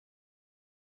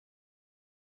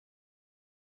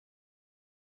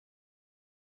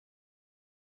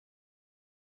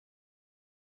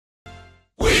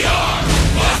We are the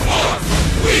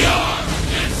Fourth. We are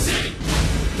NC.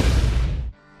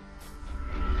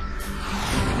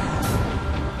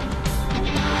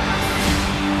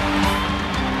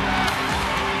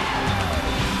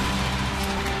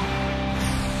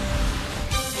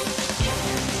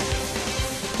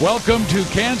 Welcome to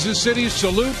Kansas City's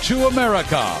Salute to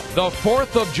America, the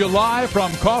 4th of July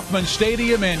from Kauffman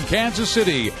Stadium in Kansas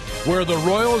City, where the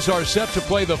Royals are set to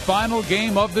play the final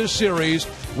game of this series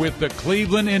with the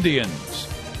Cleveland Indians.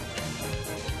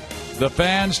 The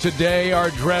fans today are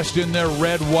dressed in their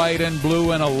red, white, and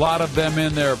blue, and a lot of them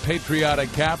in their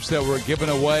patriotic caps that were given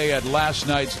away at last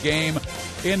night's game.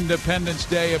 Independence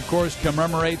Day, of course,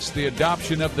 commemorates the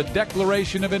adoption of the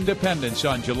Declaration of Independence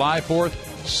on July 4th,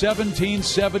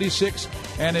 1776,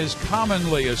 and is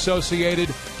commonly associated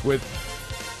with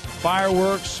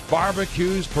fireworks,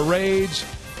 barbecues, parades,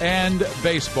 and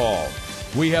baseball.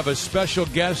 We have a special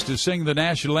guest to sing the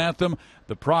national anthem,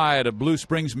 the pride of Blue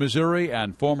Springs, Missouri,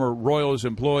 and former Royals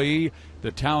employee,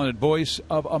 the talented voice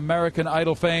of American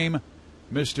Idol fame,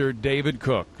 Mr. David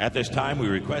Cook. At this time, we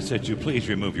request that you please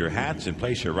remove your hats and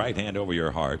place your right hand over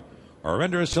your heart, or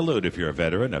render a salute if you're a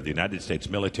veteran of the United States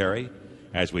military,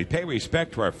 as we pay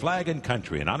respect to our flag and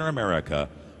country and honor America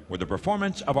with the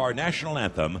performance of our national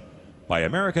anthem by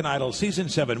American Idol Season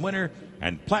 7 winner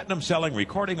and platinum-selling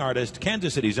recording artist,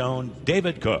 Kansas City's own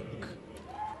David Cook.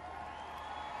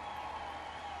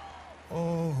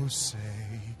 Oh, say,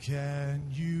 can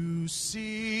you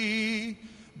see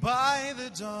by the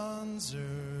dawn's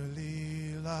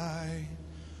early light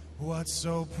what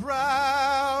so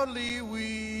proudly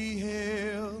we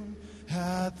hailed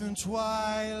at the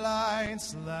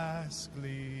twilight's last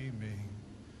gleaming,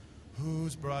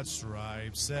 whose broad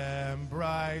stripes and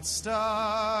bright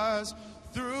stars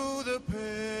through the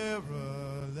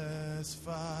perilous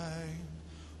fight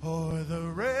o'er the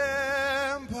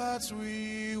ramparts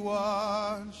we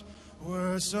watched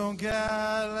were so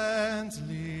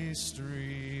gallantly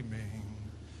streaming,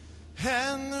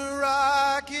 and the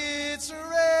rockets'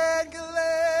 red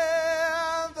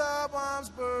glare, the bombs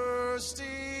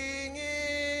bursting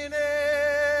in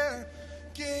air,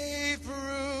 gave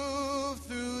proof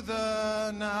through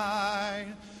the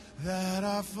night that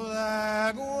our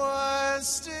flag was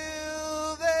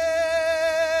still there.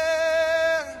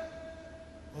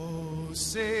 Oh,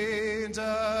 say,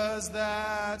 does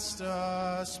that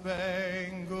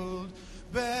star-spangled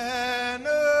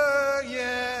banner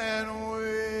yet wave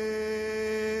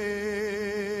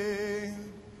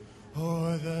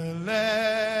o'er the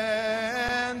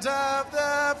land of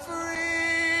the free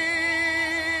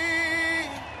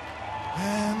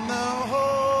and the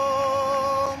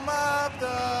home of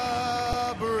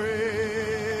the brave?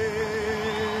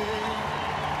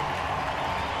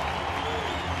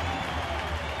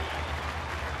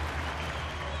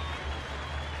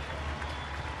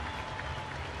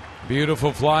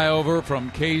 Beautiful flyover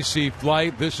from KC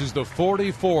Flight. This is the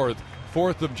 44th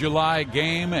 4th of July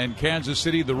game, and Kansas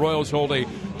City, the Royals hold a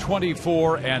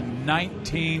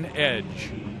 24-19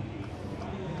 edge.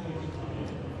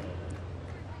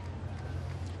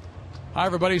 Hi,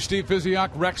 everybody. Steve Physiak,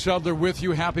 Rex Sudler with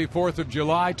you. Happy 4th of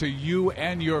July to you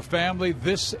and your family.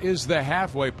 This is the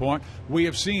halfway point. We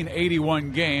have seen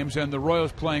 81 games, and the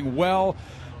Royals playing well,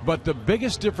 but the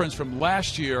biggest difference from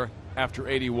last year after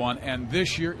 81 and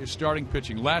this year is starting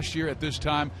pitching. Last year at this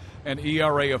time, an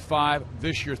ERA of 5.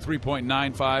 This year,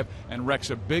 3.95. And Rex,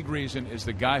 a big reason is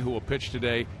the guy who will pitch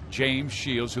today, James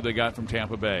Shields, who they got from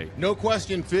Tampa Bay. No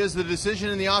question, Fizz. The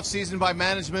decision in the offseason by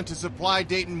management to supply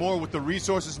Dayton Moore with the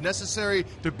resources necessary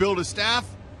to build a staff,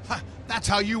 that's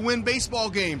how you win baseball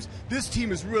games. This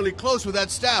team is really close with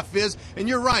that staff, Fizz. And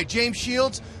you're right, James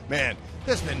Shields, man,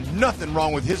 there's been nothing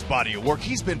wrong with his body of work.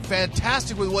 He's been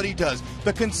fantastic with what he does.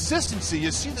 The consistency,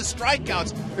 you see the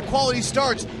strikeouts, the quality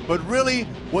starts, but really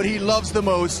what he loves the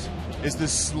most is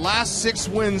the last 6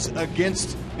 wins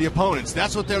against the opponents.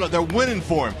 That's what they're winning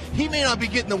for him. He may not be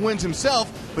getting the wins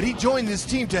himself, but he joined this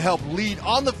team to help lead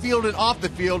on the field and off the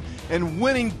field, and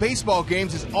winning baseball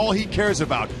games is all he cares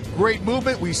about. Great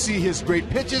movement. We see his great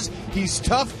pitches. He's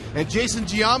tough. And Jason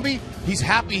Giambi, he's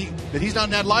happy that he's not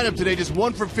in that lineup today, just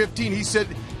 1 for 15. He said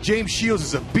James Shields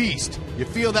is a beast. You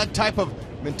feel that type of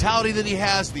mentality that he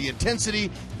has, the intensity,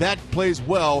 that plays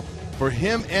well for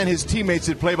him and his teammates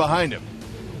that play behind him.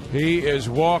 He is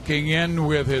walking in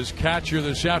with his catcher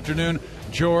this afternoon,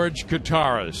 George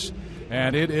Kataris.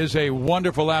 And it is a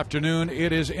wonderful afternoon.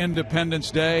 It is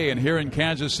Independence Day, and here in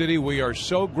Kansas City, we are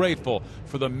so grateful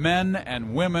for the men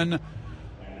and women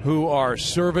who are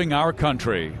serving our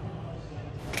country.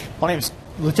 My name is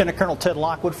Lieutenant Colonel Ted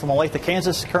Lockwood from Olathe,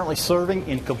 Kansas, currently serving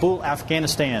in Kabul,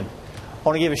 Afghanistan. I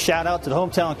want to give a shout out to the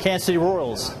hometown Kansas City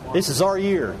Royals. This is our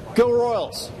year. Go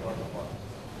Royals!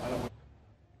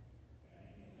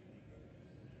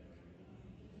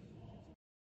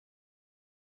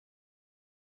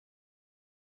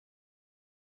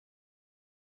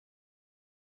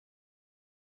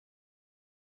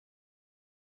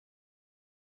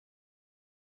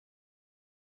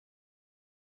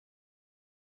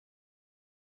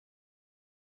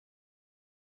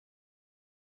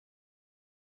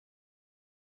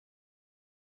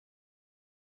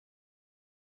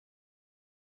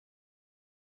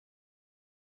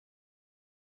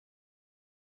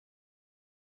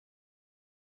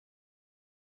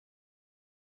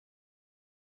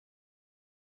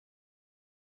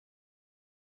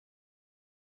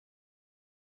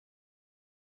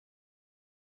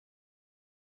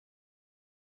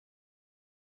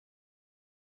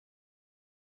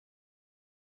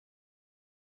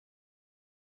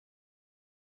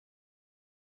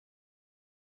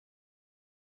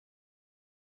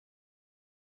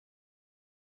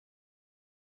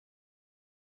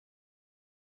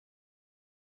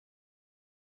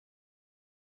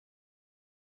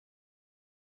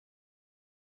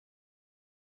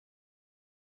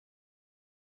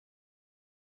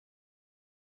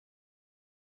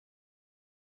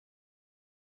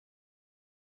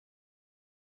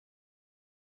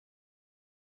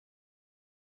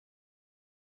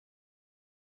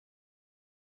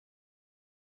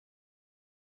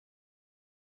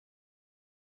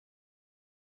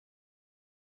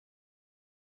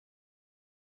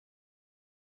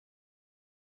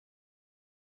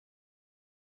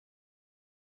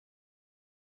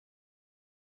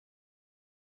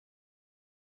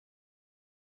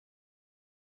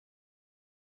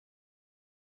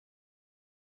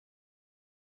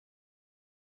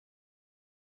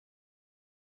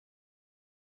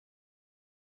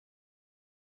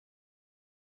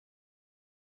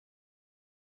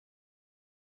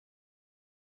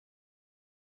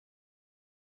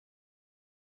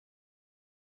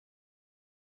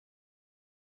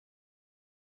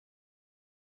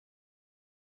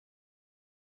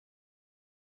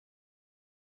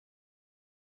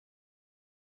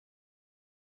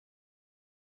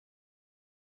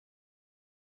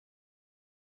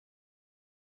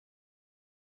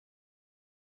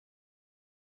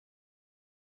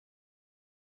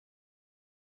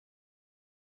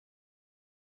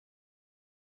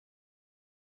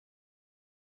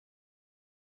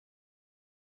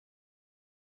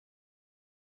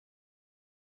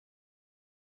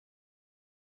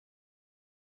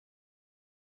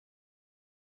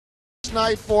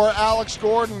 Night for Alex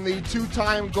Gordon, the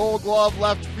two-time Gold Glove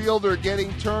left fielder,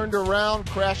 getting turned around,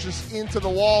 crashes into the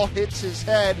wall, hits his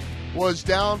head, was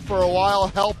down for a while,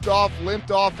 helped off, limped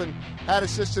off, and had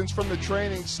assistance from the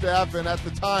training staff, and at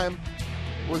the time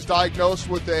was diagnosed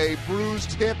with a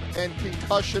bruised hip and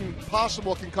concussion,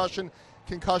 possible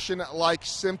concussion-like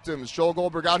symptoms. Joel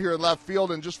Goldberg out here in left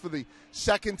field, and just for the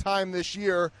second time this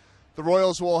year, the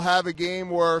Royals will have a game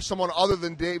where someone other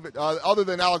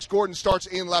than Alex Gordon starts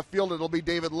in left field. It'll be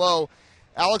David Lowe.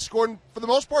 Alex Gordon, for the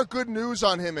most part, good news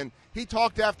on him. And he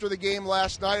talked after the game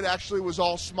last night, actually was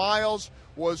all smiles,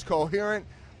 was coherent,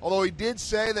 although he did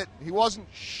say that he wasn't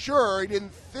sure, he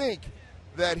didn't think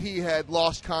that he had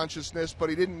lost consciousness, but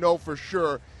he didn't know for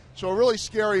sure. So a really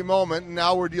scary moment, and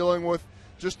now we're dealing with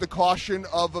just the caution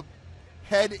of a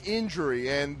head injury.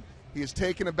 And he has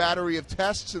taken a battery of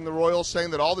tests, and the Royals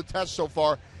saying that all the tests so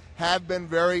far have been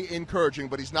very encouraging.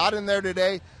 But he's not in there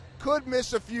today. Could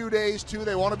miss a few days, too.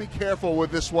 They want to be careful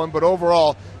with this one. But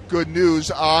overall, good news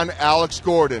on Alex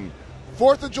Gordon.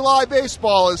 4th of July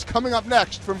baseball is coming up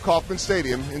next from Kauffman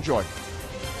Stadium. Enjoy.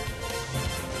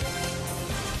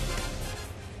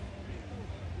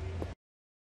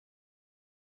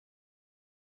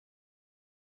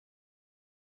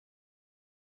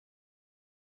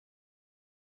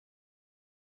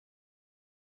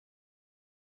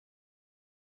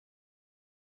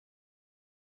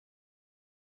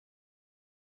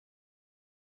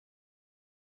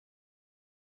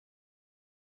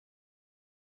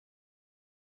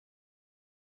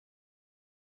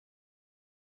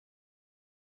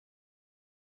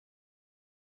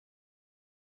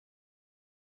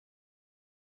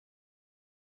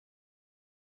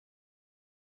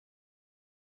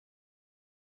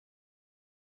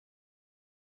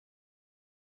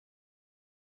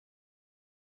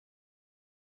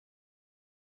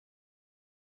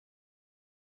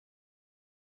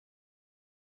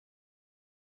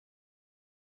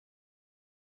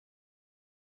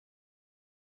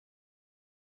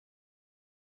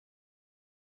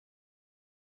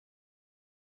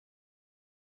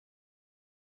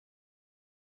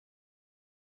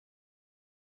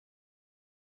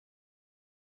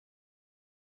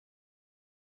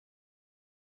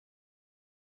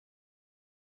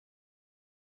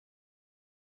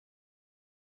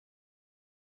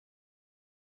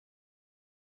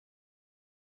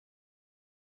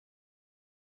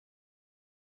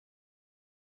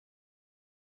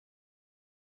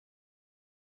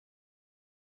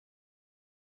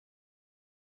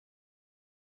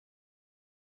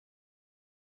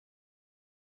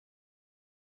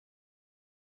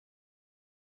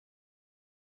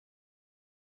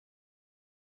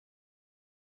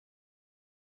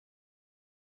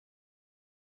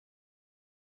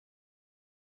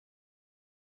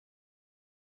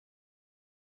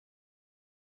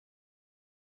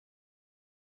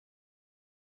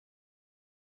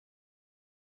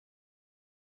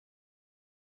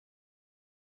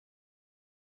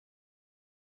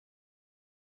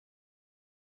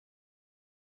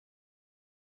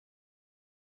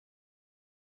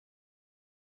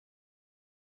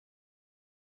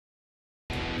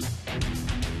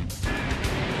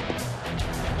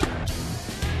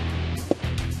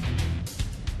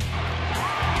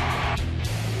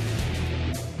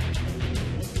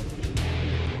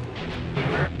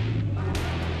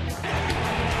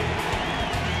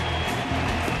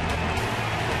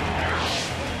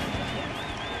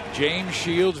 James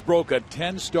Shields broke a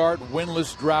 10-start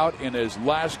winless drought in his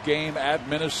last game at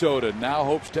Minnesota. Now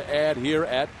hopes to add here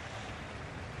at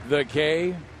the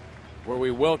K, where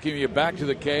we welcome you back to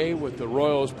the K with the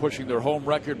Royals pushing their home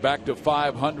record back to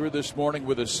 500 this morning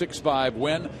with a 6-5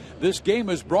 win. This game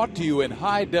is brought to you in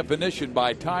high definition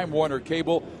by Time Warner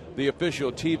Cable, the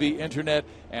official TV, internet,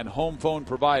 and home phone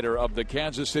provider of the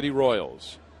Kansas City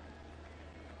Royals.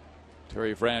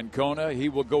 Terry Francona, he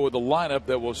will go with a lineup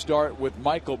that will start with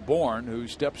Michael Bourne, who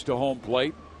steps to home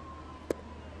plate.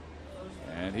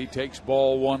 And he takes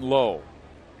ball one low.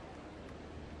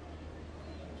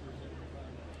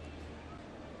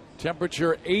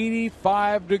 Temperature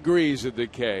 85 degrees at the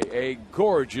K. A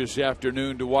gorgeous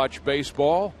afternoon to watch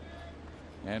baseball.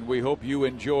 And we hope you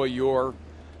enjoy your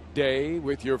day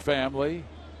with your family,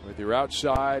 whether you're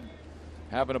outside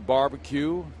having a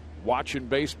barbecue, watching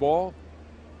baseball.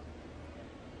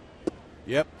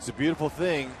 Yep, it's a beautiful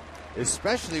thing,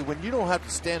 especially when you don't have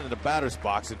to stand in the batter's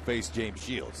box and face James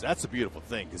Shields. That's a beautiful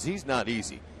thing because he's not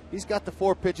easy. He's got the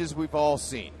 4 pitches we've all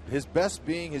seen, his best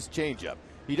being his changeup.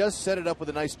 He does set it up with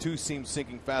a nice 2-seam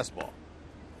sinking fastball.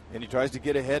 And he tries to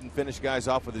get ahead and finish guys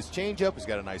off with his changeup. He's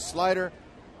got a nice slider,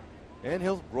 and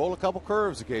he'll roll a couple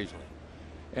curves occasionally.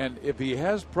 And if he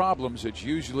has problems, it's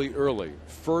usually early,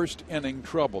 first inning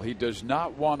trouble. He does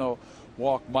not want to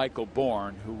walk Michael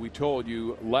Bourne, who we told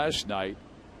you last night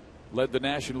led the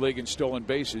National League in stolen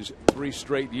bases 3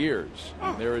 straight years.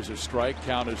 And there is a strike.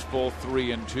 Count is full,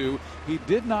 3-2. He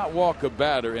did not walk a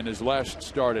batter in his last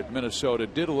start at Minnesota.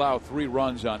 Did allow 3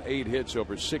 runs on 8 hits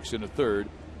over 6 1/3.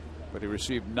 But he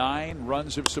received 9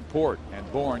 runs of support.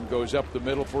 And Bourne goes up the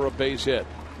middle for a base hit.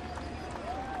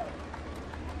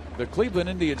 The Cleveland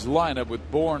Indians lineup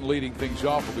with Bourne leading things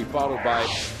off will be followed by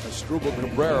Asdrubal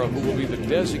Cabrera, who will be the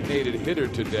designated hitter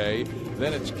today.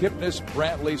 Then it's Kipnis,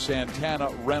 Brantley, Santana,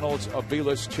 Reynolds,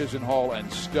 Aviles, Chisenhall,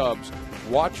 and Stubbs.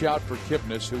 Watch out for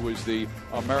Kipnis, who was the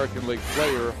American League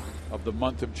Player of the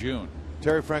month of June.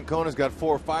 Terry Francona's got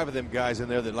 4 or 5 of them guys in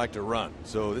there that like to run.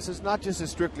 So this is not just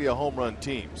strictly a home run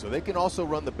team. So they can also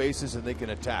run the bases and they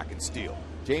can attack and steal.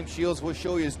 James Shields will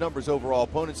show you his numbers overall.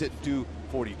 Opponents hit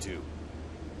 242.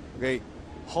 Okay,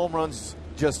 home runs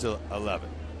just 11.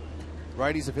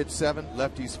 Righties have hit 7,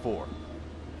 lefties 4.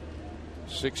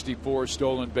 64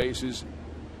 stolen bases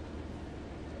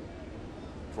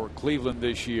for Cleveland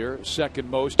this year, second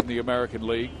most in the American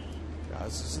League.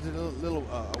 This is a little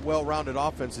well-rounded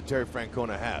offense that Terry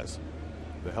Francona has.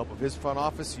 With the help of his front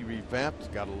office, he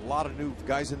revamped, got a lot of new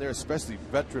guys in there, especially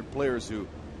veteran players who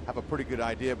have a pretty good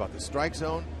idea about the strike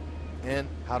zone and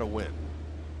how to win.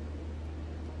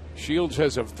 Shields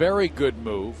has a very good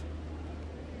move.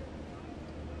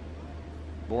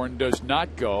 Bourne does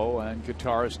not go, and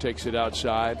Gutierrez takes it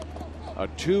outside. A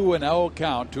 2-0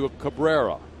 count to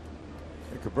Cabrera.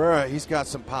 And Cabrera, he's got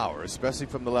some power, especially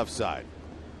from the left side.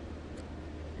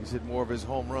 He's hit more of his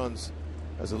home runs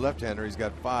as a left-hander. He's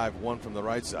got 5, 1 from the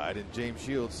right side, and James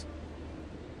Shields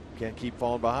can't keep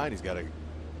falling behind. He's got to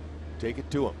take it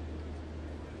to him.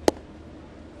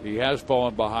 He has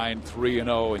fallen behind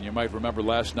 3-0, and you might remember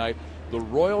last night the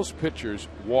Royals pitchers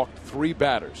walked 3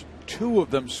 batters. 2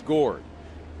 of them scored.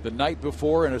 The night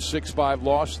before in a 6-5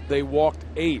 loss, they walked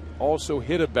 8, also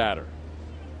hit a batter.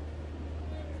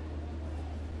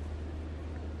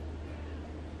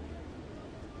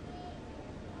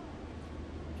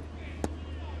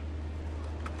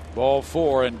 Ball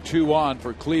 4 and 2 on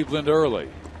for Cleveland early.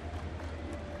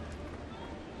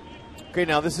 Okay,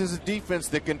 now this is a defense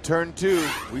that can turn too.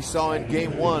 We saw in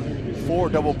game 1, 4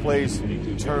 double plays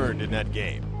turned in that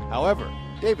game. However,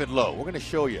 David Lowe, we're going to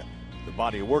show you the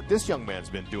body of work this young man's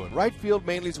been doing. Right field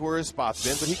mainly is where his spot's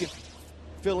been, but he can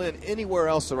fill in anywhere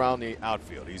else around the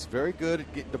outfield. He's very good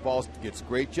at getting the balls, gets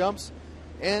great jumps,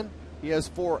 and he has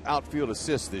 4 outfield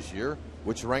assists this year,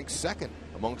 which ranks 2nd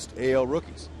amongst AL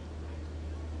rookies.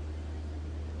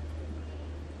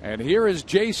 And here is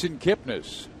Jason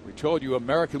Kipnis. We told you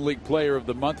American League Player of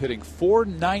the Month, hitting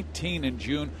 .419 in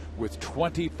June with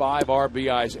 25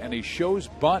 RBIs, and he shows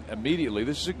bunt immediately.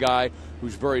 This is a guy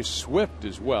who's very swift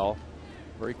as well,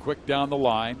 very quick down the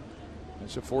line.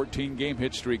 It's a 14-game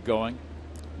hit streak going.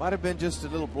 Might have been just a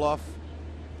little bluff,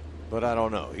 but I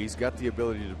don't know. He's got the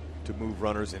ability to move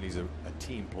runners, and he's a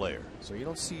team player. So you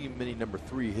don't see many number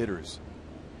 3 hitters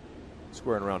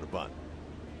squaring around a bunt.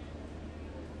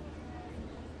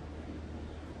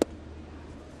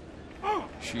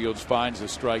 Shields finds the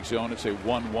strike zone. It's a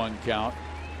 1-1 count.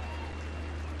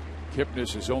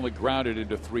 Kipnis has only grounded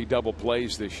into 3 double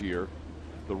plays this year.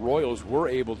 The Royals were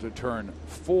able to turn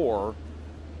 4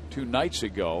 2 nights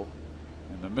ago,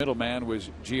 and the middleman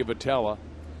was Giavotella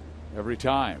every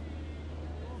time.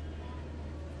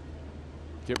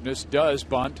 Kipnis does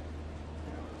bunt.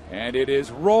 And it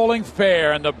is rolling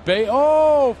fair. And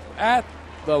the at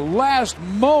the last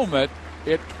moment,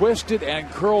 it twisted and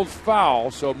curled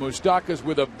foul. So Moustakas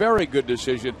with a very good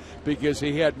decision because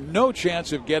he had no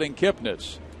chance of getting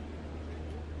Kipnis.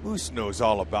 Moose knows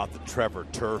all about the Trevor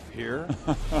turf here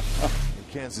in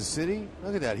Kansas City.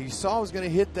 Look at that. He saw he was going to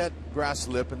hit that grass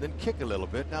lip and then kick a little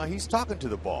bit. Now he's talking to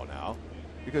the ball now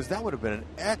because that would have been an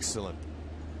excellent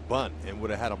bunt and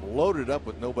would have had him loaded up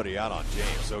with nobody out on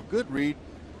James. So good read.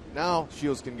 Now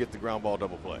Shields can get the ground ball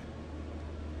double play.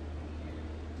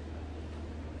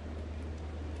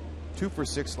 2 for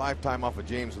 6 lifetime off of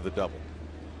James with a double.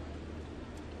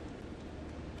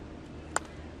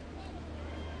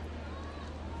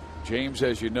 James,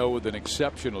 as you know, with an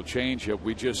exceptional changeup.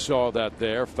 We just saw that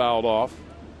there, fouled off.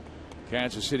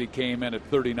 Kansas City came in at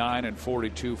 39 and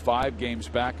 42, 5 games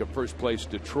back of first place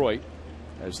Detroit,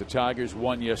 as the Tigers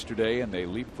won yesterday and they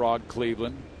leapfrogged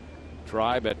Cleveland.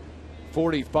 Tribe at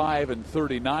 45 and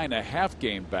 39, a half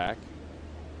game back.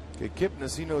 Okay,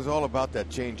 Kipnis, he knows all about that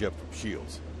changeup from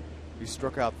Shields. He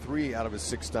struck out 3 out of his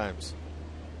 6 times.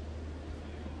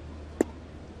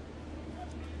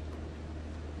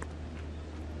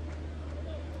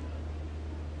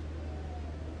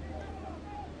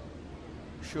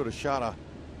 Showed a shot of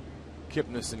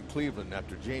Kipnis in Cleveland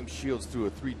after James Shields threw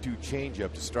a 3-2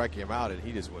 changeup to strike him out, and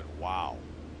he just went wow.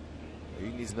 He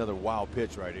needs another wow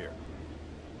pitch right here.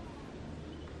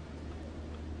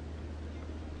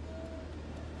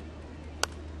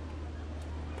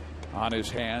 On his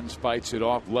hands, fights it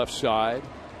off left side.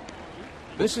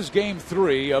 This is game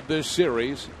 3 of this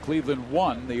series. Cleveland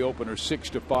won the opener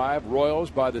 6-5.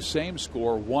 Royals by the same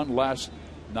score won last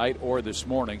night or this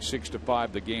morning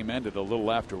 6-5. The game ended a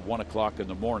little after 1 o'clock in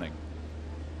the morning.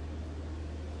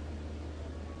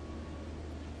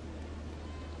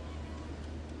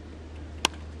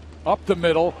 Up the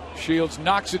middle, Shields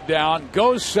knocks it down,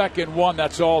 goes second one.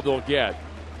 That's all they'll get.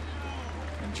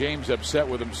 And James upset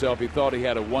with himself. He thought he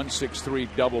had a 1-6-3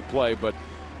 double play, but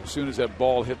as soon as that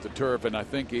ball hit the turf, and I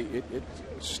think it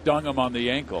stung him on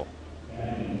the ankle.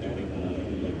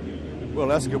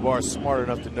 Well, Escobar's smart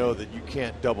enough to know that you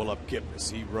can't double up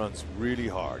Kipnis. He runs really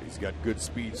hard. He's got good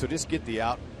speed. So just get the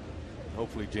out.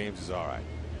 Hopefully James is all right.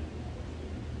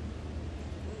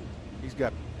 He's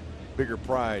got bigger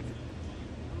pride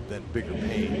than bigger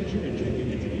pain.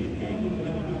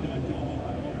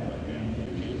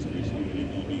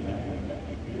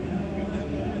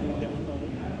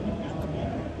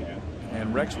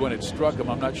 And Rex, when it struck him,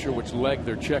 I'm not sure which leg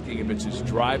they're checking, if it's his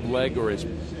drive leg or his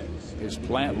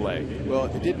plant leg. Well,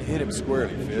 it didn't hit him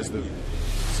squarely, Fizz.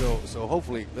 So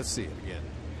hopefully, let's see it again.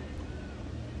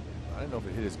 I don't know if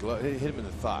it hit his glove. It hit him in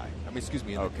the thigh. I mean, excuse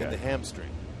me, in the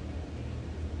hamstring.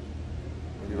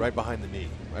 Maybe right behind the knee,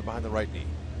 right behind the right knee.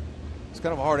 It's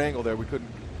kind of a hard angle there. We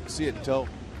couldn't see it until,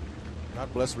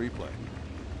 God bless replay.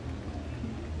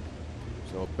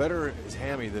 So better his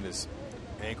hammy than his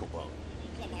ankle bone.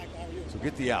 So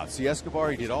get the out. See,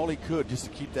 Escobar, he did all he could just to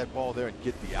keep that ball there and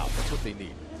get the out. That's what they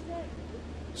need.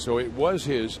 So it was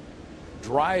his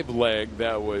drive leg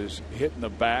that was hit in the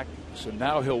back. So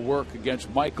now he'll work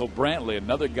against Michael Brantley,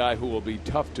 another guy who will be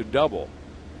tough to double.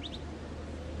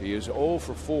 He is 0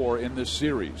 for 4 in this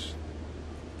series.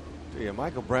 Yeah,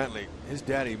 Michael Brantley, his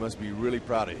daddy must be really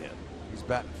proud of him. He's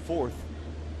batting 4th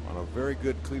on a very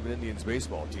good Cleveland Indians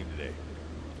baseball team today.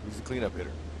 He's the cleanup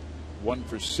hitter. 1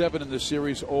 for 7 in the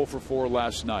series, 0 for 4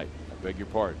 last night. I beg your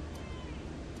pardon.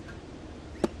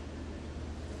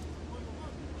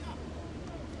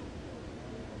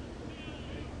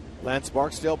 Lance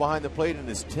Barksdale behind the plate in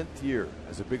his 10th year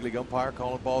as a big league umpire,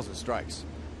 calling balls and strikes.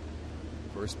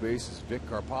 First base is Vic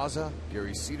Carpazza,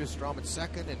 Gary Cedarstrom at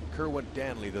second, and Kerwin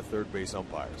Danley, the third base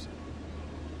umpires.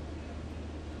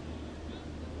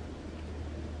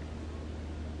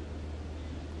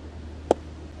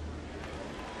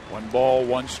 One ball,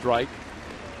 one strike.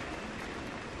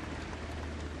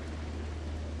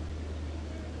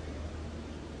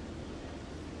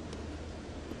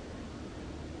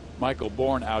 Michael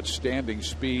Bourne, outstanding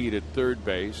speed at third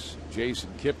base.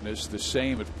 Jason Kipnis, the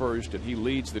same at first, and he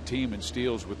leads the team in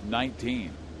steals with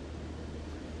 19.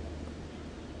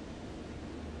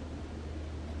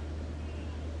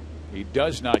 He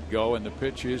does not go, and the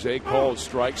pitch is a called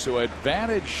strike, so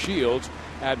advantage Shields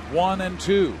at 1 and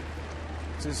 2.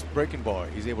 It's his breaking ball.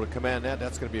 He's able to command that.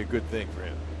 That's going to be a good thing for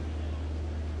him.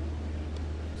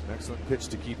 It's an excellent pitch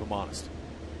to keep him honest.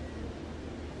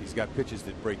 He's got pitches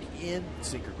that break in,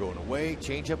 sinker going away,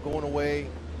 changeup going away.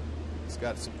 He's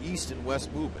got some east and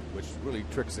west movement, which really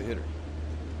tricks the hitter.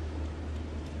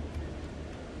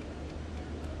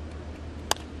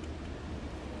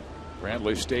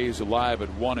 Brantley stays alive at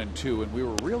 1-2, and we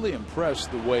were really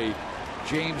impressed the way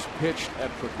James pitched at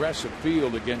Progressive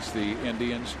Field against the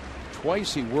Indians.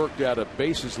 Twice he worked out a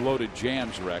bases loaded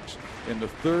jams, Rex, in the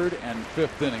 3rd and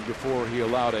 5th inning before he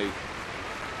allowed a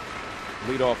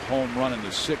leadoff home run in the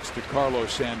 6th to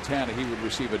Carlos Santana. He would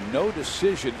receive a no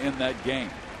decision in that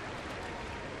game.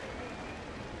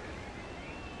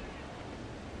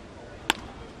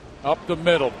 Up the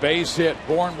middle, base hit.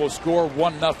 Bourne will score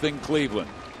 1-0 Cleveland.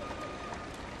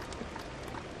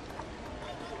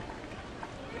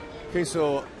 Okay,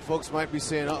 so folks might be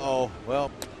saying, uh-oh.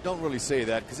 Well, don't really say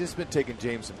that because it's been taking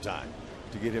James some time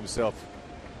to get himself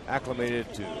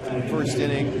acclimated to the first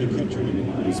inning,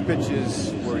 his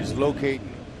pitches, where he's locating.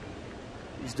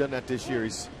 He's done that this year.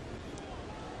 He's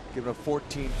given up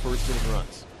 14 first inning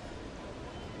runs.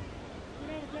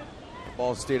 The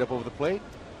ball stayed up over the plate.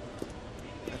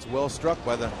 That's well struck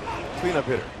by the cleanup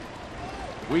hitter.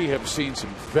 We have seen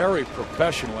some very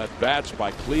professional at-bats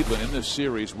by Cleveland in this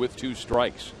series with 2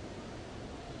 strikes.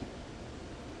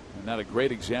 And not a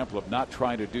great example of not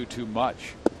trying to do too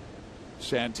much.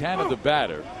 Santana, the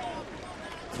batter,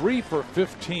 3 for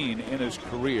 15 in his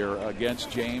career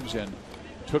against James, and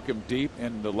took him deep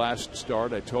in the last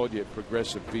start. I told you at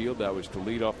Progressive Field. That was to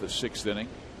lead off the 6th inning.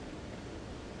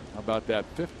 How about that?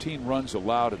 15 runs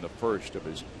allowed in the first of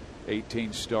his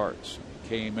 18 starts.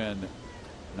 Came in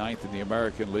 9th in the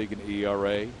American League in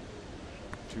ERA,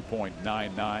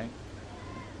 2.99.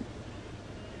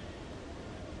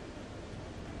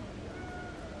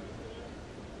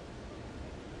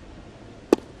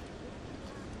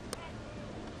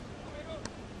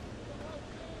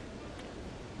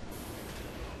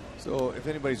 So if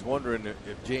anybody's wondering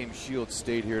if James Shields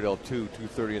stayed here till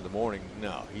 2:30 in the morning,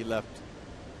 no, he left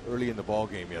early in the ball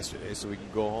game yesterday so he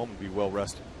can go home and be well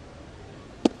rested.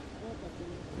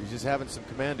 He's just having some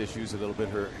command issues a little bit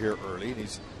here early, and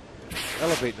he's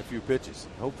elevating a few pitches.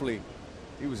 Hopefully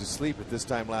he was asleep at this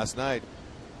time last night,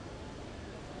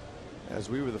 as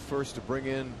we were the first to bring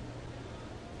in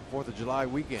 4th of July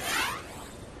weekend.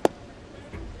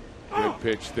 Good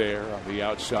pitch there on the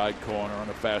outside corner on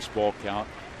a fastball count.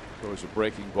 Throws a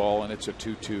breaking ball, and it's a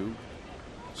 2-2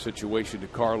 situation to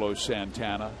Carlos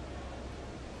Santana.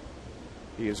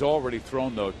 He has already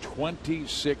thrown, though,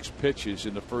 26 pitches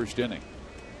in the first inning.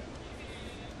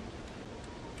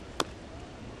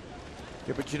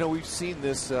 Yeah, but you know, we've seen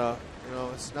this, you know,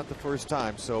 it's not the first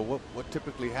time. So what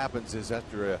typically happens is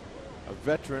after a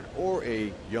veteran or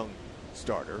a young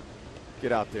starter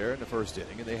get out there in the first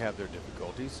inning and they have their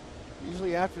difficulties,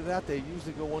 usually after that they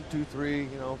usually go 1, 2, 3,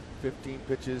 you know, 15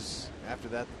 pitches after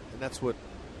that, and that's what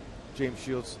James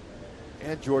Shields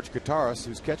and George Kataris,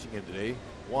 who's catching him today,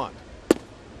 want.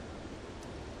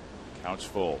 Counts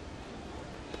full.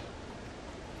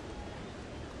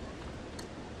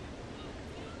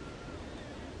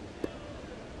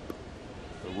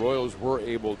 The Royals were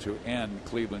able to end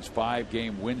Cleveland's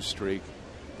 5-game win streak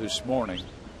this morning.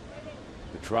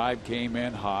 The Tribe came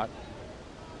in hot,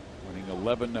 winning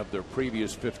 11 of their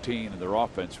previous 15, and their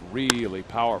offense really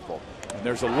powerful. And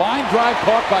there's a line drive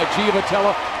caught by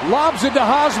Giavotella, lobs it to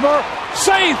Hosmer,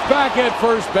 safe back at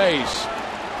first base.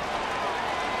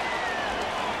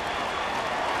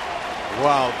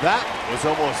 Wow, that was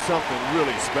almost something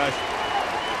really special.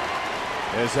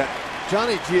 As that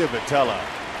Johnny Giavotella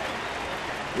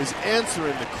is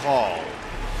answering the call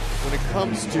when it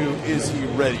comes to is he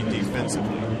ready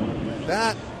defensively.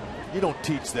 That, you don't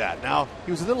teach that. Now,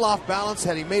 he was a little off balance.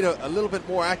 Had he made a little bit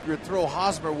more accurate throw,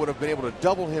 Hosmer would have been able to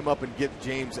double him up and get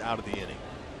James out of the inning.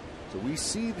 So we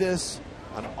see this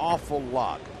an awful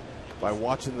lot by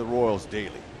watching the Royals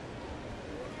daily.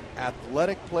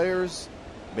 Athletic players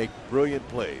make brilliant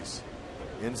plays.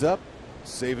 Ends up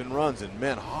saving runs, and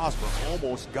man, Hosmer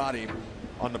almost got him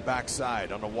on the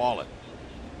backside, on the wallet.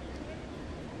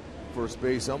 First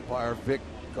base umpire Vic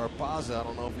Carpazza, I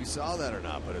don't know if he saw that or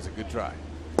not, but it's a good try.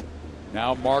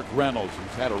 Now Mark Reynolds,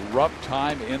 who's had a rough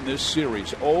time in this series,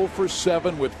 0 for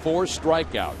 7 with 4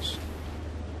 strikeouts.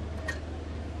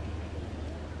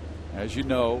 As you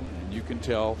know, and you can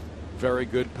tell, very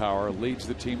good power, leads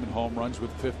the team in home runs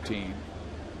with 15.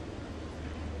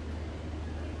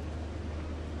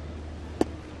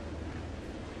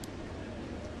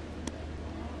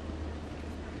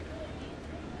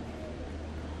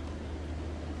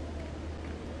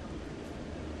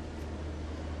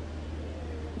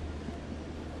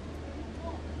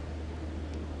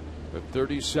 The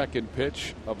 32nd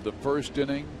pitch of the first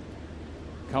inning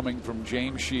coming from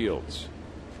James Shields.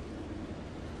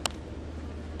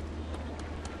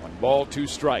 1 ball, 2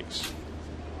 strikes.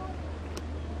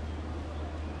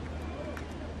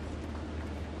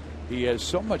 He has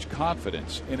so much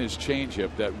confidence in his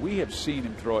changeup that we have seen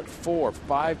him throw it 4 or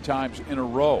 5 times in a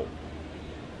row.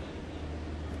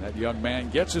 That young man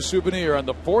gets a souvenir on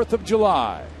the 4th of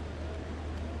July.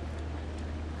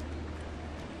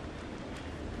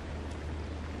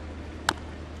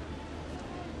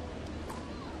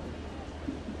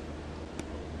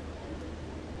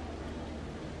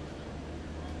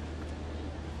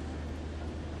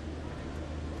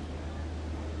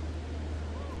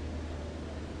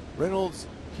 Reynolds,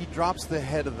 he drops the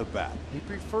head of the bat. He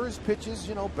prefers pitches,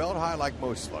 you know, belt high like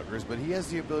most sluggers, but he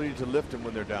has the ability to lift them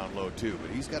when they're down low too.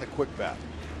 But he's got a quick bat.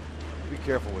 Be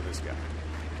careful with this guy.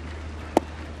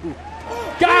 Ooh.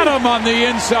 Got him on the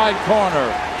inside corner.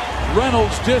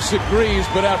 Reynolds disagrees,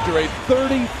 but after a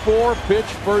 34-pitch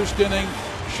first inning,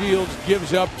 Shields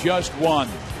gives up just 1.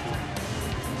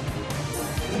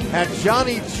 Had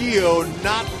Johnny Gio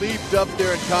not leaped up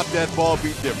there and caught that ball,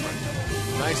 be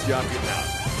different. Nice job getting out.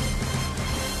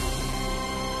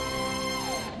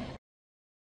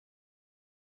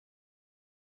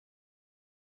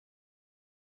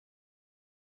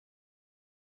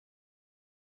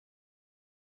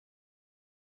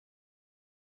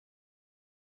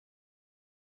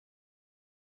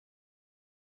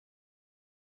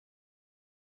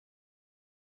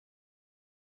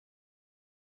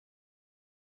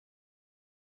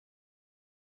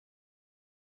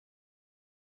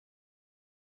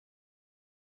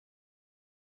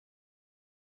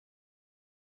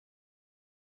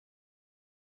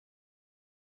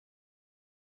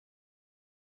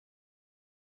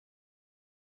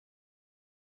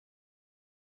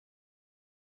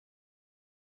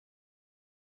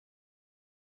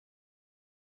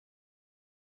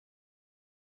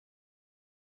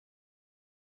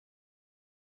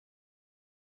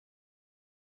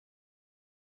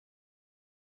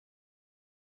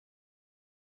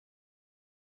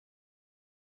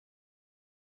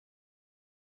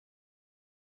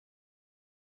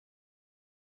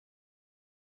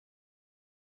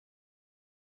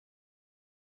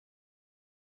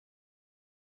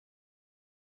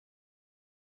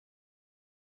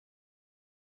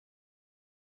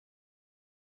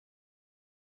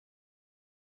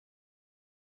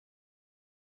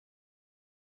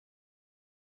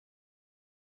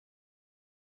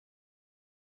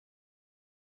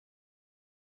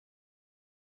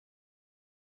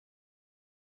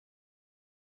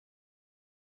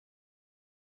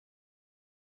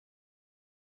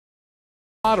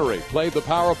 Lottery. Play the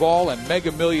Powerball and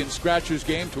Mega Millions Scratchers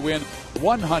game to win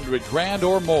 $100,000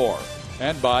 or more.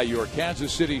 And by your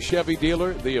Kansas City Chevy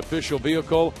dealer, the official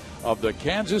vehicle of the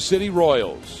Kansas City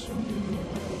Royals.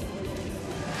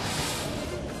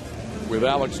 With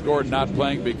Alex Gordon not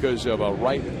playing because of a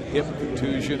right hip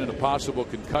contusion and a possible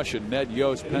concussion, Ned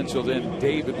Yost penciled in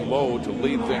David Lowe to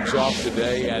lead things off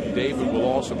today, and David will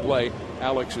also play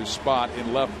Alex's spot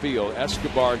in left field.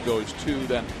 Escobar goes 2,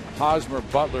 then Hosmer,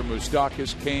 Butler,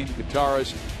 Moustakas, Kane,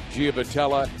 Gutierrez,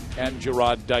 Giavotella, and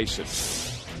Gerard Dyson.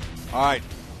 All right,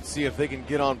 see if they can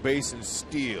get on base and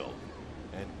steal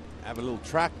and have a little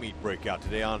track meet breakout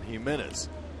today on Jimenez.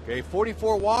 Okay,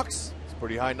 44 walks. It's a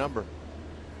pretty high number.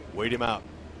 Wait him out.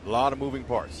 A lot of moving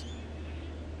parts.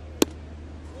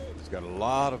 He's got a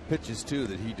lot of pitches, too,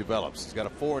 that he develops. He's got a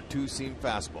 4-2 seam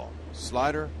fastball.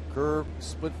 Slider, curve,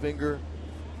 split finger.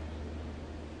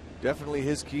 Definitely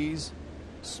his keys.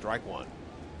 Strike 1.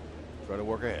 Try to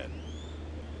work ahead.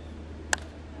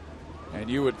 And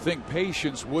you would think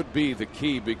patience would be the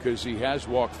key because he has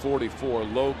walked 44.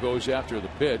 Lowe goes after the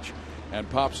pitch and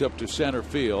pops up to center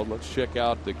field. Let's check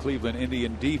out the Cleveland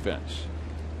Indian defense.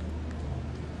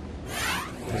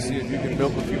 Let's see if you can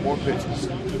milk a few more pitches.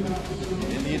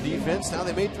 Indian defense, now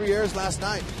they made 3 errors last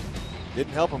night.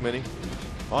 Didn't help them any.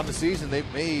 On the season,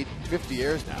 they've made 50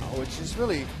 errors now, which is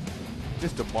really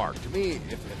just a mark. To me,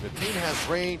 if a team has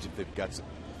range, if they've got some,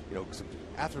 you know, some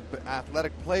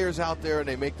athletic players out there and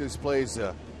they make these plays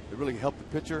that really help the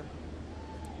pitcher,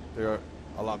 they're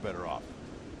a lot better off.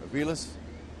 Aviles,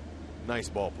 nice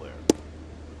ball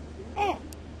player.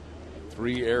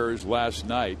 3 errors last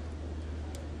night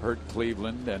hurt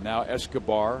Cleveland, and now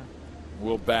Escobar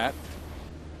will bat.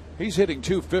 He's hitting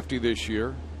 .250 this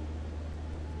year.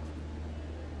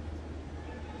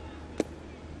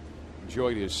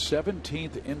 Enjoyed his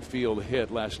 17th infield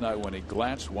hit last night when he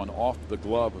glanced one off the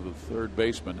glove of the third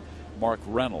baseman, Mark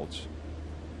Reynolds.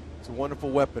 It's a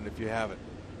wonderful weapon if you have it.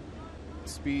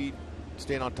 Speed,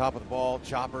 staying on top of the ball,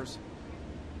 choppers,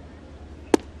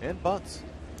 and bunts,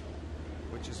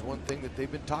 which is one thing that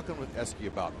they've been talking with Esky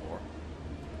about more.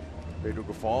 Pedro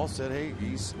Gafal said, hey,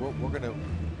 we're going to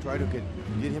try to get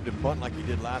him to bunt like he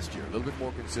did last year. A little bit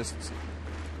more consistency.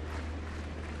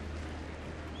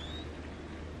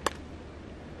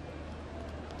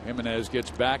 Jimenez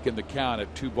gets back in the count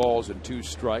at 2 balls and 2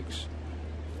 strikes.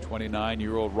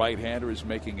 29-year-old right-hander is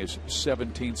making his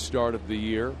 17th start of the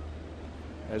year.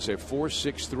 Has a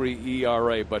 4.63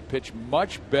 ERA, but pitched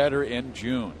much better in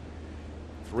June.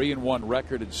 3-1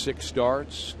 record in 6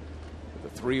 starts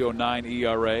with a 3.09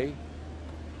 ERA.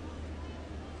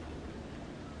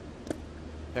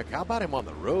 Heck, how about him on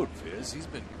the road, Fizz? He's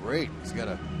been great. He's got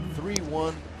a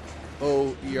 3.10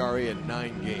 ERA in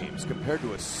 9 games compared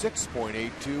to a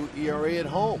 6.82 ERA at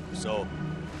home. So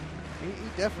he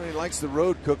definitely likes the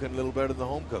road cooking a little better than the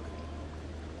home cooking.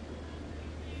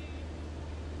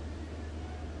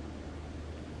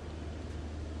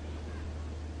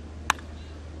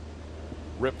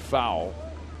 Ripped foul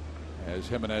as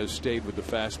Jimenez stayed with the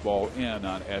fastball in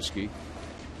on Eske.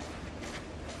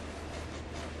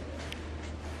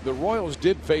 The Royals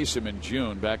did face him in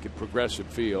June back at Progressive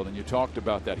Field, and you talked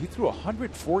about that. He threw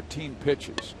 114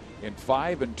 pitches in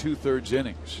 5 2/3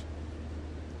 innings.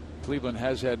 Cleveland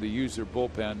has had to use their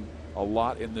bullpen a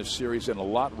lot in this series and a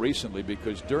lot recently,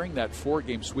 because during that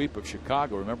 4-game sweep of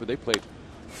Chicago, remember they played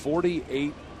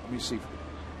 48,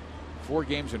 4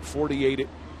 games in 48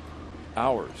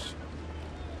 hours.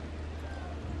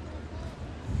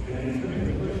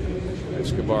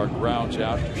 Escobar grounds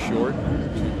out to short.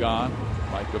 2 gone.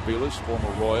 Mike Aviles, former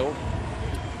Royal.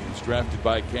 He was drafted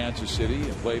by Kansas City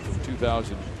and played from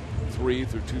 2003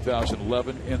 through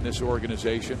 2011 in this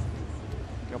organization.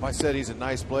 I said he's a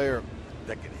nice player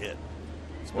that can hit.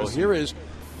 Well, here is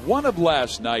one of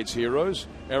last night's heroes,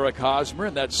 Eric Hosmer.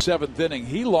 In that 7th inning,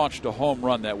 he launched a home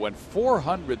run that went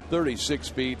 436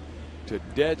 feet to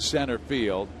dead center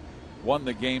field. Won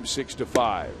the game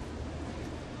 6-5.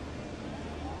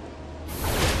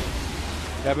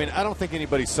 I mean, I don't think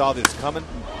anybody saw this coming.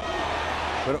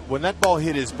 But when that ball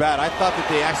hit his bat, I thought that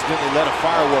they accidentally let a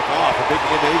firework off, a big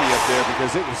M80 up there,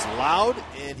 because it was loud,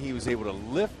 and he was able to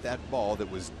lift that ball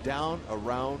that was down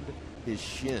around his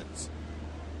shins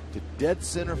to dead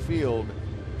center field.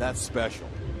 That's special.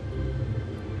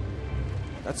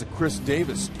 That's a Chris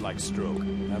Davis-like stroke.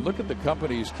 And look at the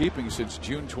company he's keeping since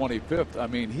June 25th. I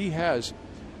mean, he has,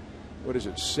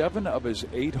 7 of his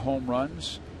 8 home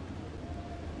runs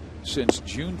since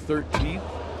June 13th.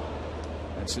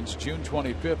 And since June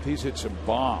 25th, he's hit some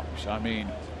bombs. I mean,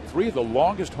 3 of the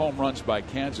longest home runs by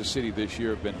Kansas City this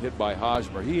year have been hit by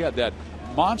Hosmer. He had that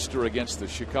monster against the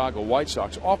Chicago White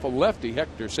Sox off a lefty,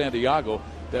 Hector Santiago,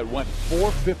 that went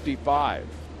 455.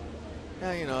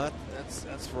 Yeah,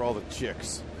 that's for all the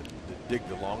chicks that dig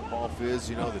the long ball, Fizz,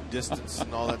 the distance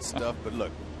and all that stuff. But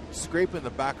look, scraping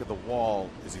the back of the wall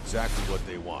is exactly what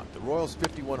they want. The Royals'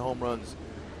 51 home runs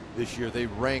this year, they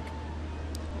rank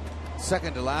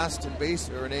second to last in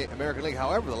American League.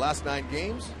 However, the last 9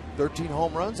 games, 13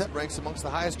 home runs, that ranks amongst the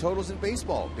highest totals in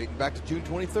baseball, dating back to June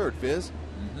 23rd, Fizz.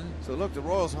 So look, the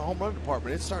Royals' home run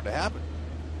department, it's starting to happen.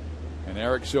 And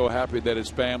Eric's so happy that his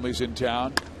family's in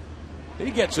town. He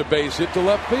gets a base hit to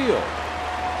left field.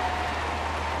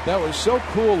 That was so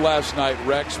cool last night,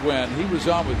 Rex, when he was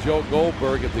on with Joe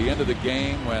Goldberg at the end of the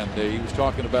game when he was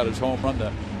talking about his home run.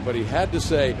 But he had to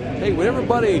say, hey, would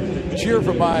everybody cheer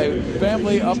for my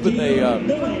family up in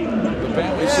the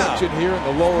family section here in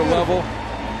the lower level?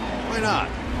 Why not?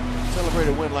 Celebrate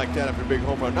a win like that after a big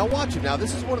home run. Now watch him now.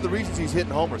 This is one of the reasons he's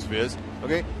hitting homers, Fizz.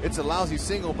 Okay, it's a lousy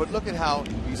single, but look at how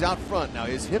he's out front. Now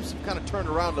his hips have kind of turned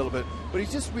around a little bit, but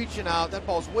he's just reaching out. That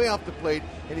ball's way off the plate,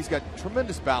 and he's got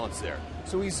tremendous balance there.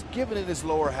 So he's giving it his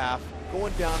lower half,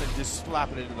 going down and just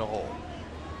slapping it in the hole.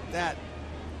 That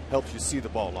helps you see the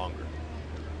ball longer.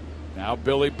 Now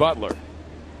Billy Butler.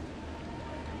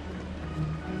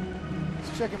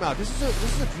 Let's check him out. This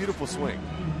is a beautiful swing.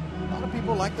 A lot of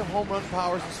people like the home run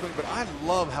powers and swing, but I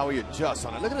love how he adjusts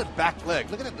on it. Look at that back leg.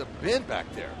 Look at the bend back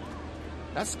there.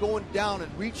 That's going down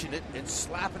and reaching it and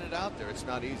slapping it out there. It's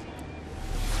not easy.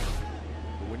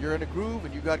 But when you're in a groove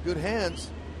and you got good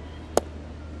hands,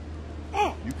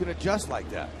 you can adjust like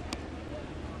that.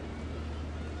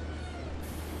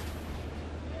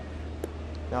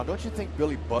 Now, don't you think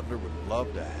Billy Butler would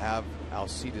love to have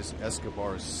Alcides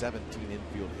Escobar's 17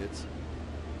 infield hits?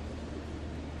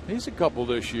 He's a couple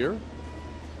this year.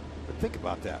 But think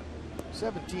about that.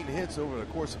 17 hits over the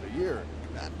course of a year,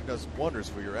 that does wonders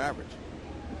for your average.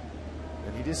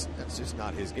 And that's just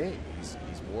not his game. He's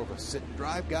more of a sit and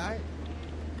drive guy.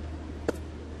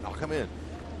 Knock him in.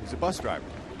 He's a bus driver.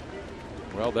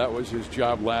 Well, that was his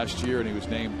job last year, and he was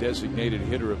named designated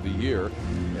hitter of the year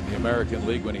in the American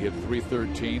League when he hit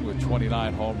 .313 with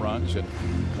 29 home runs and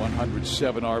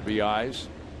 107 RBIs.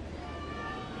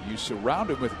 You surround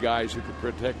him with guys who can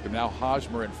protect him. Now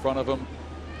Hosmer in front of him,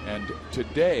 and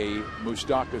today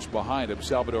Moustakas behind him.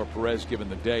 Salvador Perez given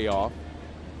the day off.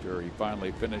 after he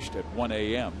finally finished at 1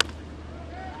 a.m.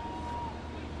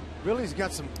 Billy's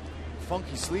got some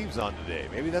funky sleeves on today.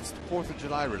 Maybe that's 4th of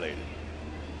July related.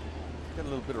 Got a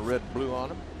little bit of red and blue on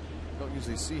him. Don't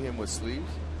usually see him with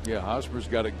sleeves. Yeah, Hosmer's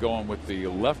got it going with the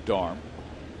left arm.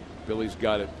 Billy's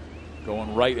got it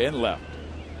going right and left.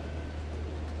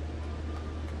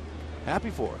 Happy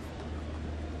for him.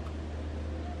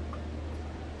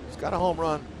 He's got a home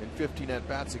run in 15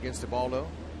 at-bats against Ubaldo.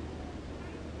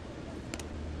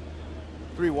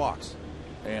 3 walks.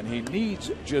 And he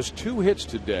needs just 2 hits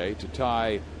today to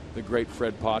tie the great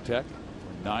Fred Patek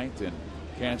for 9th in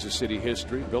Kansas City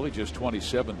history. Billy just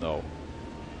 27, though.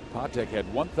 Patek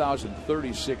had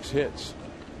 1,036 hits.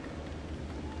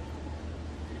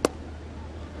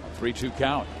 3-2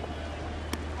 count.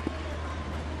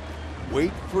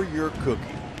 Wait for your cookie.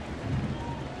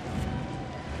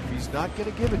 If he's not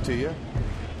going to give it to you,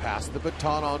 pass the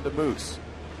baton on to Moose.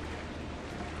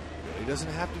 He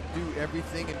doesn't have to do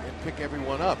everything and pick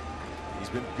everyone up. He's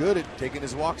been good at taking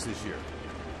his walks this year.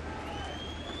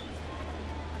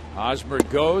 Hosmer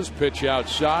goes, pitch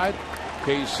outside.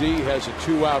 KC has a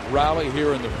 2-out rally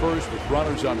here in the first with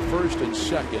runners on first and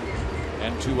second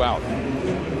and 2 out.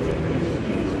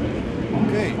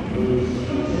 Okay.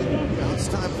 Now it's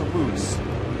time for Moose.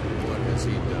 What has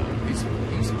he done?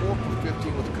 He's 4 for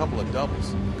 15 with a couple of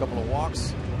doubles, a couple of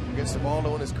walks against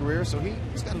Ubaldo in his career, so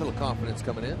he's got a little confidence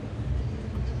coming in.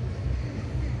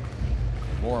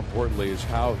 More importantly is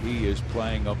how he is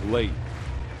playing of late.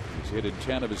 He's hit in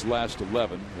 10 of his last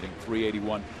 11, hitting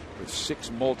 .381 with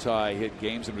 6 multi-hit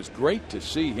games. And it was great to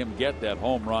see him get that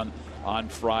home run on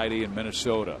Friday in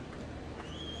Minnesota.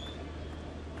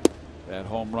 That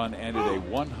home run ended a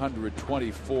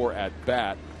 124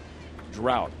 at-bat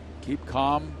drought. Keep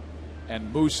calm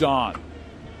and Moose on.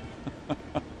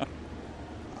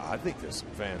 I think there's some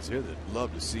fans here that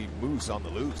love to see Moose on the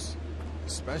loose,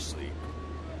 especially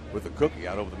with the cookie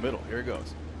out over the middle. Here it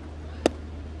goes.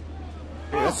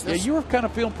 Yeah, you were kind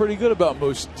of feeling pretty good about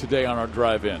Moose today on our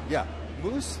drive-in. Yeah,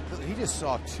 Moose, he just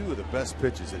saw 2 of the best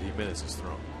pitches that Jimenez has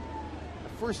thrown. The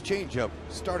first changeup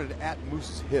started at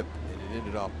Moose's hip and it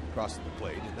ended up crossing the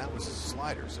plate, and that was his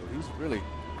slider. So he's really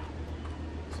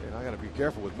saying, I got to be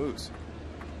careful with Moose.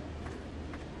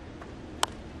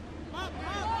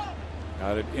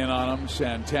 Got it in on him.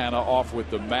 Santana off with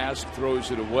the mask,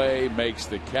 throws it away, makes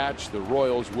the catch. The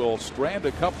Royals will strand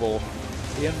a couple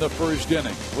in the first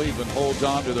inning. Cleveland holds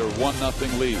on to their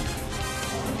 1-0 lead.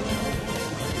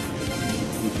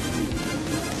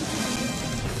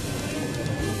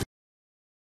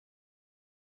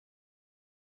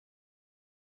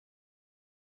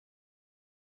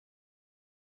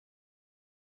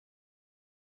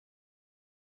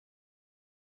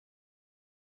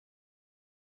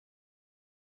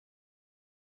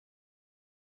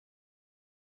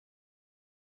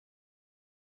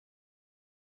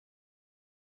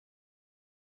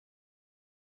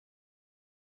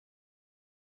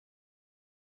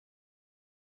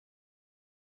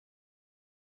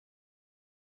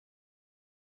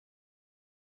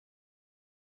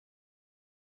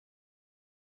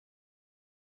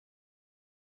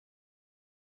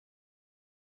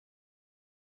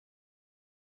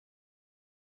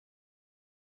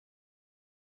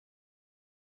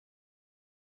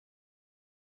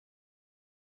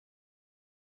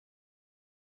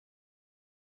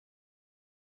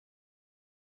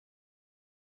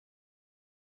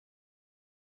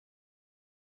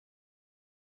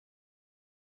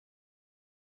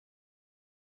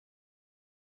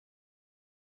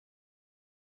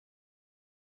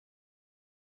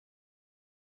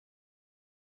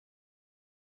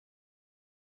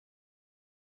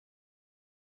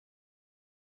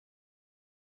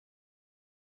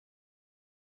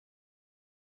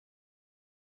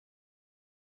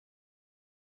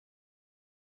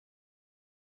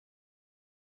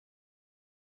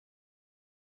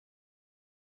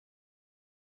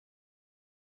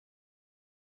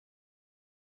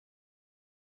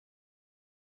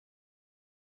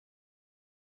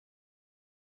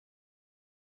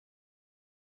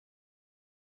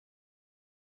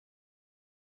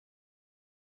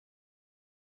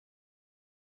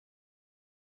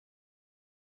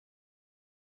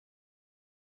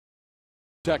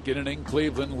 Second inning,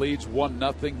 Cleveland leads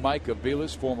 1-0. Mike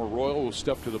Aviles, former Royal, will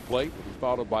step to the plate. He'll be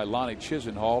followed by Lonnie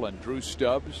Chisenhall and Drew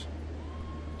Stubbs.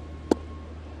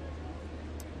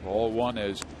 Ball 1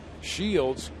 as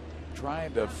Shields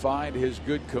trying to find his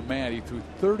good command. He threw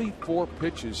 34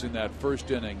 pitches in that first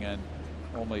inning, and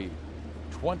only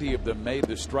 20 of them made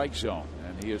the strike zone.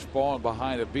 And he has fallen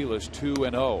behind Aviles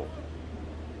 2-0.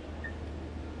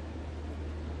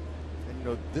 And you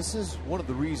know, this is one of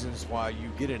the reasons why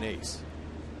you get an ace.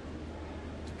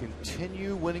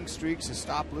 continue winning streaks, to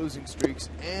stop losing streaks,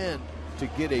 and to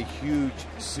get a huge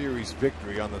series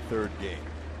victory on the third game.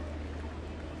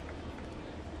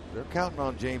 They're counting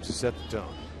on James to set the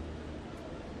tone.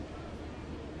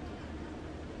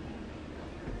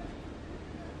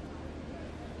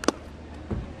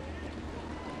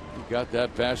 He got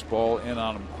that fastball in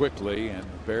on him quickly and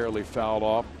barely fouled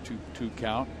off. 2-2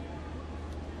 count.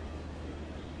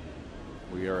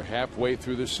 We are halfway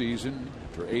through the season.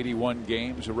 After 81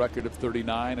 games, a record of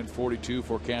 39-42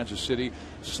 for Kansas City.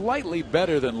 Slightly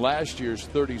better than last year's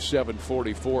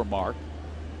 37-44 mark.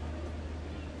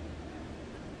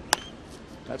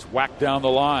 That's whacked down the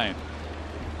line.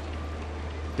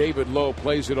 David Lowe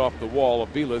plays it off the wall.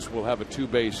 Aviles will have a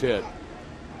 2-base hit.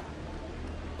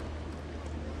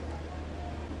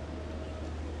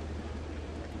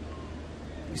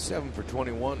 He's 7 for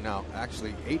 21 now,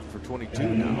 actually 8 for 22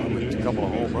 now with a couple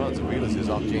of home runs. Aviles is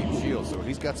off James Shields, so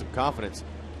he's got some confidence.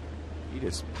 He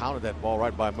just pounded that ball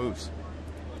right by Moose.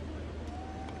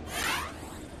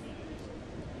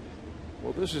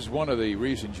 Well, this is one of the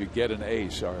reasons you get an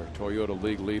ace. Our Toyota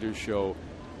League leaders show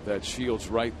that Shields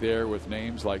right there with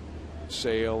names like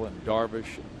Sale and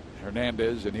Darvish, and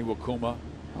Hernandez and Iwakuma.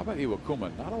 How about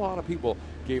Iwakuma? Not a lot of people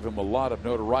gave him a lot of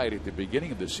notoriety at the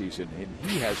beginning of the season, and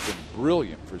he has been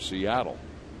brilliant for Seattle.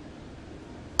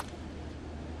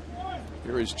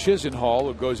 Here is Chisenhall,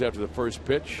 who goes after the first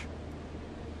pitch.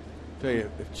 Tell you,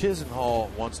 if Chisenhall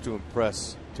wants to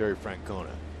impress Terry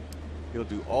Francona, he'll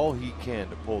do all he can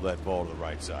to pull that ball to the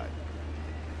right side.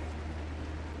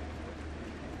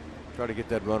 Try to get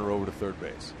that runner over to third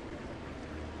base.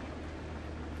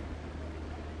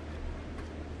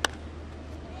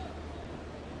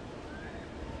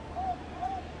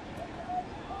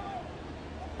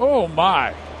 Oh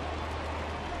my.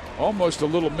 Almost a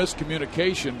little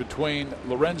miscommunication between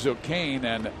Lorenzo Cain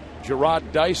and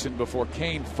Gerard Dyson before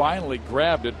Cain finally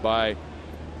grabbed it. By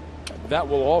that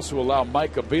will also allow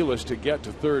Mike Aviles to get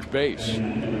to third base. It's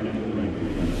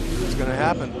going to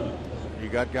happen. You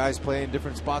got guys playing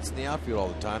different spots in the outfield all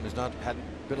the time.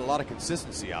 Hadn't been a lot of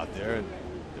consistency out there, and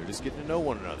they're just getting to know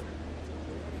one another.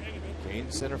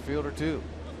 Cain's center fielder too.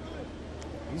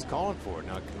 He's calling for it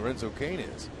now. Lorenzo Cain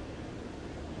is.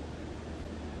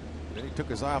 Then he took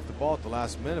his eye off the ball at the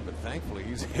last minute, but thankfully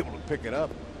he's able to pick it up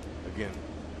again.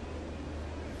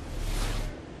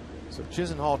 So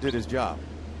Chisenhall did his job.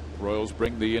 Royals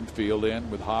bring the infield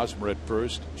in with Hosmer at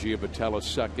first, Giovatello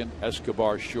second,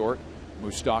 Escobar short,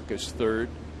 Moustakas third,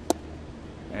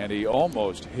 and he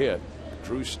almost hit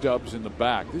Drew Stubbs in the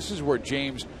back. This is where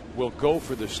James will go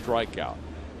for the strikeout.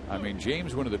 I mean,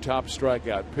 James, one of the top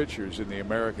strikeout pitchers in the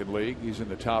American League. He's in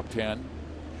the top 10.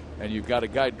 And you've got a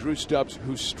guy, Drew Stubbs,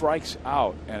 who strikes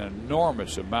out an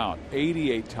enormous amount,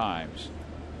 88 times.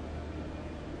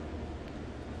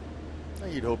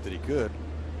 You'd hope that he could,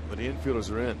 but the infielders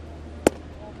are in.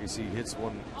 In case he hits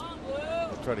one,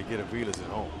 they'll try to get Aviles at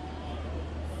home.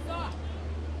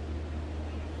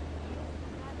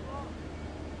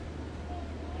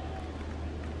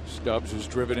 Stubbs is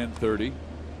driven in 30.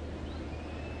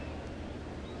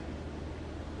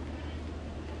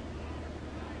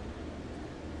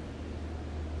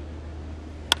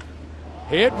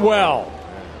 Hit well.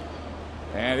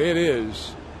 And it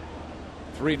is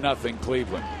 3-0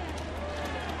 Cleveland.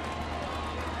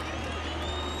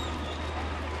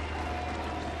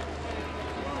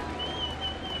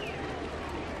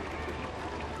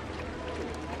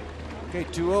 Okay,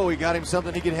 2-0. He got him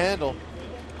something he can handle.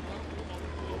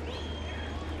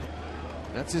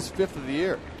 That's his 5th of the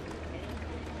year.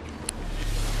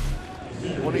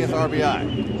 20th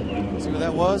RBI. See what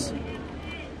that was?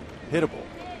 Hittable.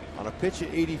 On a pitch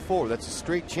at 84, that's a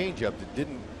straight changeup that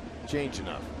didn't change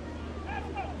enough.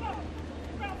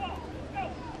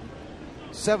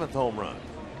 7th home run.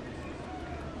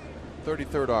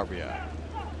 33rd RBI.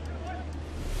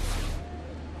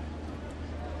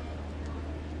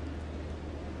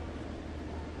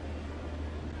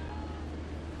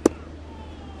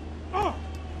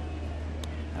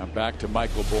 Now back to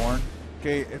Michael Bourne.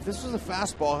 Okay, if this was a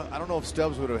fastball, I don't know if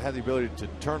Stubbs would have had the ability to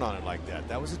turn on it like that.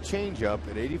 That was a changeup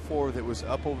at 84 that was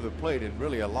up over the plate, and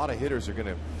really a lot of hitters are going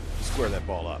to square that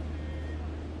ball up.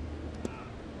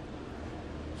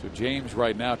 So James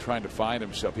right now trying to find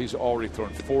himself. He's already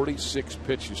thrown 46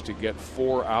 pitches to get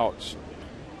 4 outs.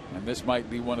 And this might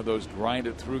be one of those grind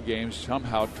it through games,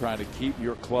 somehow trying to keep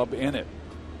your club in it.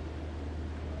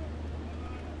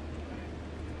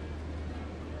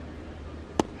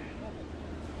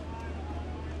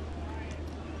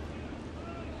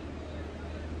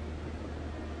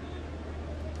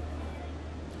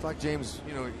 Looks like James,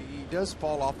 he does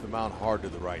fall off the mound hard to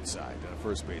the right side on the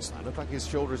first baseline. Looks like his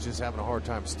shoulder's just having a hard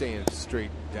time staying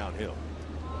straight downhill.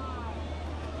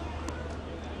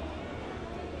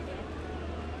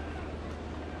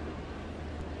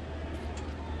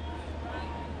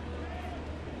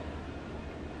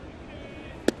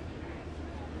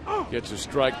 Gets a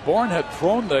strike. Bourne had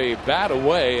thrown the bat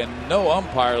away, and no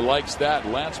umpire likes that.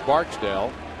 Lance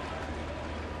Barksdale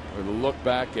with a look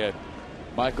back at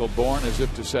Michael Bourne as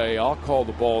if to say, I'll call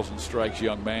the balls and strikes,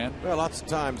 young man. Well, lots of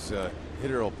times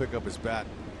hitter will pick up his bat,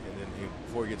 and then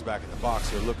before he gets back in the box,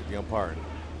 he'll look at the umpire and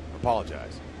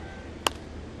apologize,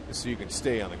 just so you can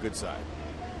stay on the good side.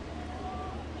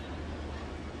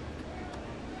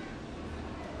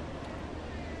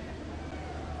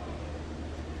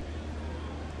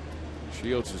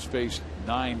 Shields has faced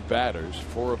 9 batters.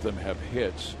 4 of them have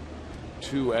hits,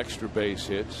 2 extra base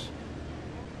hits.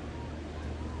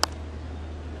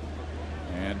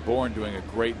 And Bourne doing a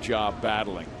great job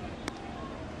battling.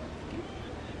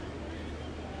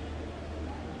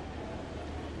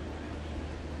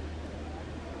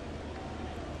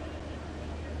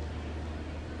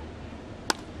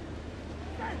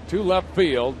 To left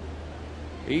field.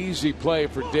 Easy play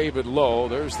for David Lowe.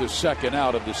 There's the second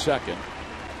out of the second.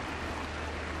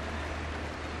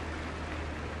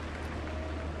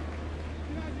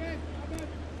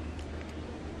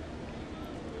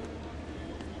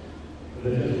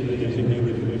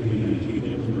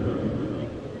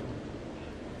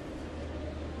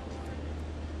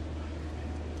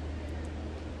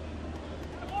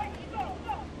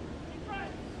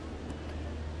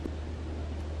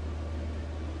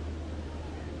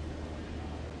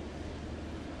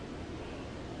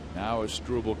 Now is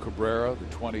Struble Cabrera, the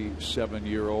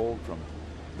 27-year-old from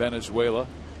Venezuela.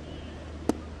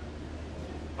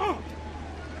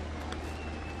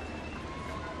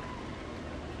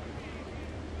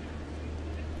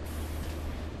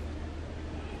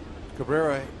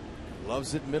 Cabrera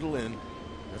loves it middle in.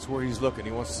 That's where he's looking.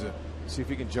 He wants to see if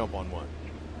he can jump on one.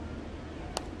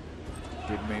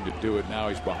 Didn't mean to do it. Now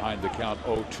he's behind the count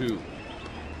 0-2.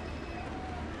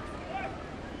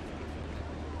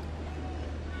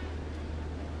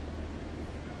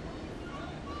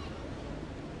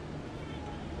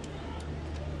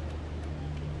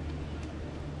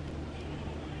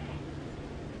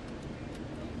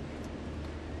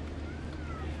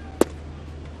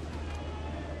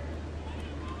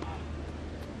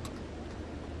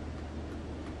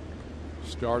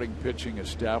 Starting pitching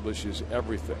establishes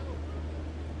everything.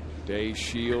 Day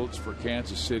Shields for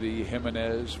Kansas City,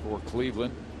 Jimenez for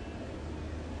Cleveland.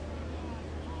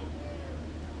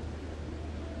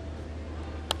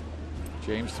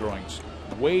 James throwing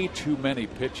way too many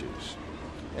pitches.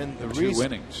 And the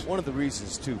innings. One of the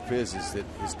reasons too, Fizz, is that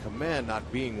his command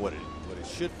not being what it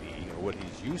should be or what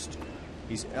he's used to.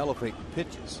 He's elevating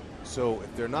pitches. So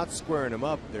if they're not squaring him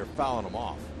up, they're fouling him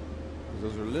off.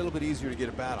 Those are a little bit easier to get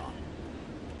a bat on.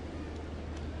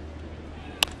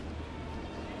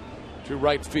 To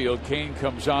right field, Kane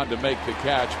comes on to make the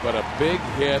catch, but a big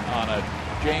hit on a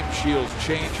James Shields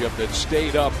changeup that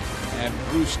stayed up, and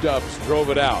Drew Stubbs drove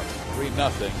it out.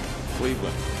 3-0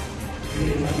 Cleveland.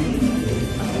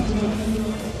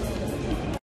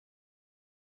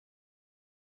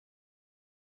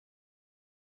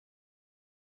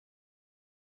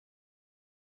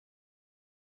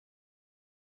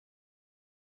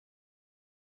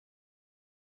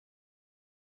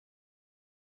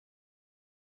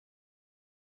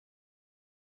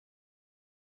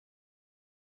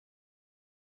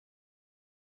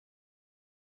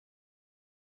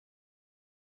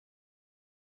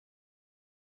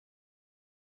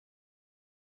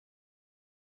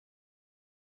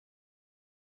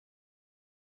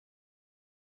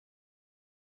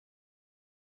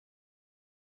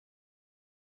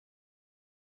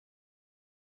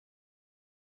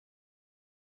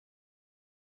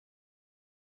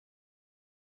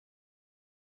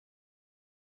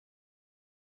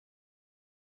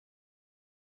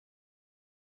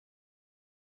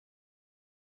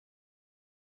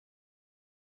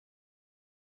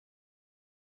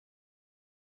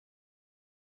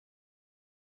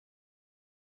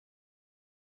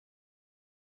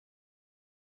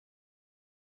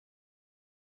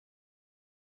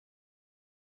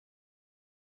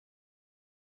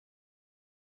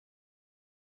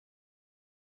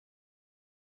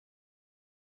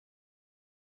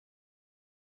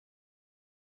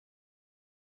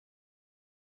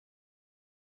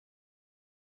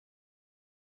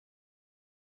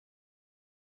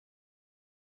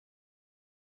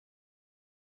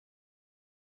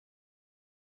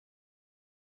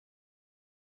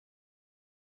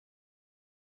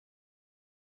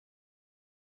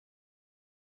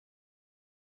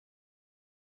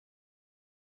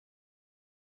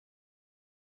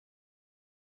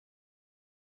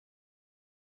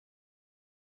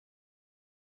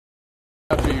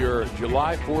 After your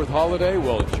July 4th holiday,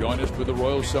 well, join us for the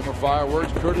Royal Summer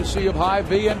Fireworks, courtesy of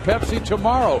Hy-Vee and Pepsi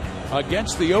tomorrow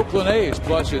against the Oakland A's.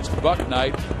 Plus, it's Buck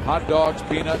Night. Hot dogs,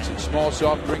 peanuts, and small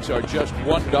soft drinks are just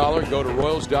 $1. Go to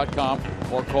Royals.com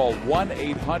or call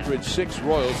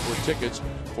 1-800-6-ROYALS for tickets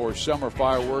for Summer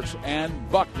Fireworks and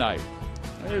Buck Night.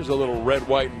 There's a little red,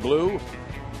 white, and blue.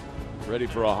 Ready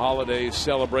for a holiday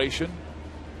celebration.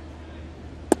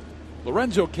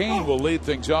 Lorenzo Cain will lead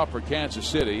things off for Kansas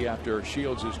City after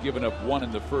Shields has given up 1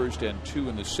 in the first and 2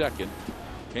 in the second.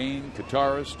 Cain,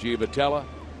 Kataris, Giavotella.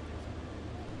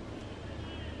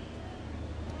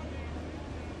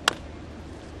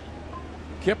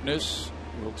 Kipnis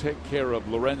will take care of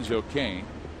Lorenzo Cain.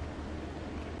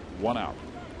 1 out.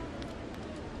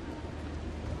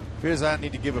 Here's I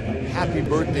need to give a happy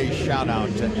birthday shout out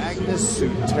to Agnes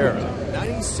Sutera,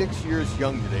 96 years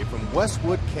young today, from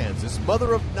Westwood, Kansas,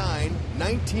 mother of 9,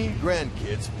 19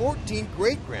 grandkids, 14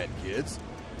 great grandkids.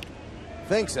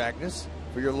 Thanks, Agnes,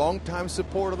 for your longtime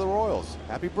support of the Royals.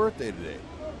 Happy birthday today.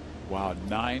 Wow,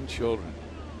 9 children.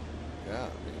 Yeah,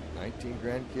 19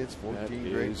 grandkids, 14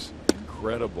 that great. Is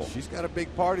incredible. She's got a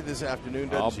big party this afternoon,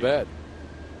 doesn't she? I'll bet.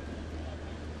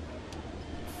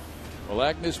 Well,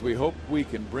 Agnes, we hope we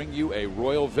can bring you a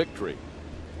royal victory.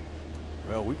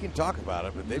 Well, we can talk about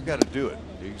it, but they've got to do it.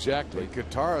 Exactly.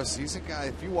 Kataris, he's a guy,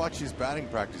 if you watch his batting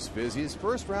practice, Fizz, his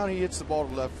first round he hits the ball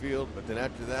to left field, but then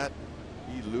after that,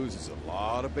 he loses a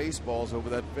lot of baseballs over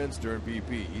that fence during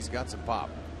BP. He's got some pop.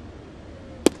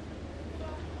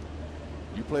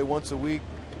 You play once a week,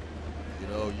 you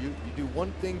know, you do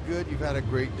one thing good, you've had a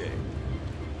great day.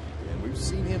 And we've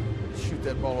seen him shoot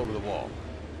that ball over the wall.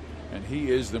 And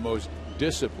he is the most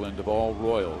disciplined of all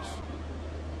Royals.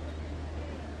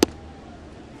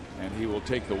 And he will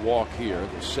take the walk here,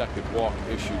 the second walk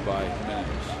issued by Jimenez.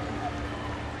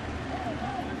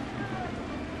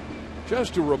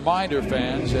 Just a reminder,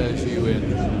 fans, as you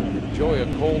enjoy a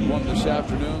cold one this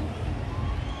afternoon,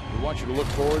 we want you to look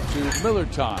forward to Miller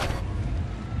Time.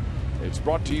 It's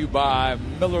brought to you by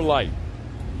Miller Lite.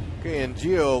 Okay, and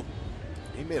Gio,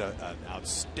 he made an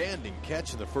outstanding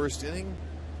catch in the first inning.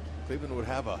 Cleveland would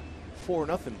have a 4-0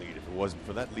 lead if it wasn't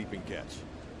for that leaping catch.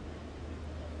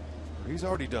 He's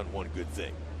already done one good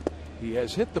thing. He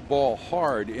has hit the ball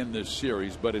hard in this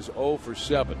series, but is 0 for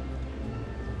 7.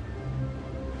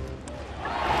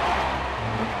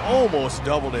 Almost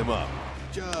doubled him up.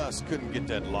 Just couldn't get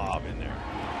that lob in there.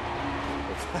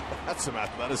 That's some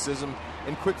athleticism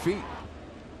and quick feet.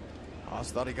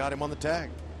 Haas thought he got him on the tag.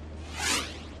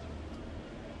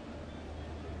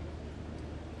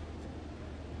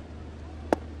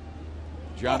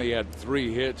 Johnny had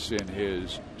 3 hits in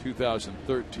his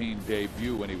 2013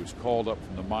 debut when he was called up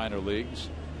from the minor leagues.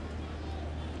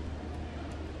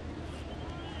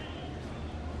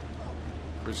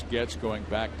 Chris Getz going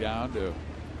back down to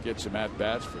get some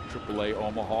at-bats for AAA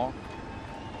Omaha.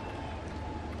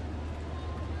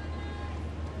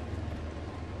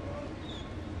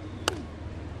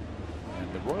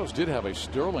 And the Royals did have a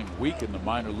sterling week in the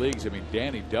minor leagues. I mean,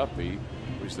 Danny Duffy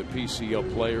was the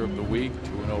PCL Player of the Week,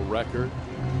 2-0 record,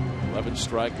 11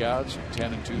 strikeouts,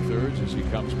 10 2/3 as he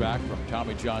comes back from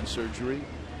Tommy John surgery.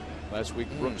 Last week,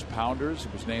 Brooks Pounders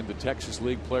was named the Texas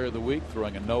League Player of the Week,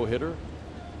 throwing a no-hitter.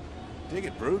 Dig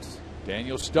it, Bruce.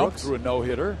 Daniel Stump threw a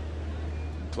no-hitter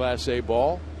in Class A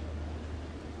ball.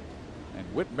 And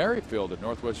Whit Merrifield of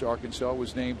Northwest Arkansas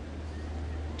was named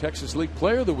Texas League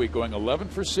Player of the Week, going 11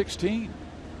 for 16.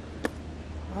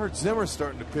 I heard Zimmer's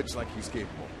starting to pitch like he's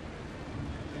capable.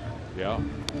 Yeah.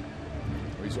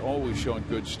 He's always shown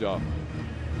good stuff.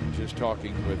 Just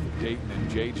talking with Dayton and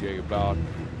JJ about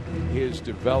his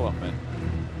development.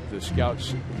 The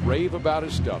scouts rave about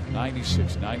his stuff.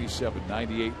 96, 97,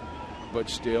 98, but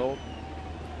still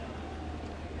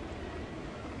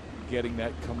getting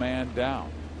that command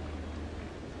down.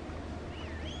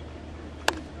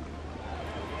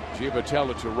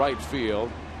 Giavotella to right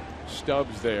field.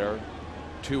 Stubbs there.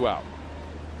 2 out.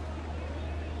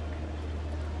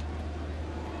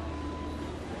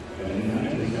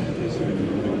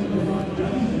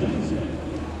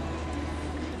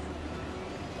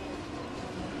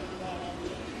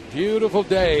 Beautiful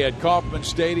day at Kauffman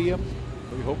Stadium.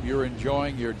 We hope you're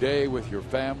enjoying your day with your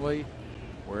family,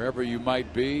 wherever you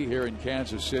might be here in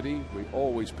Kansas City. We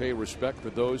always pay respect for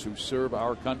those who serve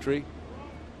our country.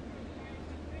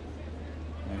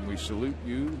 And we salute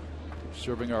you for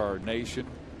serving our nation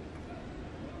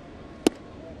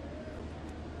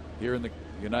here in the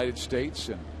United States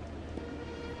and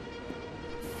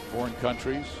foreign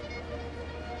countries.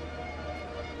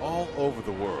 All over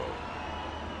the world.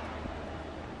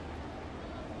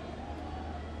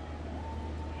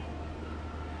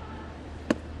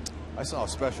 I saw a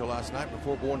special last night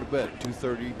before going to bed at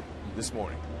 2:30 this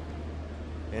morning,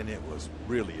 and it was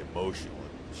really emotional.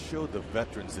 It showed the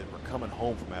veterans that were coming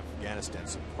home from Afghanistan,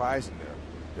 surprising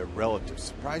their relatives,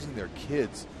 surprising their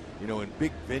kids, you know, in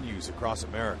big venues across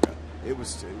America. It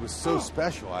was so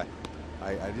special. I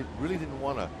really didn't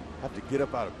want to have to get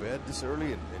up out of bed this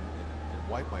early and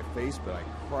wipe my face, but I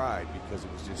cried because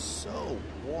it was just so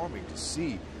warming to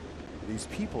see these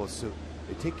people. So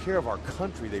they take care of our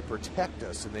country, they protect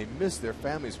us, and they miss their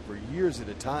families for years at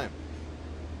a time.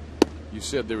 You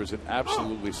said there was an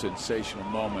absolutely sensational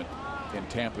moment in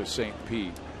Tampa St.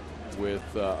 Pete with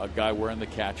a guy wearing the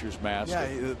catcher's mask. Yeah,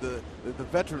 the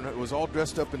veteran was all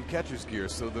dressed up in catcher's gear,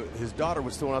 so his daughter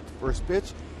was throwing out the first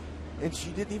pitch, and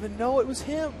she didn't even know it was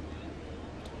him.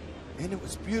 And it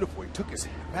was beautiful. He took his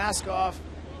mask off.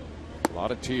 A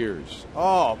lot of tears.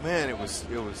 Oh man, it was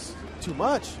too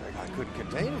much. I couldn't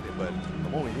contain it, but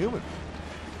I'm only human.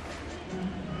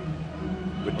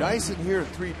 But Dyson here at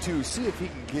 3-2. See if he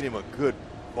can get him a good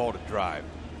ball to drive.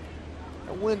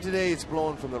 A wind today, it's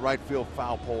blowing from the right field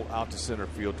foul pole out to center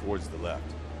field towards the left.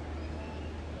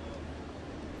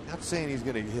 Not saying he's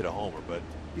going to hit a homer, but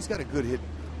he's got a good hit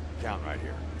count right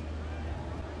here.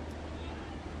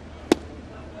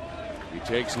 He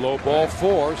takes low ball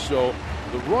 4, so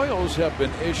the Royals have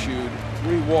been issued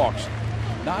 3 walks.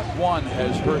 Not one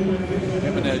has hurt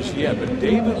Jimenez yet, but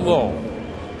David Lowe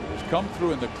has come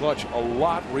through in the clutch a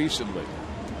lot recently.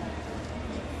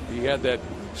 He had that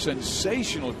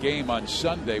sensational game on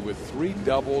Sunday with 3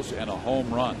 doubles and a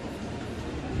home run.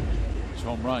 His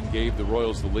home run gave the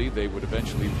Royals the lead. They would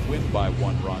eventually win by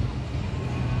 1 run.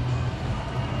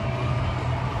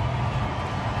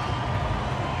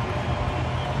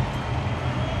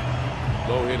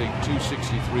 Lowe hitting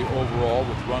 .263 overall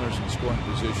with runners in scoring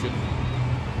position.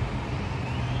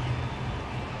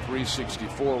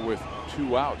 .364 with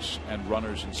 2 outs and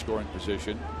runners in scoring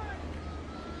position.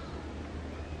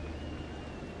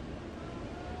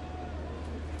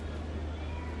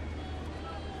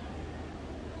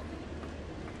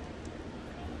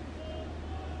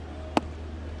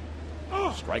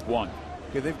 Strike 1.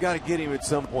 Okay, they've got to get him at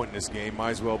some point in this game. Might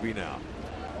as well be now.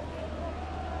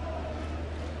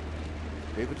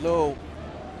 David Lowe, you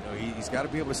know, he's got to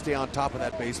be able to stay on top of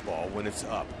that baseball when it's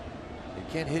up.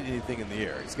 He can't hit anything in the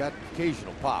air. He's got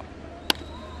occasional pop.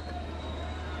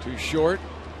 Too short.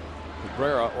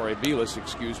 Cabrera, or Aviles,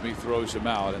 excuse me, throws him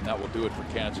out, and that will do it for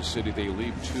Kansas City. They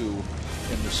leave 2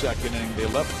 in the second inning. They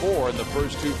left 4 in the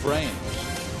first 2 frames.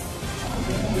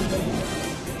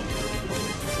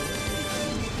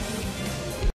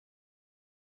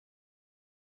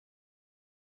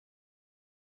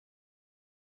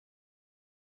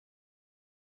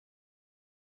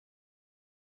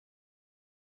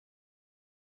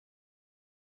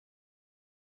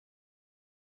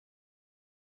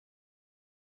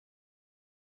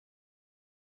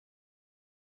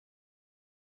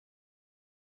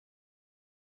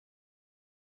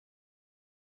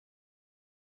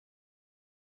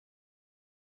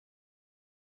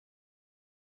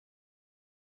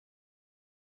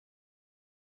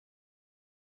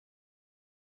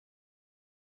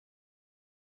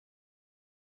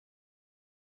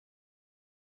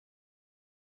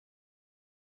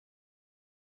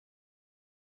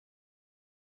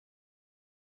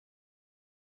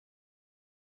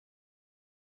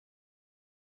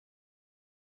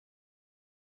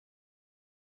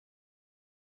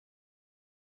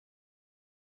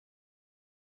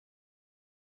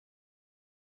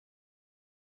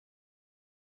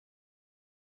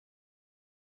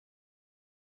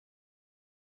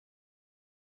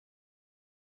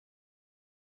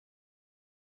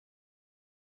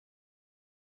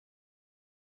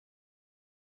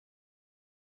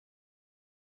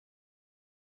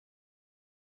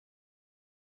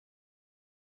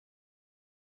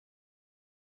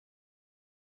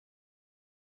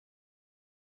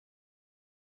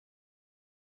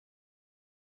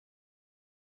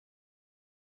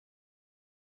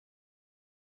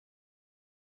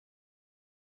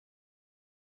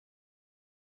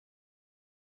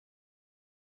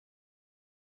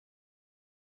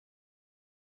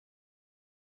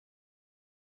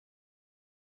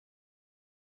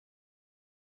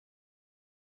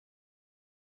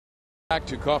 Back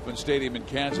to Kauffman Stadium in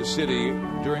Kansas City.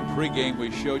 During pregame,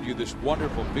 we showed you this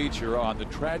wonderful feature on the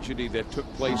tragedy that took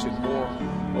place in Moore,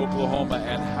 Oklahoma,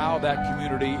 and how that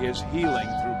community is healing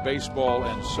through baseball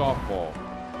and softball.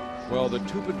 Well, the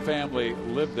Tupin family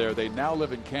lived there. They now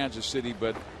live in Kansas City,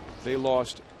 but they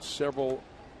lost several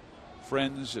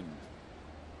friends and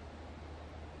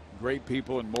great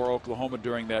people in Moore, Oklahoma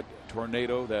during that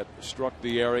tornado that struck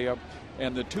the area.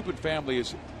 And the Tupin family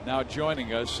is now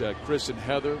joining us, Chris and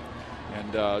Heather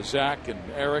and Zach and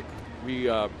Eric. We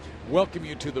welcome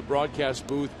you to the broadcast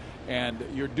booth, and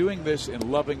you're doing this in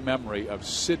loving memory of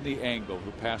Sidney Angle,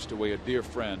 who passed away, a dear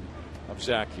friend of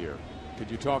Zach here.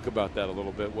 Could you talk about that a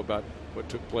little bit, about what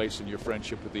took place in your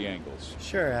friendship with the Angles?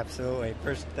 Sure, absolutely.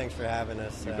 First, thanks for having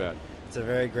us. You bet. It's a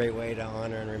very great way to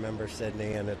honor and remember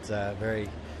Sidney, and it's very,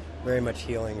 very much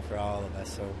healing for all of us.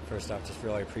 So first off, just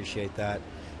really appreciate that.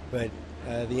 But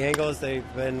the Angles, they've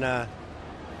been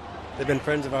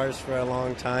friends of ours for a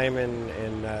long time,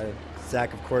 and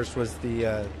Zach, of course, was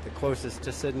the closest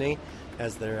to Sidney,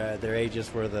 as their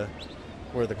ages were the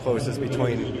closest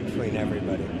between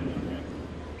everybody.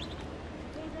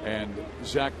 And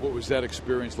Zach, what was that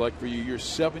experience like for you? You're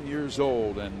 7 years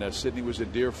old, and Sidney was a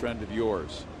dear friend of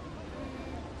yours.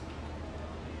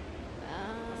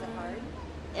 Was it hard?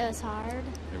 It was hard.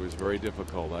 It was very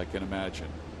difficult, I can imagine.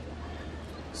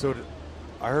 So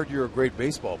I heard you're a great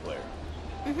baseball player.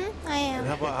 I am.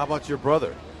 And how about your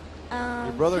brother?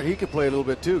 Your brother, he could play a little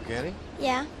bit too, can he?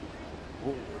 Yeah.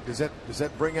 Well, does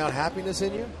that bring out happiness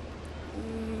in you?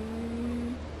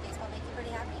 Baseball makes you pretty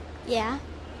happy? Yeah.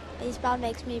 Baseball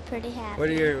makes me pretty happy.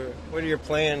 What are your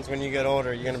plans when you get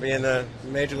older? You going to be in the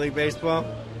Major League Baseball?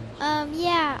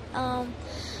 Yeah. I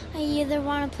either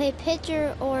want to play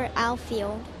pitcher or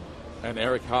outfield. And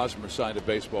Eric Hosmer signed a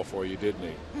baseball for you, didn't he?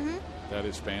 Mm-hmm. That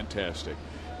is fantastic.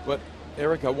 But,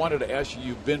 Eric, I wanted to ask you,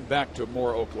 you've been back to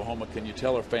Moore, Oklahoma. Can you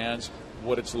tell our fans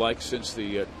what it's like since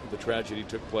the tragedy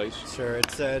took place? Sure.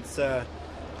 It's the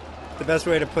best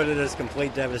way to put it is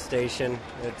complete devastation.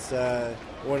 It's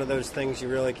one of those things you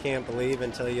really can't believe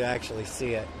until you actually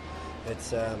see it.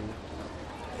 It's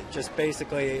just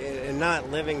basically, and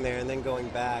not living there and then going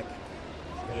back,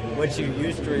 what you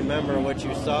used to remember, what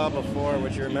you saw before,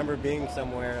 what you remember being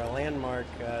somewhere, a landmark,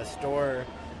 a store,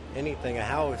 anything, a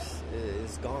house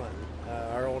is gone.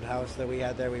 Our old house that we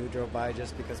had there, we drove by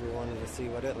just because we wanted to see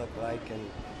what it looked like, and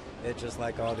it, just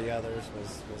like all the others,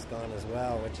 was gone as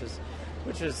well,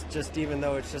 which is just, even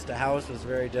though it's just a house, was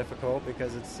very difficult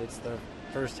because it's the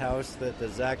first house that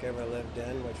Zach ever lived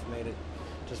in, which made it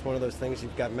just one of those things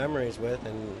you've got memories with,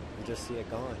 and you just see it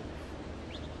gone.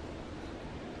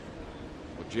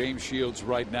 Well, James Shields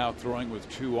right now throwing with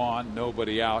 2 on,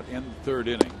 nobody out in the third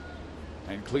inning.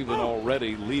 And Cleveland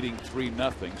already leading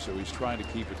 3-0, so he's trying to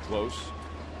keep it close.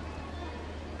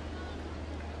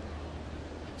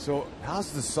 So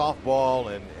how's the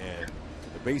softball and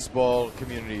the baseball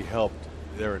community helped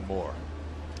there and more?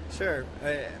 Sure.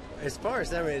 As far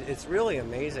as them, it's really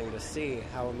amazing to see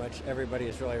how much everybody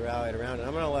has really rallied around it.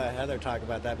 I'm going to let Heather talk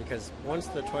about that, because once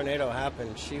the tornado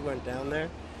happened, she went down there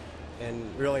and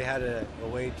really had a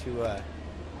way to...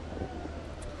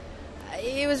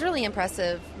 It was really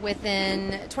impressive.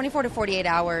 Within 24 to 48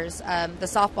 hours, the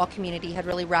softball community had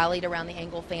really rallied around the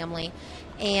Angle family,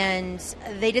 and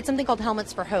they did something called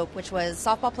Helmets for Hope, which was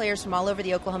softball players from all over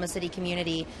the Oklahoma City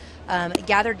community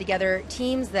gathered together.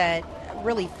 Teams that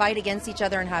really fight against each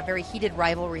other and have very heated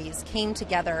rivalries came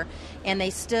together, and they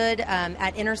stood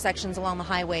at intersections along the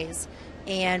highways,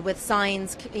 and with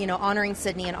signs, honoring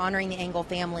Sidney and honoring the Angle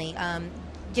family,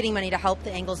 getting money to help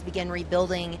the Angles begin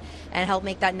rebuilding and help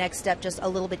make that next step just a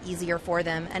little bit easier for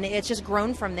them. And it's just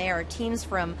grown from there. Teams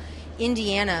from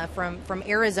Indiana, from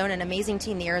Arizona, an amazing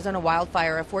team, the Arizona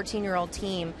Wildfire, a 14-year-old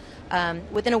team,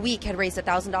 within a week had raised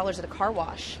 $1,000 at a car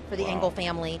wash for the Angle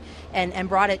family, and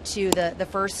brought it to the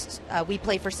first We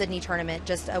Play for Sidney tournament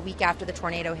just a week after the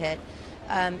tornado hit.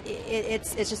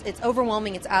 It's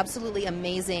overwhelming. It's absolutely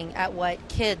amazing at what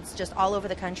kids just all over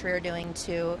the country are doing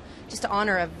to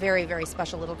honor a very, very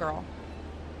special little girl.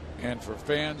 And for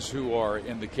fans who are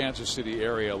in the Kansas City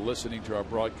area listening to our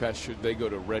broadcast, should they go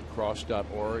to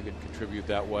redcross.org and contribute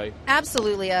that way?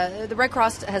 Absolutely. The Red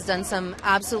Cross has done some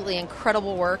absolutely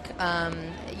incredible work.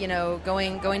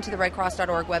 Going to the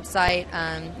redcross.org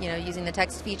website, using the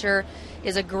text feature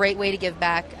is a great way to give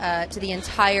back to the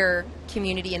entire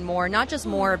community and more. Not just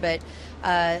more, but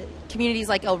communities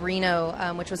like El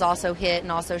Reno, which was also hit,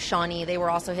 and also Shawnee. They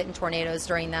were also hit in tornadoes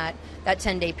during that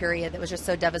 10-day period that was just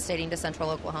so devastating to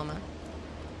central Oklahoma.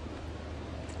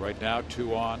 Right now,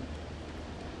 2 on.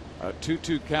 A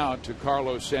 2-2 count to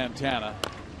Carlos Santana.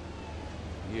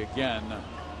 He again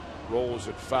rolls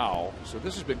it foul. So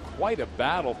this has been quite a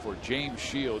battle for James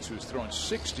Shields, who's thrown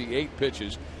 68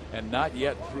 pitches and not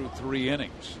yet through 3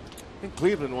 innings. I think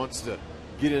Cleveland wants to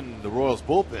get in the Royals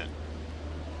bullpen.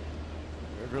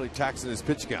 They're really taxing his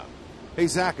pitch count. Hey,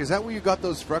 Zach, is that where you got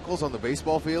those freckles on the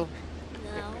baseball field?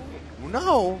 No.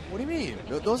 No? What do you mean?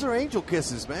 Those are angel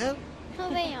kisses, man. No,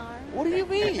 they are. What do you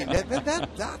mean?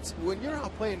 That's when you're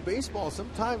out playing baseball.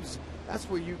 Sometimes that's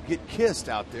where you get kissed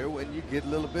out there, when you get a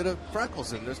little bit of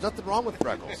freckles, and there's nothing wrong with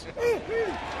freckles.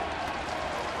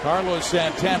 Carlos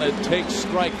Santana takes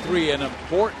strike 3, an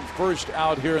important first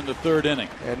out here in the 3rd inning.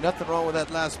 And nothing wrong with that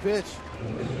last pitch.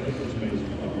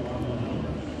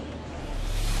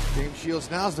 James Shields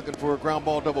now is looking for a ground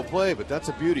ball double play, but that's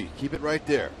a beauty. Keep it right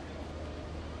there.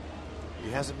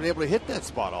 He hasn't been able to hit that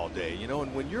spot all day, you know.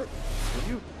 And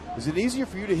is it easier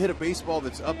for you to hit a baseball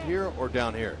that's up here or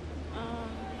down here?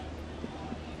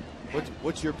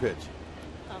 What's your pitch?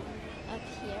 Up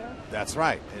here. That's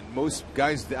right. And most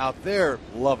guys out there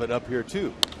love it up here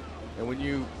too. And when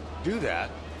you do that,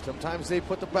 sometimes they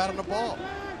put the bat on the ball.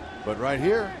 But right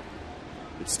here,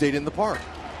 it stayed in the park.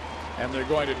 And they're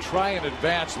going to try and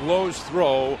advance. Lowe's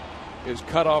throw is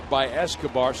cut off by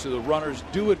Escobar, so the runners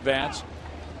do advance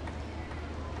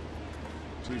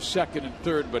to 2nd and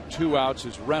 3rd, but 2 outs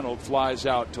as Reynolds flies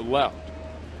out to left.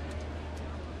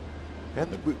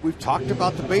 And we've talked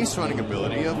about the base running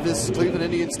ability of this Cleveland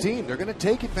Indians team. They're going to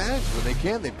take advantage when they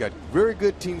can. They've got very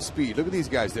good team speed. Look at these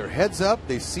guys. They're heads up.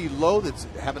 They see Lowe that's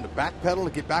having to backpedal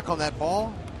to get back on that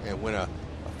ball. And when a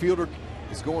fielder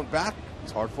is going back,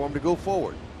 it's hard for him to go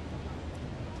forward.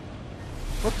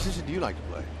 What position do you like to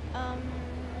play?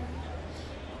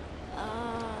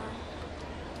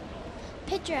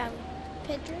 Pitcher.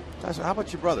 Pitcher. How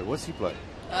about your brother? What's he play?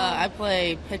 I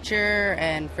play pitcher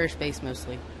and first base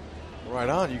mostly. Right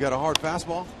on. You got a hard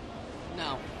fastball?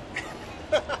 No.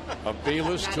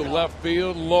 Aviles to left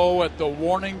field. Low at the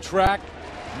warning track.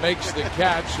 Makes the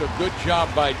catch. A good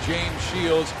job by James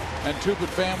Shields. And Tupin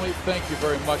family, thank you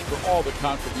very much for all the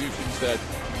contributions that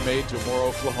you made to Moore,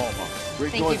 Oklahoma.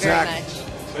 Great Thank going, you very Zach.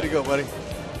 much. Way to go, buddy.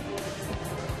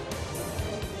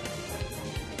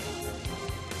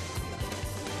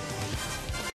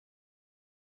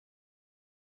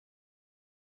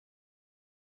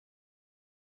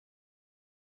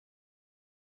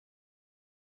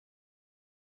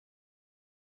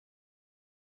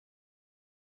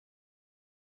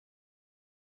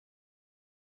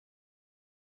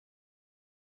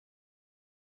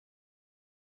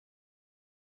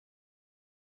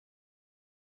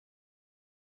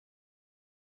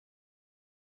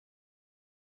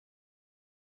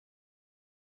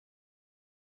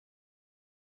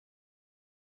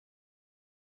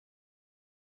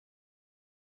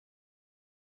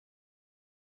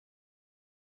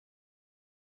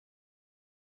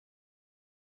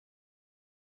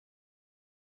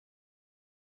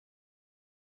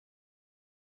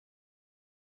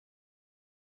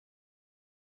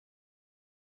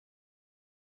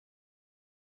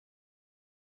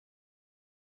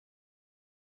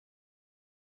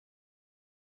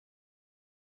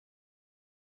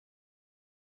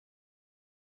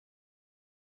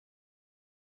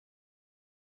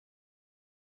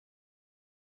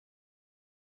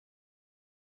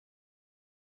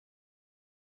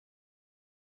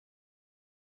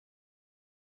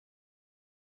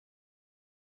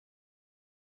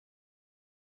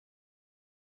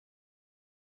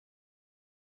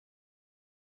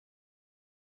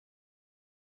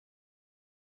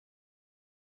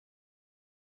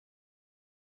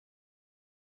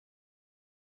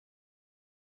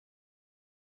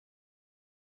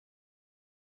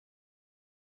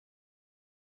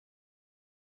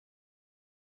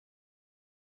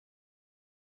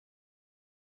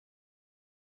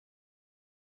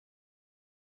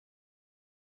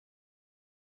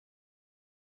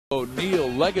 O'Neill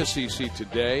legacy seat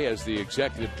today as the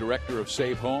executive director of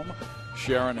Safe Home.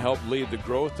 Sharon helped lead the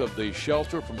growth of the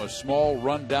shelter from a small,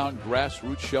 rundown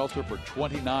grassroots shelter for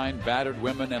 29 battered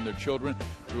women and their children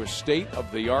to a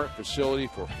state-of-the-art facility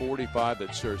for 45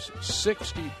 that serves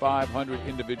 6,500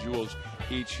 individuals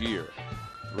each year.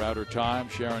 Throughout her time,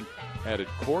 Sharon added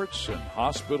courts and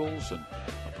hospitals and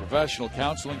a professional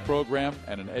counseling program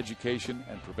and an education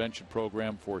and prevention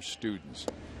program for students.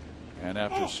 And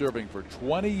after serving for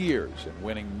 20 years and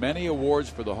winning many awards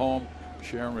for the home,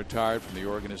 Sharon retired from the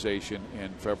organization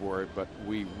in February, but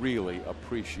we really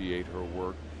appreciate her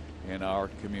work in our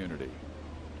community.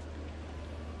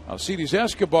 Alcides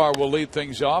Escobar will lead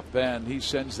things off, and he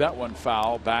sends that one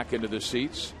foul back into the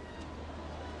seats.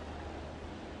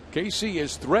 KC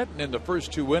is threatened in the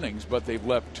first 2 innings, but they've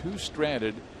left 2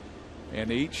 stranded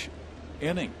in each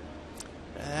inning.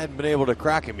 I hadn't been able to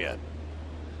crack him yet.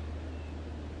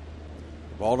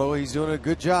 Although he's doing a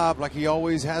good job, like he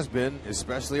always has been,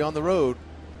 especially on the road,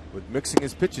 with mixing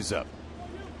his pitches up.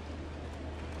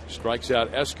 Strikes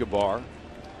out Escobar.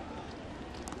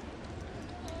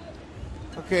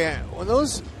 Okay, when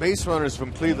those base runners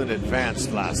from Cleveland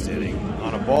advanced last inning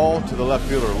on a ball to the left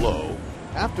fielder Lowe,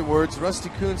 afterwards, Rusty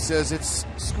Kuhn says it's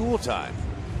school time.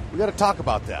 We got to talk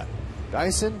about that.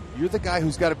 Dyson, you're the guy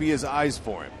who's got to be his eyes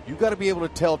for him. You got to be able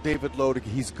to tell David Lowe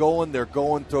he's going, they're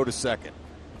going, throw to second.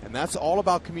 And that's all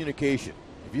about communication.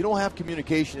 If you don't have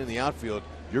communication in the outfield,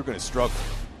 you're going to struggle.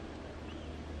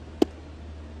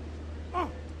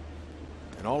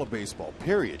 And all of baseball,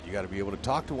 period. You got to be able to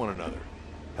talk to one another,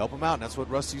 help them out, and that's what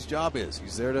Rusty's job is.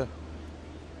 He's there to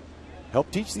help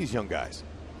teach these young guys.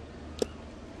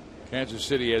 Kansas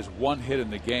City has one hit in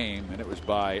the game, and it was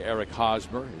by Eric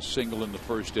Hosmer, his single in the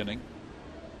first inning.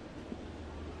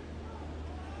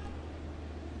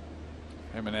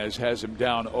 Jimenez has him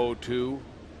down 0-2.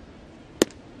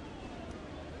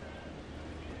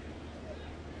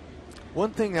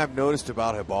 One thing I've noticed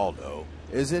about Hibaldo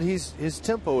is that his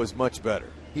tempo is much better.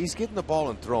 He's getting the ball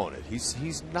and throwing it.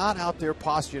 He's not out there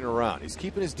posturing around. He's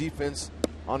keeping his defense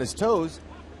on his toes,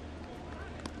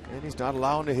 and he's not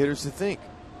allowing the hitters to think,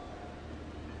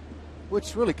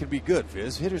 which really can be good,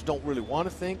 Fizz. Hitters don't really want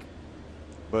to think,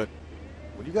 but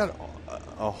when you got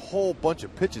a whole bunch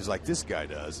of pitches like this guy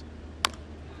does.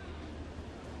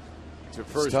 To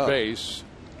first base,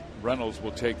 Reynolds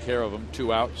will take care of him.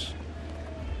 2 outs.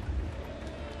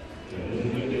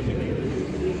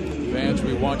 Fans,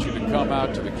 we want you to come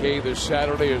out to the K this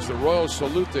Saturday as the Royals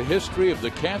salute the history of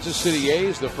the Kansas City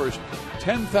A's. The first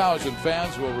 10,000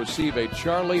 fans will receive a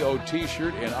Charlie O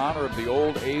t-shirt in honor of the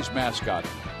old A's mascot,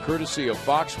 courtesy of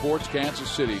Fox Sports Kansas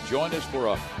City. Join us for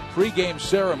a pregame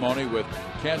ceremony with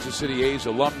Kansas City A's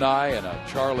alumni and a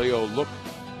Charlie O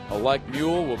look-alike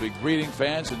mule. Will be greeting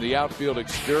fans in the outfield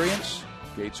experience.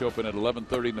 Gates open at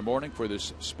 11:30 in the morning for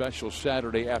this special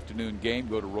Saturday afternoon game.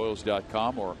 Go to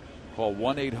Royals.com or call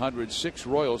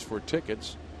 1-800-6-ROYALS for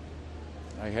tickets.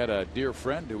 I had a dear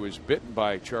friend who was bitten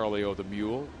by Charlie O the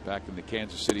mule back in the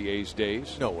Kansas City A's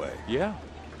days. No way. Yeah.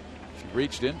 She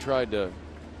reached in, tried to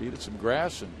feed it some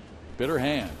grass, and bit her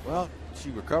hand. Well, she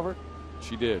recovered?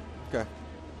 She did. Okay.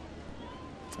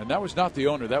 And that was not the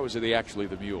owner. That was actually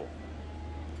the mule.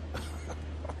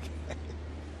 Okay.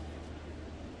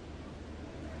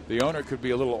 The owner could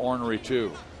be a little ornery,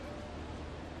 too.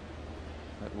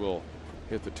 That will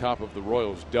hit the top of the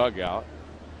Royals dugout.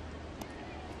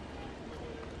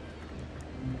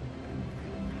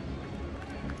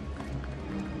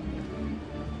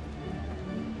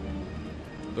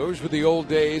 Those were the old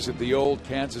days at the old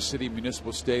Kansas City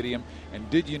Municipal Stadium. And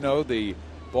did you know the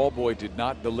ball boy did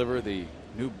not deliver the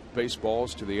new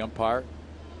baseballs to the umpire?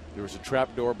 There was a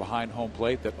trap door behind home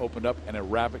plate that opened up, and a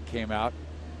rabbit came out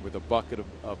with a bucket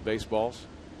of baseballs.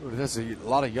 There's a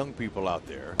lot of young people out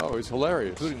there. Oh, it's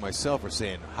hilarious. Including myself are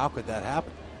saying, how could that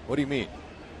happen? What do you mean?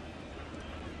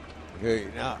 Okay,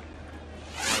 now,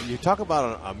 you talk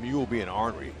about a mule being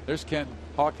ornery. There's Ken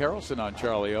Hawk Harrelson on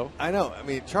Charlie O. I know. I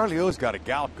mean, Charlie O's got a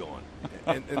gallop going.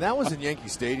 and that was in Yankee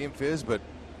Stadium, Fizz, but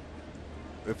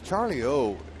if Charlie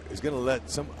O is going to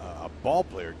let a ball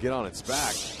player get on its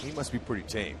back, he must be pretty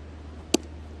tame.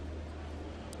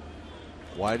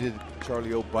 Why did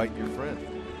Charlie O bite your friend?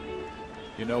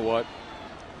 You know what?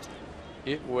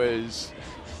 It was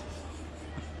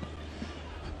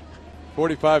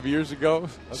 45 years ago.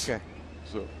 Okay.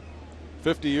 So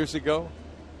 50 years ago.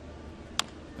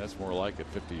 That's more like it,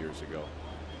 50 years ago.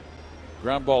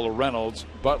 Ground ball to Reynolds.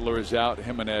 Butler is out.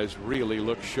 Jimenez really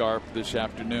looks sharp this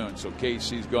afternoon. So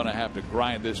KC's going to have to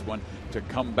grind this one to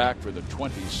come back for the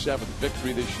 27th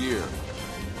victory this year.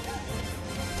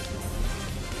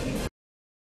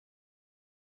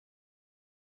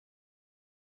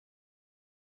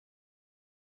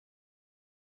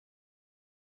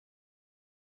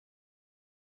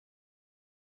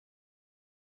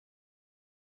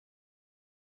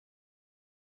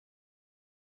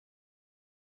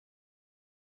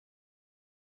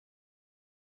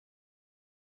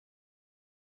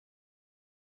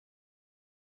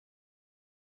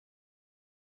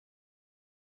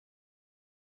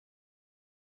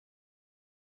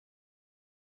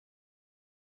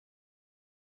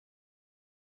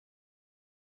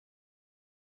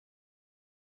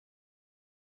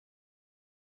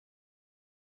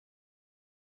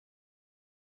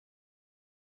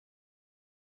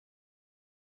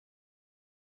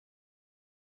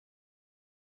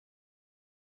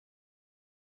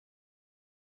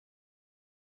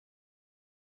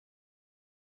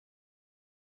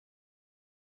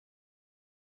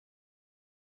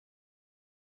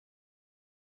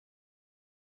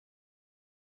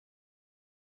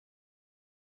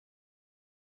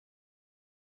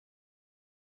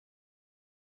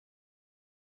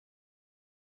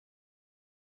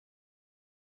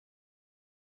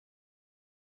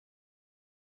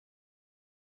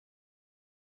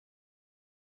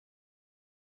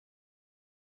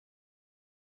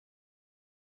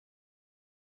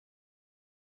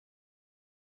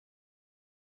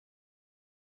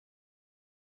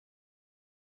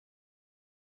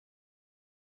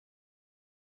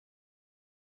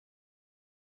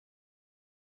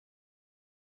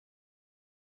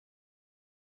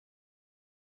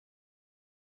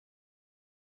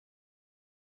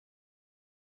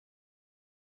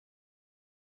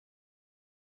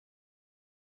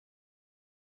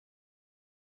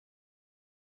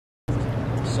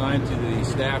 assigned to the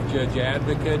Staff Judge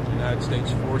Advocate, United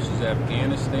States Forces,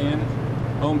 Afghanistan.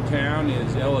 Hometown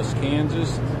is Ellis,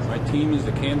 Kansas. My team is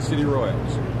the Kansas City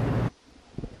Royals.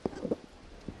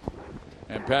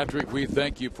 And Patrick, we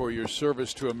thank you for your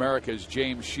service to America as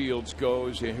James Shields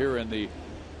goes here in the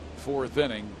 4th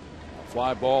inning. A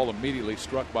fly ball immediately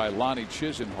struck by Lonnie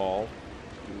Chisenhall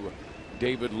to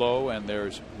David Lowe, and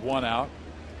there's 1 out.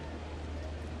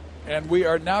 And we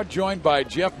are now joined by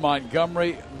Jeff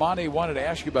Montgomery. Monty, wanted to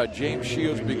ask you about James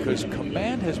Shields because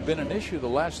command has been an issue the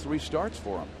last 3 starts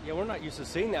for him. Yeah, we're not used to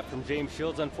seeing that from James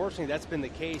Shields. Unfortunately, that's been the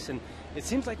case. And it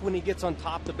seems like when he gets on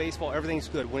top of the baseball, everything's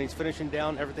good. When he's finishing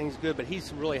down, everything's good. But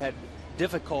he's really had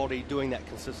difficulty doing that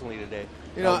consistently today.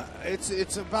 You know,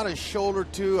 it's about his shoulder,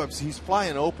 too. He's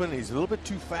flying open. He's a little bit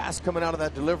too fast coming out of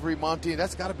that delivery, Monty.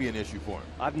 That's got to be an issue for him.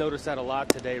 I've noticed that a lot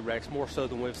today, Rex, more so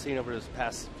than we've seen over his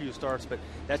past few starts. But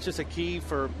that's just a key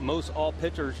for most all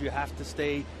pitchers. You have to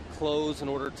stay close in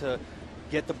order to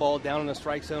get the ball down in the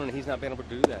strike zone, and he's not been able to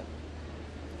do that.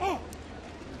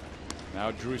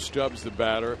 Now Drew Stubbs, the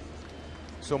batter.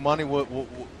 So, Monty,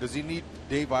 does he need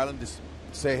Dave Island to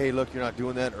say, hey, look, you're not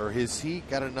doing that, or has he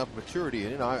got enough maturity?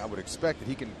 And, I would expect that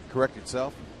he can correct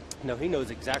himself. No, he knows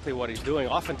exactly what he's doing.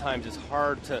 Oftentimes it's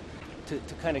hard to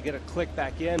kind of get a click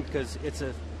back in because it's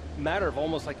a matter of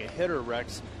almost like a hitter,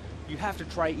 Rex. You have to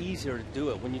try easier to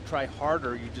do it. When you try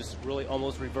harder, you just really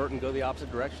almost revert and go the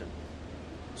opposite direction.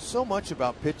 So much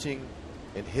about pitching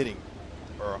and hitting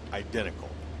are identical.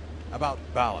 About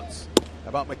balance,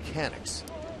 about mechanics.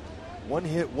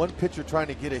 One pitcher trying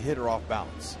to get a hitter off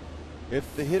balance.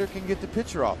 If the hitter can get the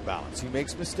pitcher off balance, he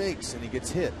makes mistakes and he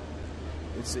gets hit.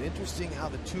 It's interesting how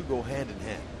the two go hand in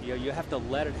hand. Yeah, you have to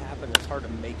let it happen. It's hard to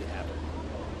make it happen.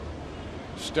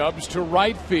 Stubbs to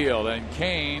right field, and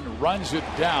Kane runs it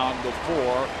down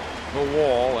before the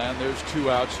wall, and there's 2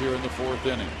 outs here in the 4th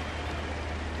inning.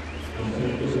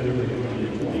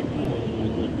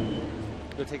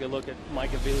 Go take a look at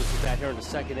Mike Aviles' bat here in the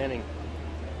 2nd inning.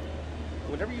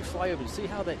 Whenever you fly over, you see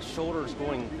how that shoulder is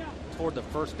going toward the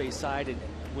first base side. And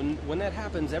when that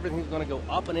happens, everything's going to go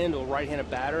up and into a right-handed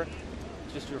batter.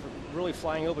 Just you're really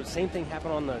flying open. Same thing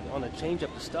happened on the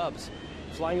changeup to Stubbs.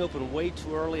 Flying open way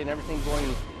too early and everything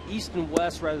going east and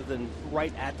west rather than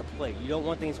right at the plate. You don't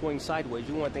want things going sideways.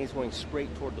 You want things going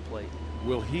straight toward the plate.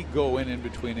 Will he go in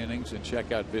between innings and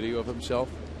check out video of himself?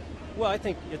 Well, I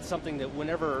think it's something that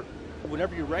whenever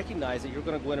you recognize that you're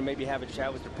going to go in and maybe have a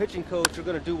chat with your pitching coach, you're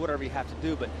going to do whatever you have to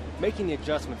do, but making the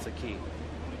adjustments the key.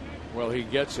 Well, he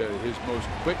gets his most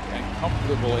quick and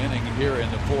comfortable inning here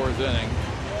in the 4th inning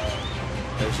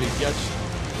as he gets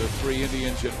the 3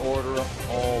 Indians in order,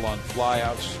 all on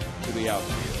flyouts to the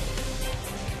outfield.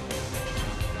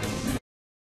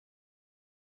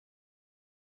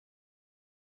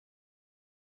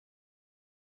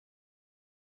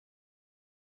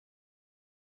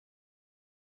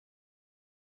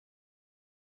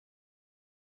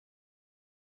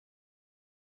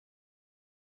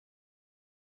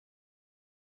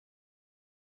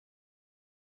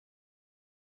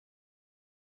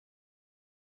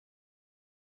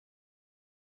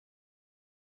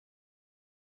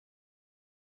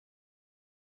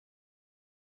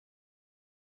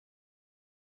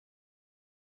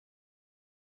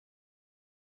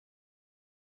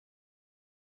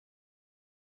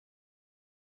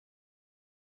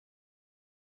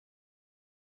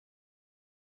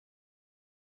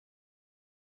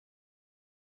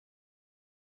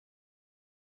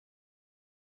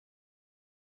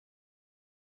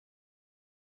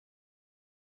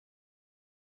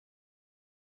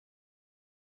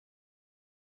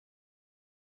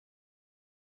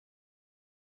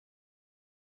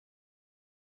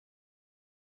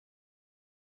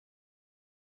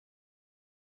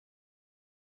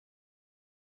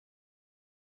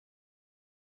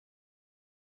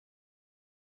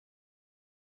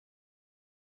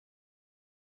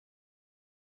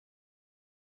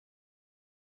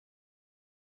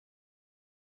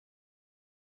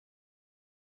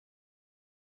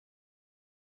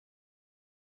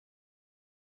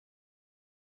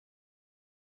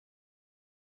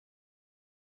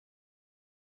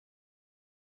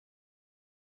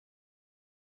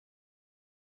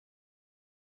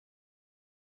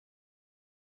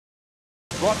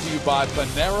 Brought to you by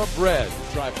Panera Bread.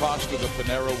 Try pasta the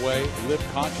Panera way. Live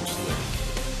consciously.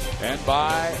 And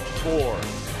by Ford.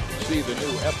 See the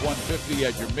new F-150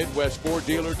 at your Midwest Ford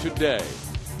dealer today.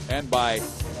 And by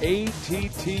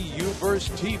ATT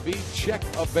Uverse TV. Check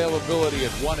availability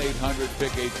at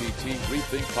 1-800-PICK-ATT.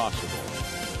 Rethink possible.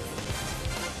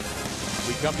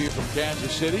 We come to you from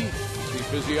Kansas City. Steve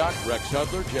Physiok, Rex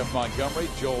Hudler, Jeff Montgomery,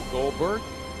 Joel Goldberg.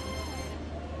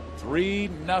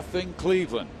 3-0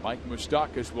 Cleveland. Mike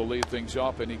Moustakas will lead things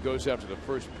off, and he goes after the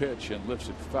first pitch and lifts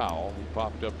it foul. He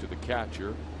popped up to the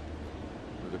catcher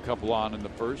with a couple on in the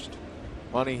first.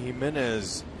 Manny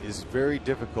Jimenez is very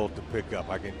difficult to pick up.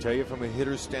 I can tell you from a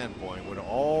hitter's standpoint, with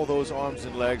all those arms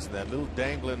and legs and that little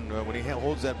dangling, when he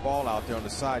holds that ball out there on the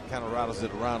side, kind of rattles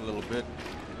it around a little bit.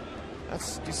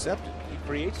 That's deceptive. He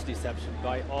creates deception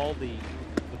by all the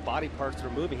body parts that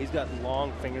are moving. He's got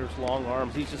long fingers, long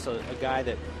arms. He's just a guy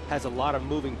that has a lot of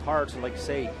moving parts, and like you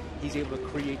say, he's able to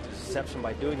create the deception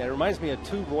by doing that. It reminds me of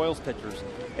two Royals pitchers,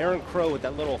 Aaron Crow with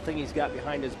that little thing he's got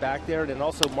behind his back there, and then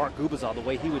also Mark Gubicza, the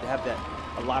way he would have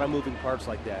a lot of moving parts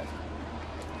like that.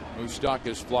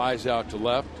 Moustakas flies out to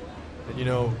left. And you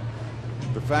know,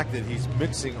 the fact that he's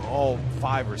mixing all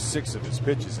 5 or 6 of his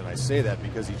pitches, and I say that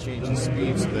because he changes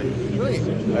speeds. Really,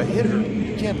 a hitter,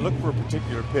 you can't look for a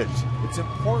particular pitch. It's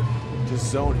important to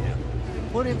zone him.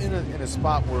 Put him in a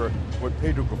spot where what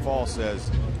Pedro Grifol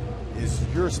says is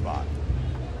your spot,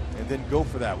 and then go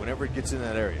for that whenever it gets in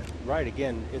that area. Right.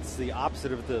 Again, it's the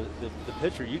opposite of the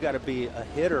pitcher. You got to be a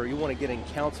hitter. You want to get in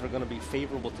counts that are going to be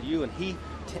favorable to you, and he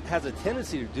has a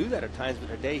tendency to do that at times.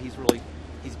 But today,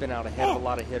 he's been out ahead of a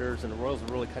lot of hitters, and the Royals have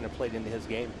really kind of played into his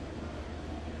game.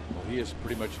 Well, he has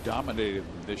pretty much dominated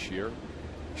them this year.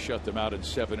 Shut them out in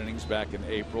 7 innings back in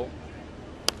April.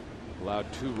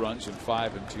 Allowed 2 runs in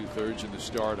 5 2/3 in the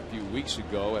start a few weeks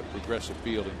ago at Progressive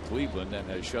Field in Cleveland, and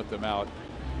has shut them out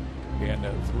in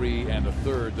 3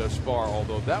 1/3 thus far,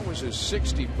 although that was his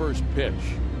 61st pitch.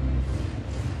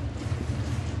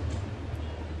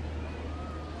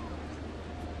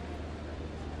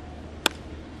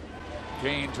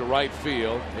 Kane to right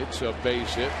field. It's a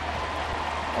base hit.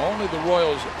 Only the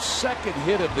Royals' second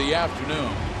hit of the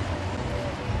afternoon.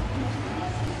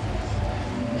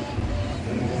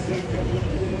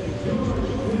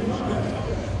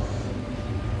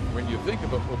 When you think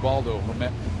about Ubaldo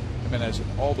Jimenez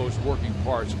and all those working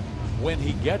parts, when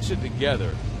he gets it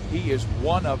together, he is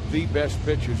one of the best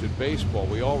pitchers in baseball.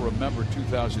 We all remember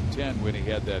 2010 when he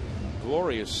had that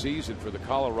glorious season for the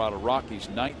Colorado Rockies,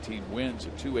 19 wins, a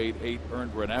 2.88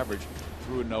 earned run average,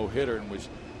 threw a no-hitter, and was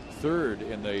 3rd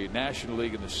in the National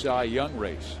League in the Cy Young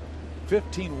race.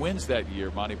 15 wins that year,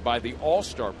 Monty, by the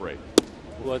All-Star break.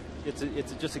 Well, it's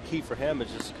just a key for him.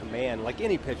 It's just command. Like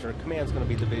any pitcher, command's going to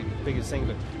be the biggest thing.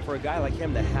 But for a guy like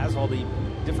him that has all the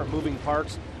different moving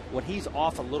parts, when he's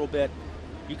off a little bit,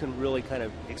 you can really kind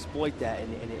of exploit that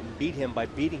and beat him by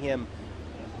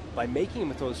making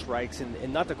him throw strikes,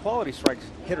 and not the quality strikes,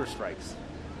 hitter strikes.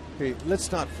 Hey,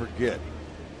 let's not forget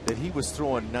that he was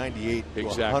throwing 98 to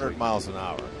 100 miles an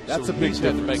hour. That's so a big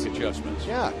difference. To make adjustments.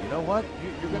 Yeah, you know what?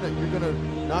 You're gonna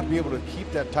not be able to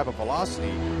keep that type of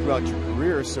velocity throughout your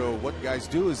career. So what guys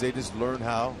do is they just learn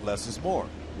how less is more.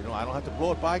 You know, I don't have to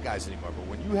blow it by guys anymore. But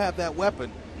when you have that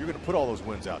weapon, you're going to put all those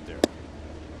wins out there.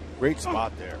 Great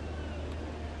spot there.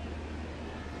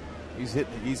 He's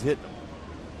hitting them.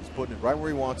 He's putting it right where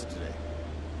he wants it today.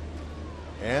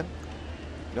 And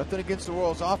nothing against the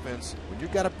Royals offense. When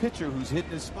you've got a pitcher who's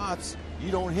hitting his spots, you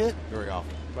don't hit very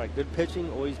often. Right, good pitching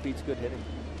always beats good hitting.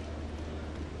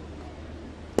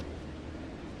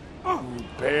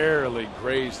 Barely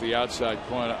grazed the outside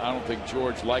corner. I don't think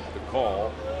George liked the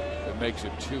call. It makes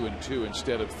it 2-2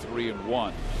 instead of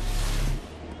 3-1.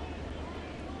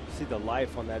 See the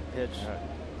life on that pitch.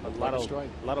 A lot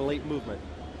of late movement.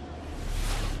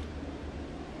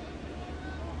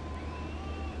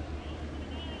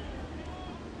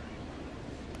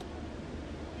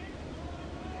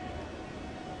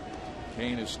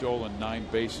 Kane has stolen 9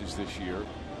 bases this year.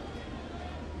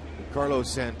 And Carlos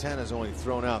Santana's only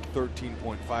thrown out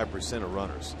 13.5% of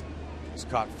runners. He's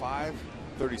caught 5,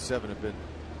 37 have been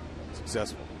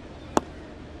successful.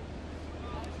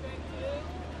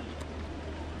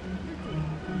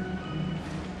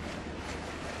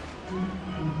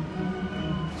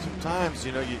 Sometimes,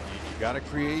 you know, you got to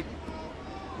create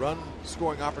run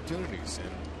scoring opportunities,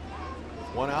 and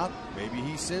with one out, maybe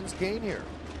he sends Kane here.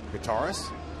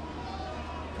 Guitarist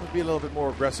would be a little bit more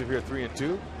aggressive here,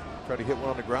 3-2. Try to hit one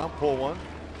on the ground, pull one.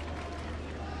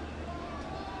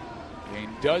 Kane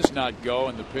does not go,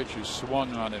 and the pitch is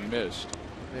swung on and missed.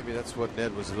 Maybe that's what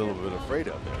Ned was a little bit afraid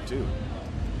of there, too.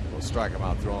 We'll strike him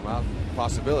out, throw him out.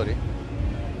 Possibility.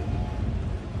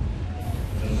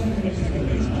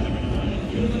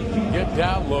 Get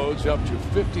downloads up to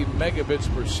 50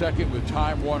 megabits per second with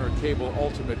Time Warner Cable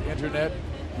Ultimate Internet.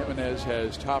 Jimenez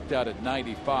has topped out at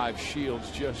 95.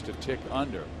 Shields just a tick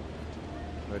under.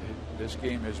 But this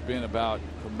game has been about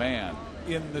command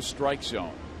in the strike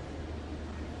zone.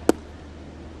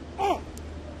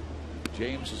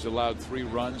 James has allowed 3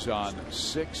 runs on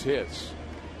 6 hits.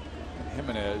 And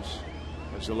Jimenez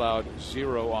has allowed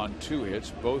 0 on 2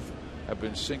 hits. Both have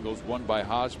been singles, one by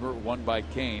Hosmer, one by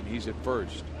Kane. He's at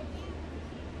first.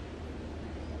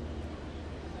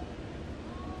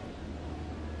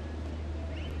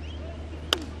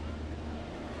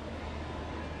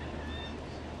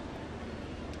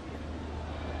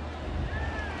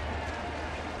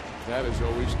 That is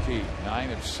always key.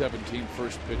 9 of 17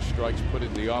 first pitch strikes,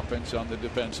 putting the offense on the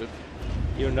defensive.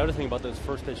 You know, another thing about those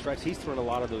first pitch strikes, he's throwing a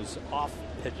lot of those off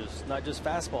pitches, not just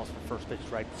fastballs for first pitch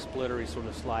strike, splitter, he's sort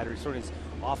of slider, he's throwing these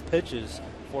off pitches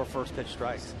for first pitch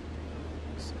strikes.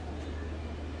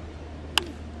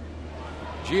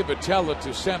 Giabatella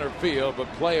to center field,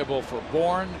 but playable for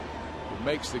Bourne, who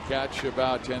makes the catch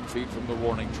about 10 feet from the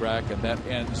warning track, and that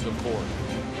ends the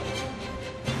fourth.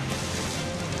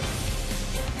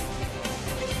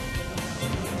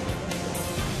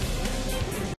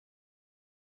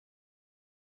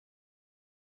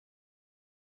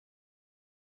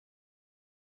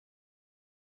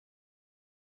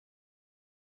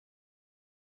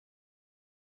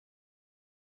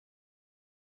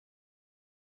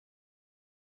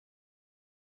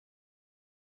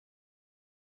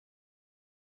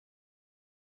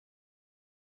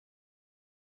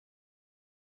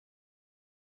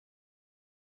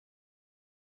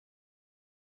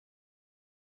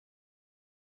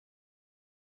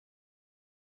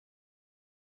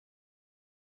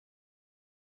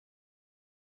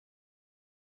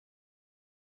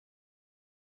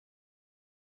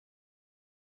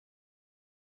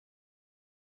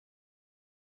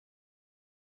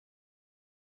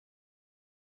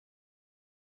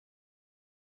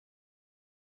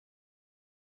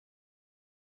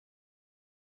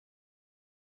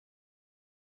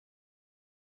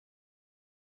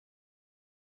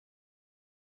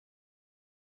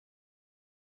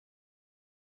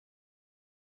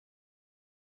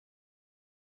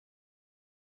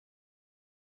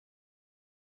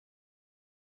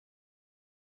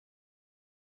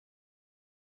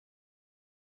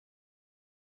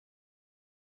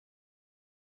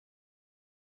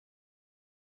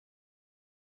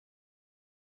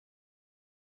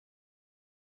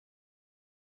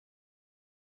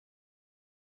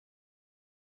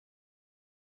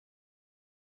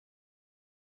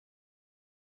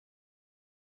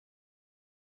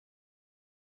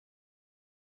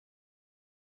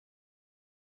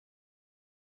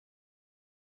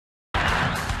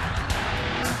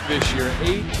 This year,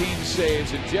 18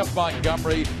 saves, and Jeff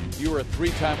Montgomery, you were a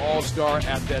 3-time All-Star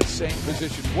at that same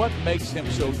position. What makes him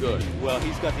so good? Well,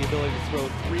 he's got the ability to throw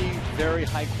 3 very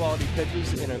high-quality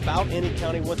pitches in about any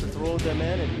count he wants to throw them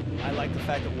in, and I like the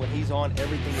fact that when he's on,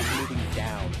 everything is moving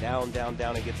down.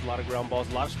 He gets a lot of ground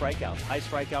balls, a lot of strikeouts, high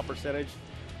strikeout percentage.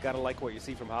 Got to like what you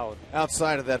see from Holland.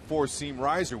 Outside of that four-seam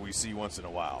riser we see once in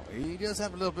a while, he does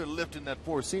have a little bit of lift in that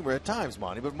four-seamer at times,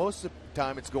 Monty, but most of the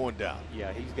time it's going down.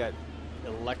 Yeah, he's got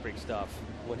electric stuff.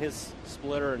 When his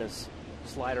splitter and his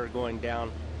slider are going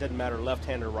down, doesn't matter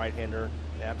left-hander or right-hander,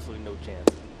 absolutely no chance.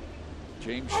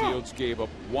 James Shields gave up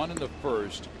 1 in the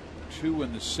first, 2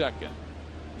 in the second.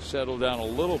 Settled down a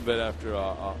little bit after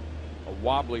a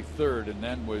wobbly third, and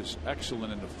then was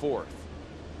excellent in the fourth.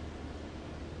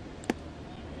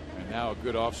 And now a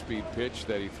good off-speed pitch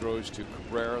that he throws to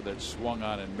Cabrera that swung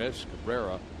on and missed.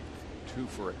 Cabrera 2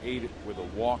 for 8 with a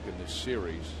walk in this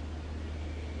series.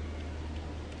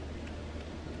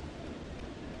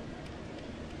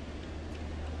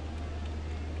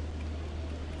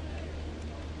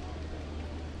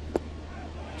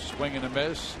 Swing and a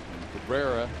miss. And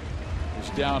Cabrera is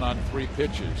down on 3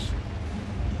 pitches.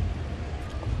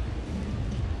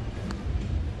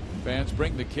 Fans,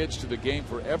 bring the kids to the game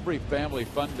for every family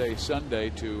fun day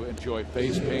Sunday to enjoy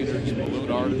face painters,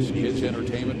 balloon artists, kids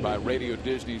entertainment by Radio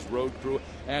Disney's Road Crew,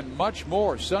 and much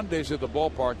more. Sundays at the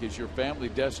ballpark is your family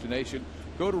destination.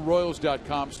 Go to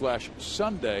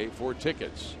Royals.com/Sunday for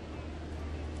tickets.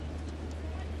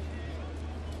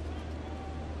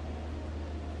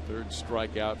 Third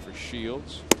strikeout for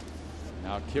Shields.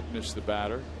 Now Kipnis the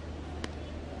batter.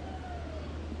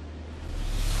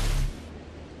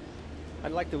 I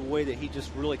like the way that he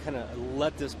just really kind of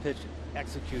let this pitch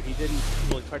execute. He didn't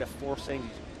really try to force things.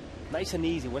 Nice and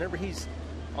easy. Whenever he's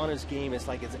on his game, it's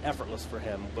like it's effortless for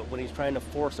him. But when he's trying to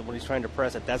force it, when he's trying to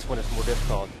press it, that's when it's more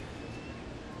difficult.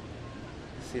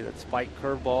 See that spike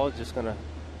curveball, just going to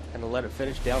kind of let it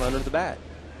finish down under the bat.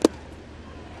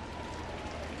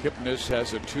 Kipnis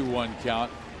has a 2-1 count.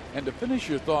 And to finish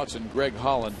your thoughts on Greg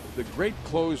Holland, the great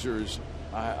closers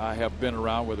I have been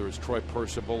around, whether it's Troy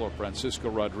Percival or Francisco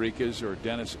Rodriguez or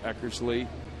Dennis Eckersley,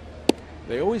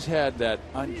 they always had that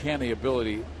uncanny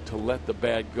ability to let the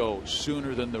bad go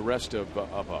sooner than the rest of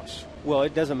us. Well,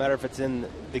 it doesn't matter if it's in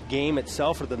the game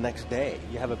itself or the next day.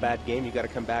 You have a bad game, you got to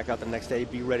come back out the next day,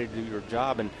 be ready to do your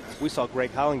job. And we saw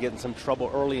Greg Holland get in some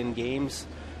trouble early in games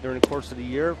during the course of the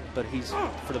year, but he's,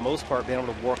 for the most part, been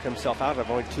able to work himself out of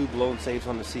only 2 blown saves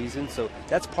on the season. So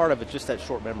that's part of it, just that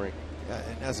short memory. Yeah,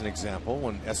 and as an example,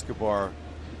 when Escobar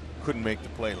couldn't make the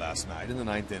play last night in the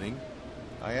 9th inning,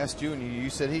 I asked you, and you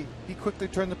said he quickly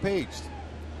turned the page.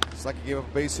 It's like he gave up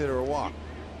a base hit or a walk.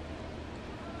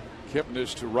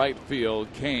 Kipnis to right field.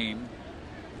 Kane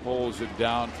pulls it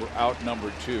down for out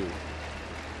number 2.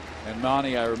 And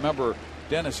Monty, I remember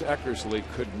Dennis Eckersley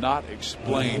could not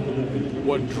explain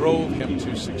what drove him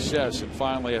to success. And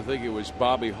finally, I think it was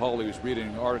Bobby Hull. He was reading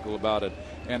an article about an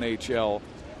NHL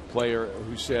player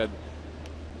who said,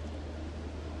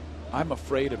 I'm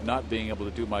afraid of not being able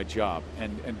to do my job.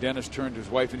 And Dennis turned to his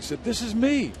wife and he said, this is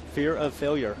me. Fear of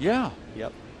failure. Yeah.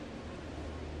 Yep.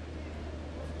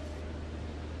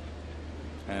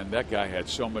 And that guy had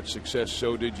so much success,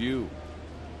 so did you.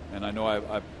 And I know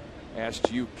I've asked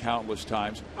you countless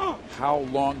times, how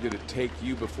long did it take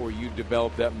you before you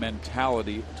developed that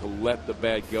mentality to let the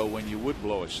bad go when you would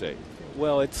blow a save?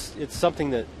 Well, it's something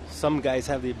that some guys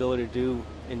have the ability to do,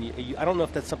 and I don't know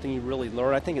if that's something you really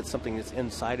learn. I think it's something that's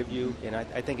inside of you, and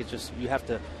I think it's just you have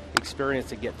to experience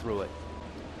to get through it.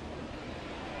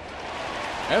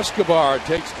 Escobar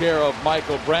takes care of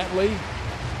Michael Brantley.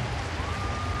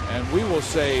 And we will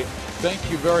say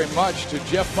thank you very much to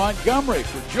Jeff Montgomery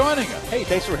for joining us. Hey,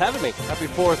 thanks for having me. Happy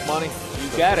 4th, Monty.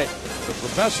 You got it. The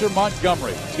Professor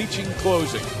Montgomery teaching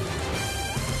closing.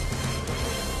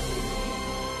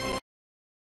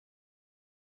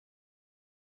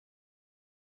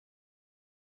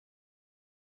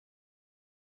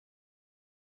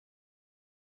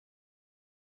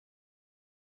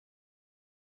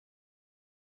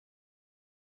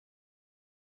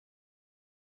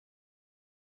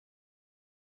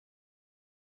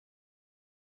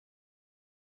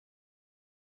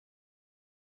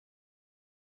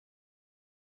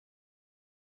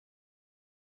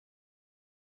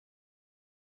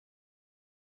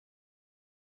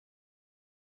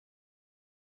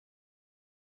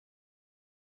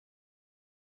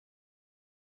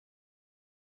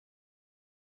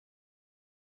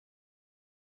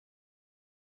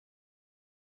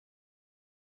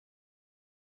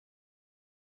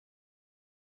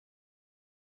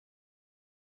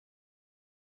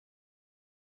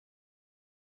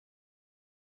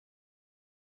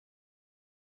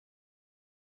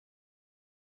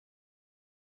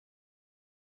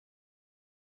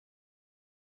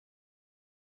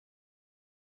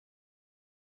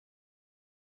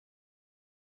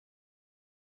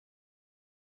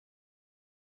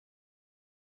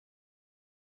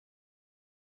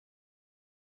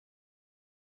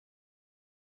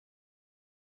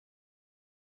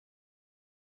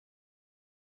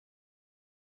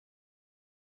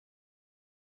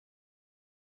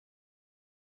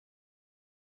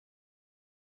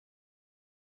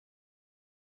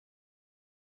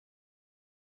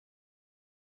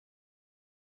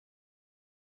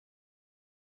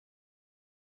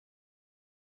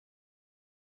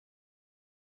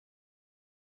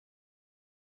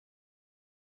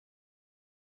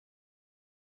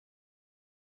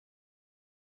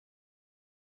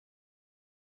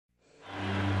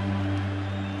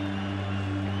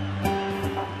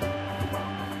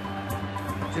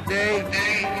 Today,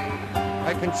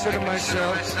 I consider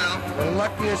myself the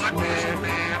luckiest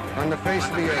man on the face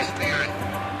of the earth.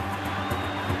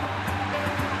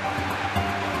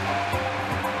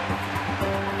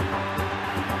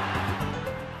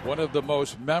 One of the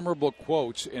most memorable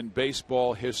quotes in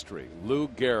baseball history. Lou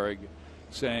Gehrig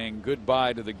saying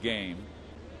goodbye to the game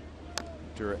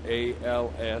after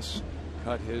ALS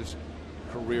cut his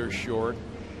career short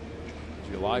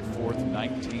July 4th,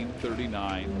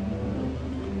 1939.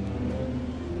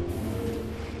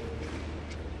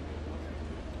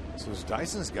 So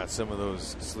Dyson's got some of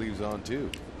those sleeves on too.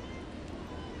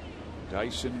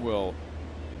 Dyson will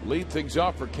lead things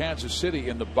off for Kansas City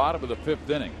in the bottom of the 5th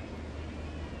inning.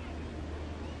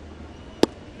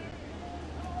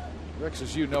 Rex,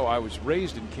 as you know, I was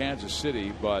raised in Kansas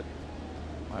City, but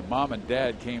my mom and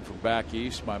dad came from back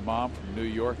east. My mom from New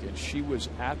York, and she was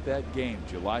at that game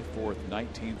July 4th,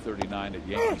 1939 at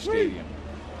Yankee Stadium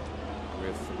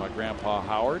with my grandpa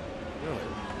Howard. Really?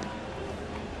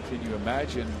 Can you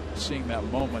imagine seeing that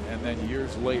moment and then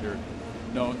years later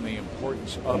knowing the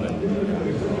importance of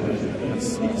it?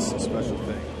 That's a special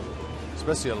thing.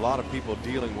 Especially a lot of people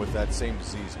dealing with that same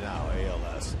disease now,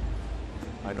 ALS.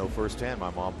 I know firsthand. My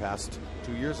mom passed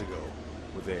 2 years ago.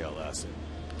 with ALS.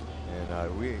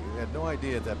 And we had no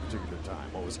idea at that particular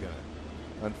time what was going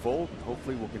to unfold.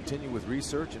 Hopefully we'll continue with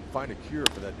research and find a cure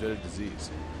for that dreaded disease.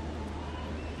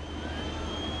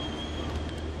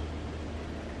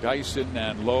 Dyson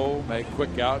and Lowe make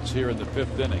quick outs here in the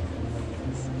 5th inning.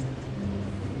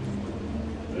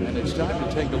 And it's time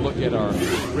to take a look at our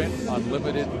Sprint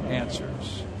Unlimited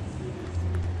answers.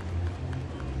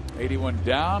 81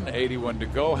 down, 81 to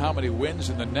go. How many wins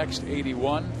in the next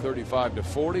 81? 35 to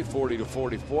 40, 40 to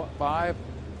 45,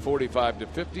 45 to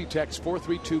 50. Text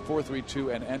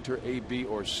 432-432 and enter A, B,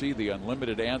 or C. The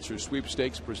Unlimited Answers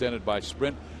sweepstakes presented by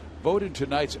Sprint. Vote in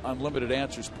tonight's Unlimited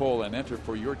Answers poll and enter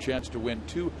for your chance to win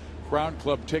 2 Crown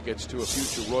Club tickets to a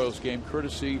future Royals game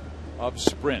courtesy of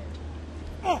Sprint.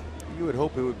 You would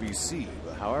hope it would be C,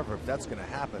 but however, if that's going to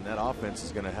happen, that offense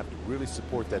is going to have to really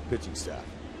support that pitching staff.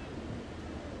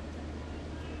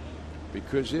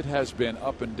 Because it has been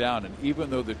up and down, and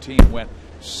even though the team went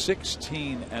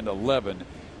 16-11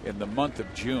 in the month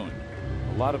of June,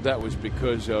 a lot of that was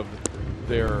because of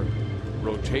their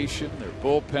rotation, their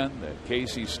bullpen. The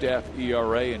KC staff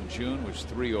ERA in June was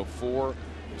 3.04,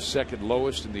 the second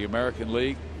lowest in the American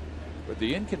League. But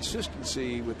the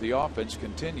inconsistency with the offense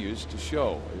continues to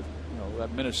show.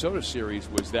 That Minnesota series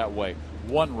was that way.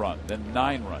 1 run, then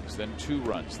 9 runs, then 2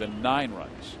 runs, then 9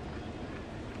 runs.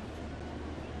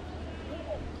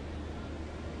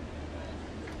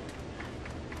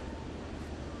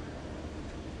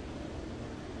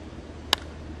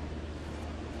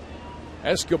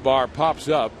 Escobar pops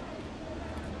up,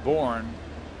 Bourne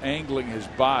angling his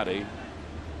body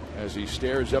as he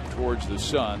stares up towards the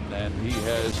sun, and he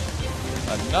has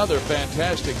another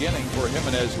fantastic inning for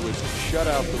Jimenez, who has shut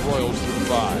out the Royals through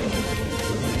 5.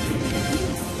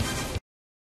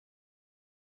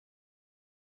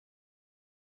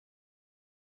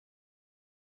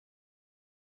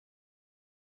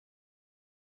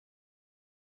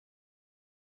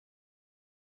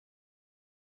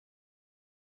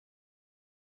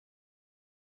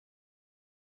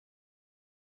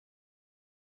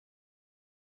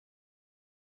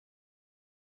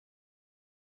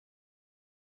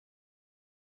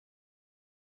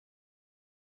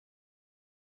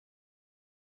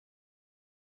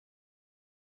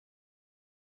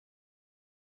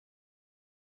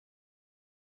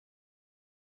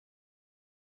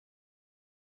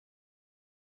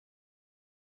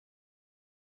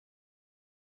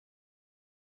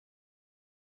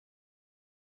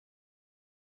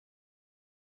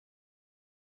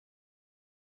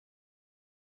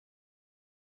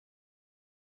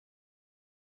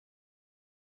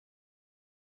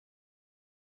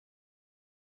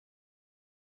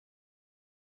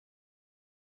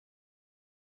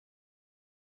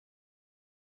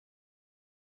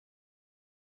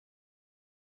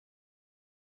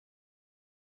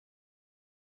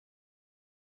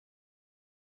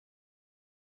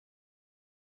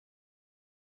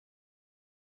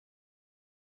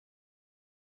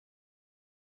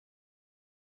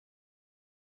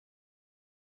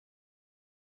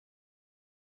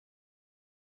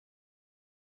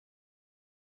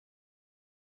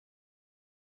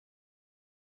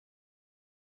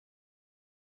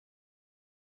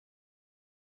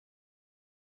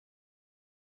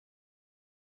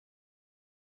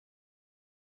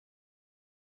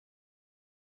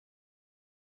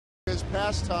 His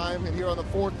pastime and here on the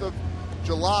 4th of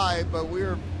July, but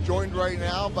we're joined right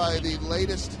now by the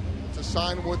latest to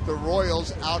sign with the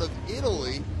Royals out of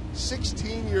Italy,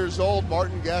 16 years old,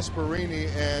 Martin Gasparini.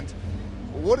 And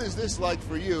what is this like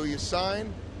for you? You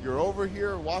sign, you're over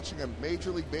here watching a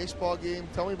Major League Baseball game.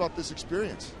 Tell me about this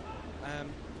experience.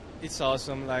 It's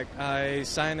awesome. Like, I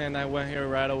signed and I went here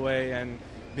right away, and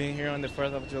being here on the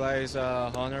 4th of July is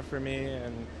an honor for me,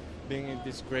 and being in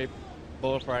this great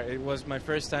ballpark. It was my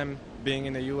first time being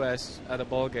in the U.S. at a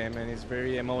ball game, and it's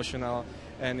very emotional,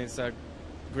 and it's a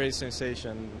great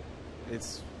sensation.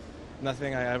 It's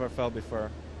nothing I ever felt before.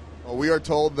 Well, we are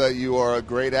told that you are a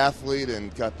great athlete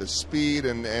and got the speed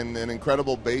and an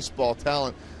incredible baseball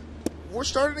talent. We're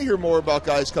starting to hear more about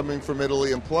guys coming from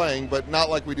Italy and playing, but not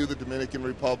like we do the Dominican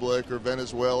Republic or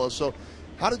Venezuela. So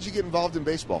how did you get involved in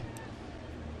baseball?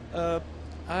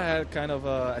 I had kind of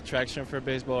an attraction for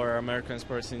baseball or American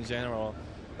sports in general.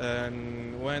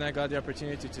 And when I got the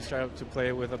opportunity to start to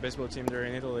play with a baseball team there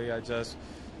in Italy, I just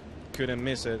couldn't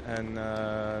miss it. And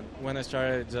when I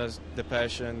started, just the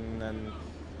passion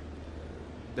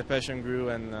grew,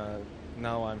 and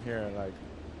now I'm here.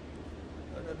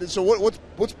 So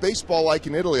what's baseball like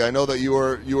in Italy? I know that you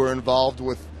were involved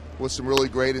with some really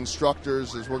great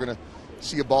instructors. As we're going to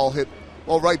see a ball hit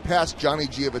Well, right past Johnny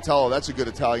Giavitello. That's a good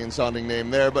Italian-sounding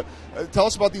name there. But tell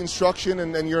us about the instruction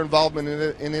and your involvement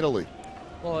in Italy.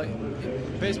 Well,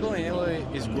 baseball in Italy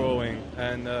is growing,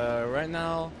 and right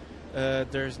now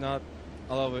there's not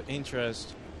a lot of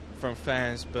interest from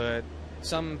fans, but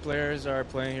some players are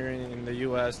playing here in the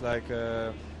U.S., like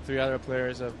 3 other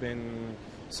players have been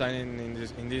signing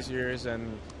in these years,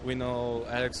 and we know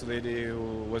Alex Liddy,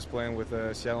 who was playing with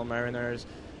the Seattle Mariners.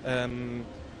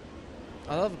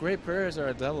 A lot of great players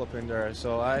are developing there,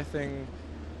 so I think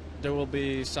there will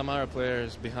be some other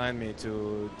players behind me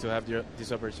to have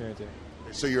this opportunity.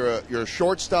 So you're a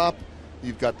shortstop,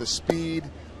 you've got the speed.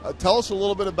 Tell us a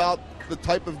little bit about the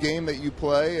type of game that you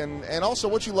play and also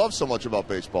what you love so much about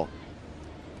baseball.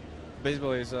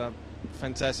 Baseball is a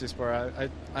fantastic sport.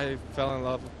 I fell in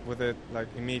love with it like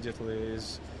immediately.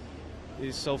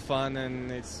 It's so fun,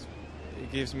 and it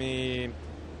gives me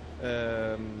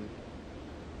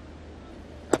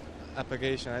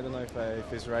application. I don't know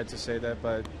if it's right to say that,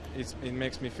 but it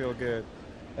makes me feel good.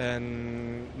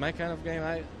 And my kind of game,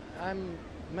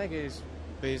 my game is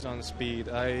based on speed.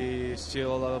 I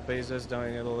steal a lot of bases down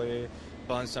in Italy,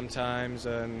 bunt sometimes,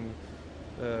 and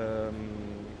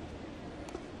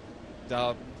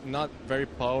not very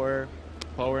power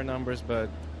numbers, but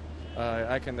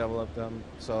I can develop them.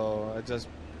 So I just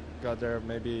got there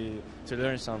maybe to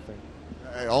learn something.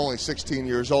 Only 16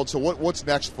 years old. So what's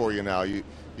next for you now? You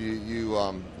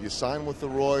sign with the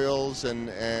Royals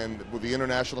and with the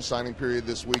international signing period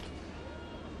this week,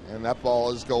 and that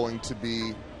ball is going to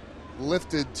be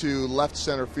lifted to left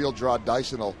center field. Gerard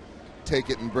Dyson will take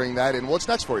it and bring that in. What's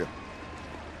next for you?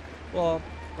 Well,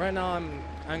 right now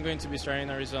I'm going to be starting in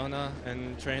Arizona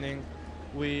and training.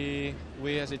 We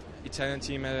as an Italian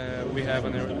team, we have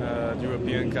an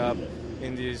European Cup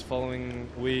in these following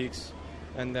weeks,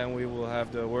 and then we will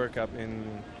have the World Cup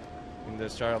in the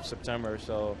start of September.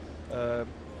 So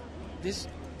this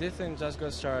thing just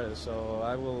got started, so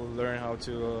I will learn how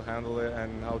to handle it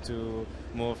and how to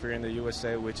move here in the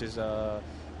USA, which is a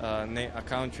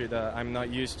country that I'm not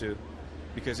used to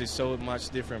because it's so much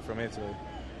different from Italy.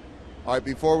 All right,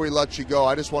 before we let you go,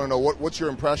 I just want to know what's your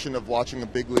impression of watching a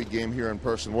big league game here in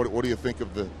person? What do you think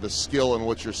of the skill and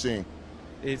what you're seeing?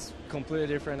 It's completely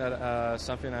different than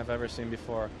something I've ever seen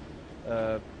before.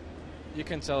 You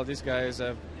can tell these guys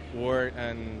have worked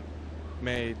and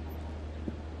made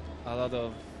a lot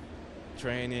of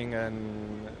training,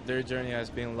 and their journey has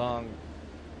been long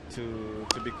to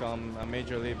become a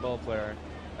major league ball player.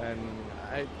 And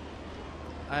I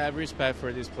have respect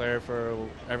for this player for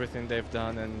everything they've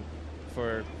done and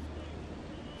for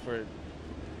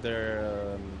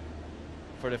their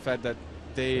for the fact that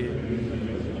they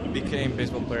became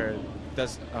baseball player.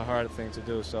 That's a hard thing to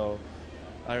do. So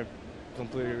I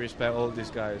completely respect all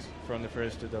these guys from the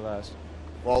first to the last.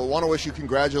 Well, I want to wish you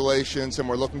congratulations, and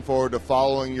we're looking forward to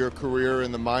following your career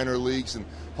in the minor leagues and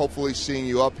hopefully seeing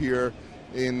you up here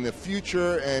in the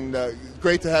future. And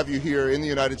great to have you here in the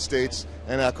United States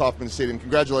and at Kauffman Stadium.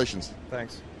 Congratulations.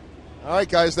 Thanks. All right,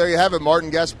 guys, there you have it. Martin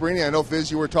Gasparini. I know,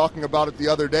 Viz, you were talking about it the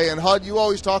other day. And, Hud, you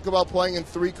always talk about playing in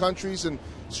 3 countries and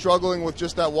struggling with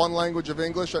just that one language of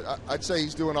English. I'd say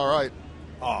he's doing all right.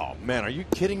 Oh, man, are you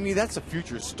kidding me? That's a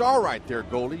future star right there,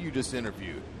 Goldie, you just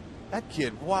interviewed. That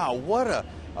kid, wow, what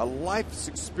a life's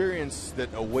experience that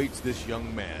awaits this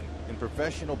young man in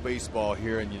professional baseball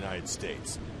here in the United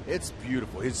States. It's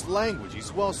beautiful. His language,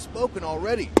 he's well-spoken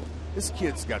already. This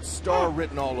kid's got star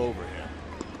written all over him.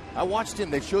 I watched him.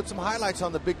 They showed some highlights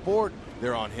on the big board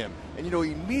there on him. And, you know,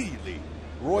 immediately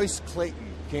Royce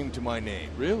Clayton came to my name.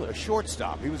 Really? A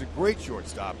shortstop. He was a great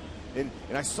shortstop. And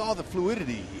I saw the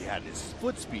fluidity he had, his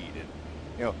foot speed. And,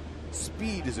 you know,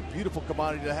 speed is a beautiful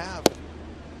commodity to have.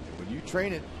 When you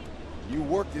train it, you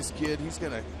work this kid, he's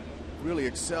going to really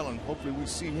excel, and hopefully we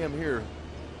see him here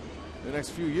in the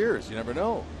next few years. You never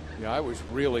know. Yeah, I was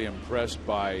really impressed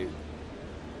by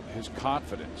his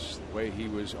confidence, the way he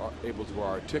was able to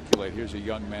articulate. Here's a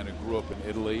young man who grew up in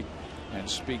Italy and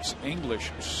speaks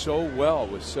English so well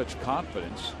with such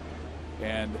confidence.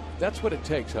 And that's what it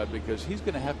takes, Hud, because he's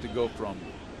going to have to go from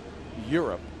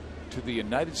Europe to the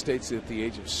United States at the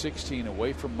age of 16,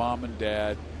 away from mom and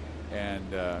dad, and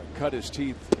cut his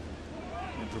teeth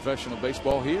in professional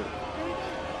baseball here.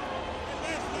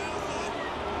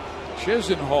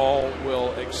 Chisenhall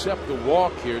will accept the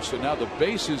walk here, so now the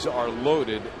bases are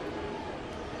loaded.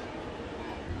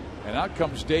 And out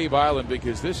comes Dave Island,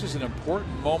 because this is an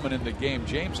important moment in the game.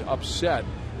 James upset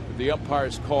with the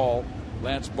umpire's call,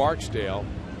 Lance Barksdale,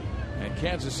 and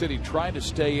Kansas City trying to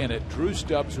stay in it. Drew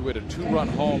Stubbs, who had a 2-run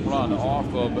home run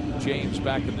off of James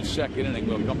back in the second inning,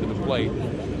 will come to the plate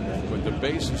with the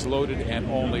bases loaded and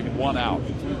only 1 out.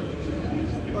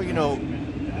 Well, you know,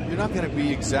 you're not going to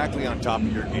be exactly on top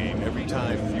of your game every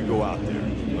time you go out there,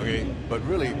 okay? But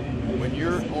really, when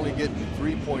you're only getting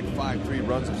 3.53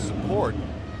 runs of support,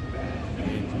 I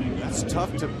mean, that's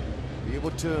tough to be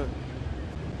able to, you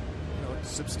know,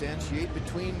 substantiate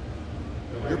between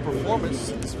your performance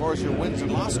as far as your wins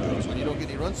and losses goes when you don't get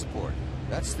any run support.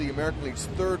 That's the American League's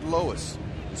third lowest,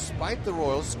 despite the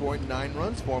Royals scoring 9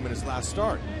 runs for him in his last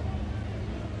start.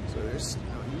 So there's, you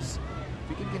know, if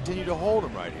he can continue to hold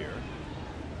him right here,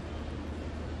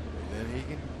 and then he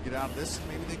can get out of this, and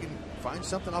maybe they can find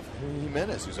something off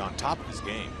Jimenez, who's on top of his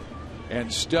game.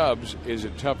 And Stubbs is a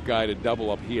tough guy to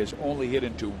double up. He has only hit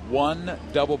into 1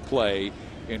 double play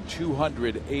in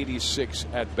 286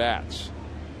 at-bats.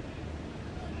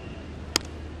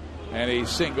 And he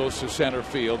singles to center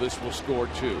field. This will score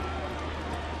 2.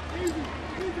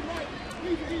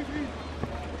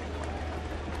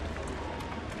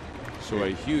 So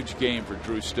a huge game for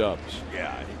Drew Stubbs.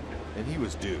 Yeah, and he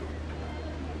was due.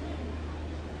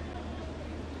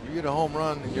 You get a home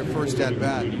run in your first at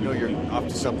bat, you know you're off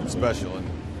to something special. And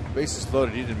bases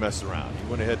loaded, he didn't mess around. He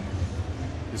went ahead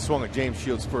and swung at James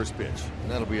Shields' first pitch,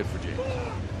 and that'll be it for James.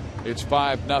 It's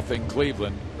 5-0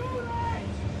 Cleveland.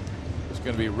 It's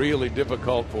going to be really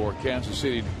difficult for Kansas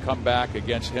City to come back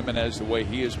against Jimenez the way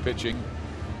he is pitching.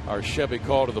 Our Chevy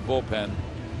call to the bullpen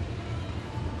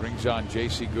brings on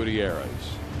J.C. Gutierrez.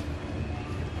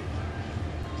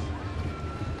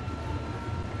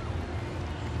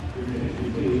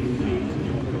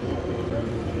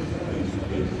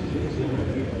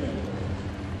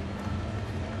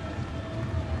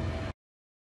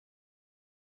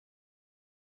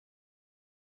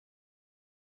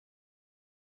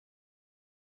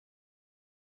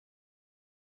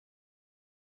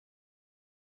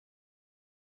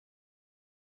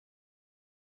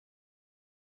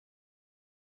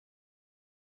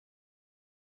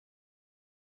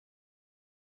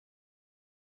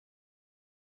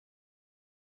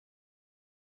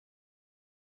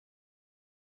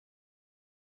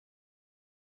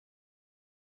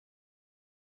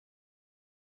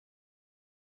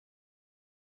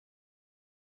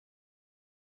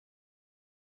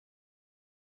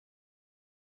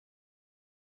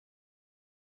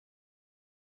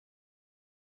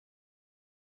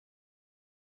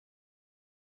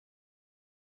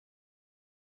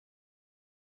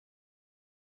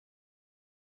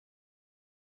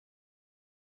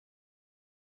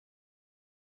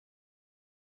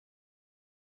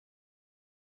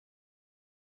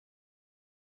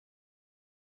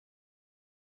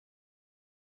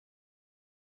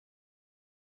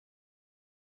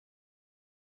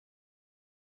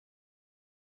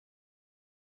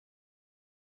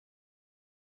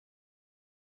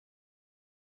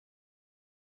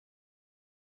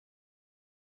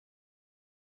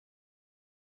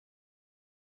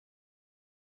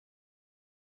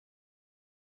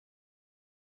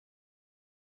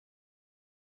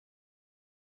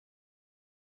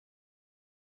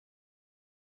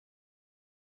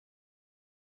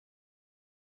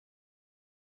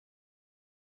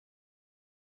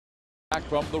 Back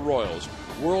from the Royals,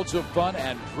 Worlds of Fun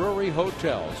and Drury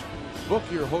Hotels. Book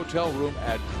your hotel room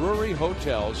at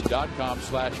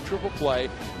druryhotels.com/tripleplay,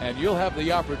 and you'll have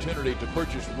the opportunity to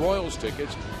purchase Royals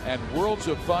tickets and Worlds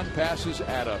of Fun passes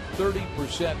at a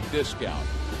 30% discount.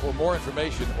 For more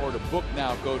information or to book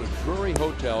now, go to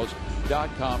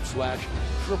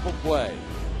druryhotels.com/tripleplay.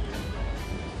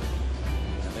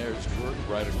 And there's Drury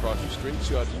right across the street.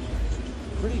 So it's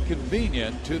pretty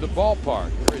convenient to the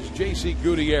ballpark. Here is J.C.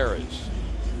 Gutierrez.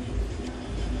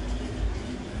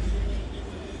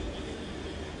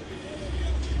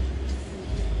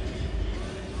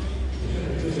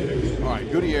 All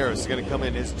right, Gutierrez is going to come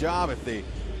in. His job, if the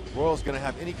Royals going to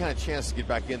have any kind of chance to get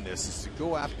back in this, is to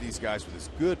go after these guys with his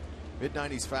good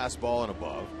mid-90s fastball and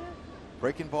above,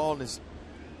 breaking ball and his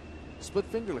split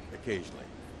finger occasionally.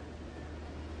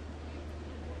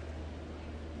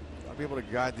 I'll be able to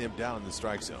guide them down in the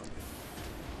strike zone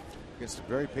against a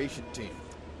very patient team.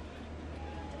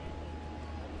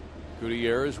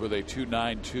 Gutierrez with a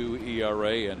 2.92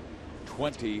 ERA in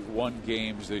 21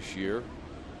 games this year.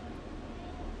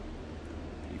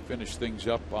 He finished things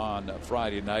up on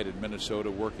Friday night in Minnesota,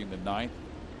 working the ninth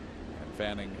and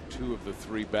fanning 2 of the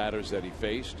 3 batters that he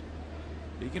faced.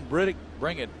 He can bring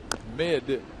it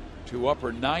mid to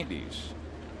upper 90s.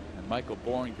 And Michael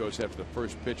Bourne goes after the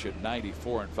first pitch at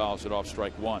 94 and fouls it off,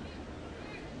 strike 1.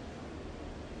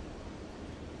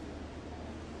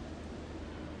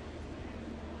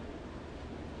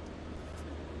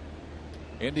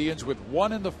 Indians with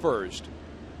 1 in the first,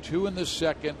 2 in the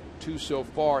second, 2 so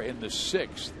far in the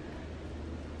 6th.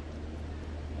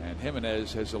 And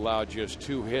Jimenez has allowed just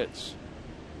 2 hits.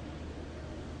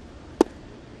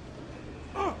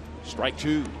 Strike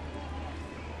 2.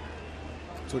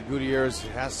 That's what Gutierrez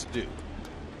has to do.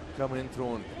 Coming in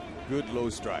throwing good low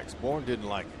strikes. Bourne didn't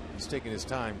like it. He's taking his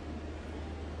time.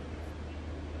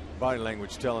 Body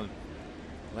language telling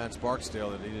Lance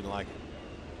Barksdale that he didn't like it.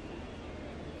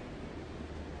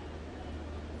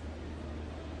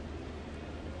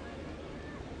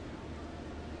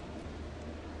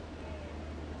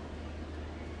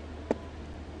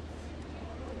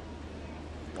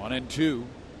 One and 2.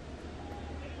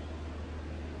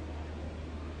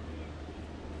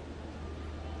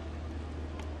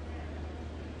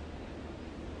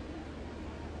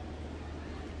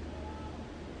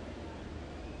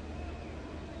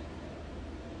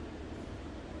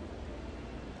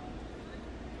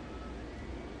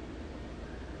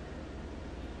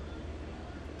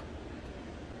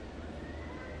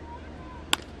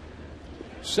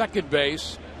 Second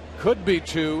base, could be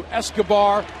 2.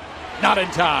 Escobar, not in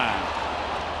time.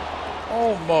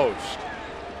 Almost.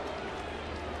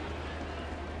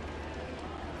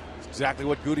 Exactly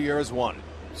what Gutierrez wanted.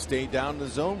 Stay down in the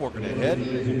zone, working ahead.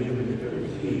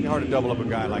 Hard to double up a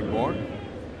guy like Bourne.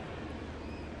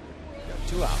 Got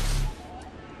 2 outs.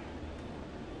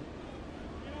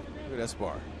 Look at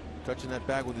Escobar touching that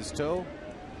bag with his toe.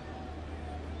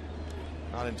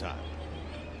 Not in time.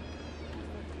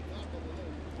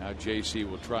 Now JC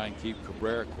will try and keep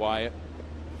Cabrera quiet.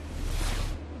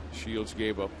 Shields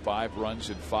gave up 5 runs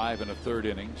in 5 1/3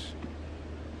 innings.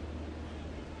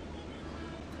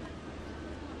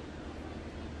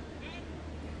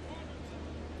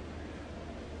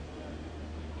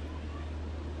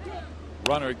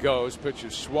 Runner goes, pitch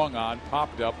is swung on,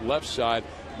 popped up left side.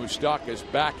 Moustakas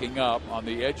backing up on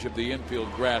the edge of the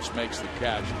infield grass, makes the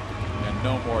catch, and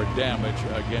no more damage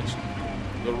against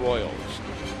the Royals.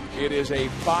 It is a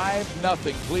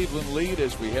 5-0 Cleveland lead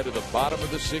as we head to the bottom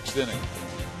of the 6th inning.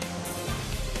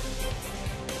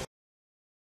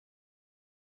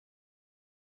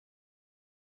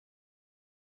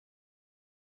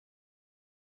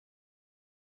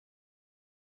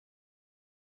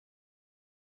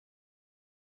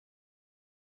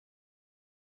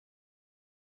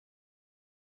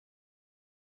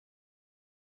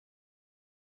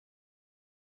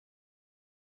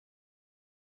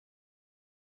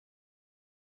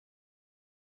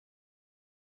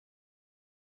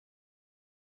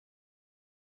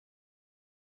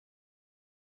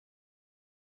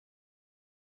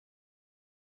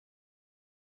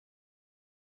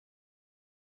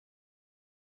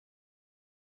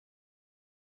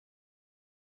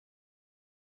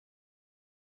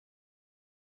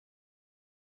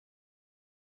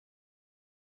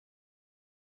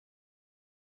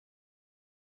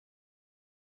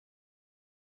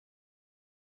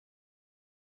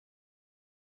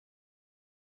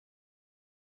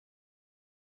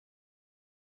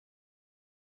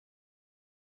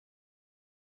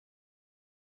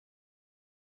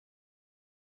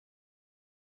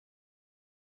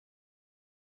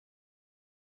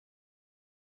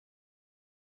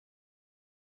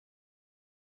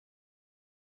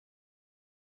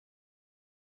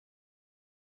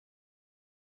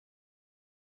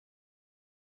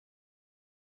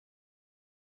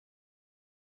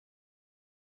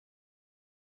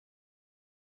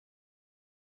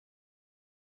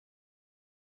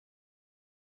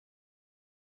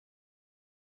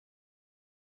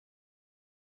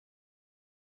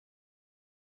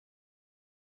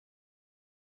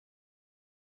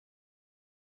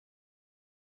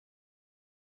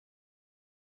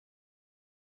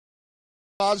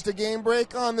 Mazda game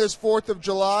break on this 4th of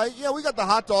July. Yeah, we got the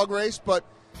hot dog race, but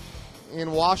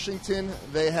in Washington,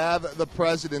 they have the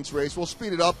president's race. We'll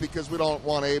speed it up because we don't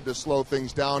want Abe to slow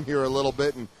things down here a little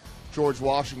bit. And George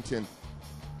Washington.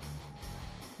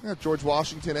 Yeah, George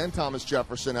Washington and Thomas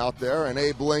Jefferson out there, and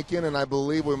Abe Lincoln, and I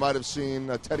believe we might have seen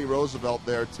Teddy Roosevelt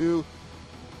there too.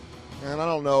 And I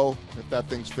don't know if that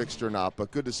thing's fixed or not,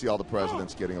 but good to see all the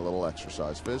presidents getting a little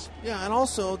exercise, Fizz. Yeah, and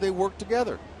also they work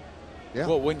together. Yeah.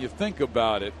 Well, when you think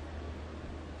about it,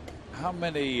 how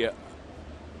many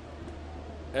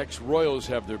ex-Royals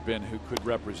have there been who could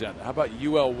represent? How about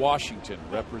UL Washington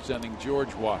representing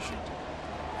George Washington?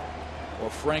 Or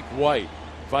Frank White,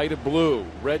 Vita Blue,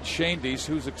 Red Shandies,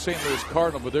 who's a St. Louis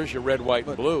Cardinal, but there's your red, white,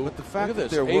 and blue. But the fact look that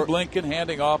at this, Abe Lincoln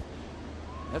handing off.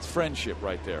 That's friendship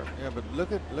right there. Yeah, but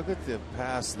look at the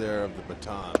pass there of the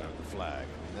baton of the flag.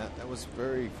 I mean, that was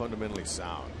very fundamentally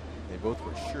sound. They both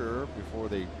were sure before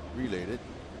they relayed it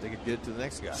they could get it to the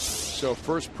next guy. So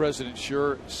first president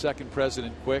sure, second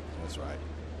president quick. That's right.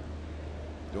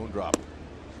 Don't drop it.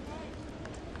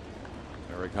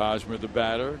 Eric Hosmer, the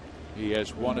batter. He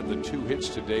has one of the 2 hits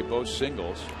today, both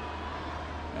singles.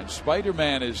 And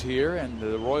Spider-Man is here, and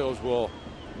the Royals will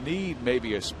need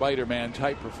maybe a Spider-Man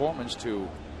type performance to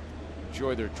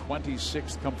enjoy their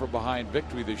 26th come-from-behind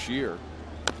victory this year.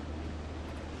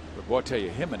 But boy, I tell you,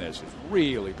 Jimenez has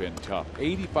really been tough.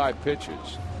 85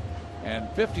 pitches, and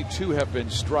 52 have been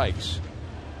strikes.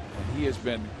 And he has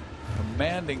been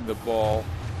commanding the ball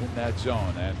in that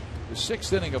zone. And the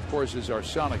 6th inning, of course, is our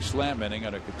Sonic Slam inning,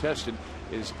 and a contestant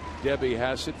is Debbie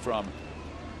Hassett from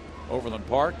Overland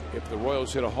Park. If the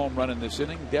Royals hit a home run in this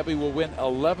inning, Debbie will win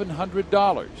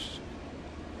 $1,100.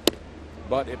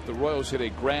 But if the Royals hit a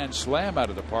grand slam out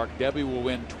of the park, Debbie will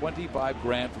win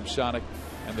 $25,000 from Sonic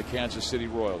and the Kansas City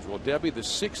Royals. Well, Debbie, the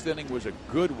 6th inning was a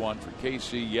good one for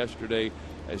KC yesterday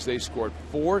as they scored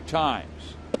 4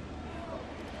 times.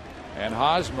 And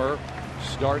Hosmer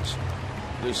starts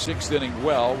the 6th inning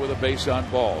well with a base on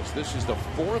balls. This is the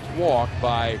 4th walk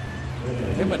by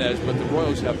Jimenez, but the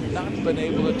Royals have not been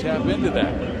able to tap into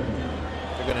that.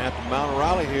 They're going to have to mount a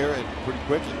rally here and pretty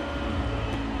quickly.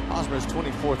 Hosmer's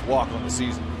 24th walk on the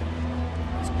season.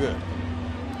 It's good.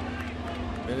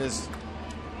 Jimenez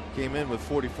came in with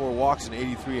 44 walks in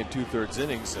 83 2/3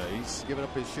 innings. He's given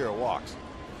up his share of walks.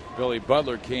 Billy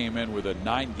Butler came in with a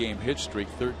 9-game hit streak,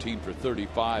 13 for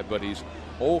 35, but he's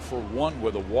 0 for 1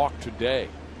 with a walk today.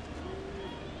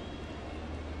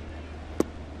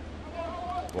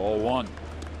 Ball 1.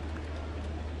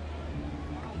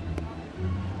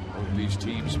 Both these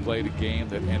teams played a game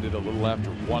that ended a little after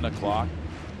 1 o'clock.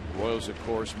 Royals, of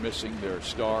course, missing their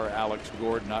star Alex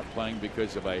Gordon, not playing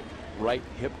because of a right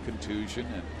hip contusion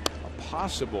and a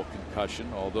possible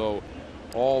concussion, although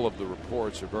all of the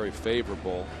reports are very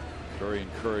favorable, very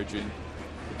encouraging.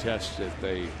 The tests that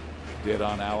they did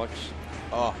on Alex.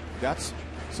 Oh, that's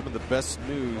some of the best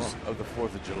news of the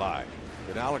 4th of July,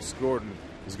 that Alex Gordon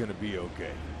is going to be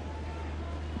okay.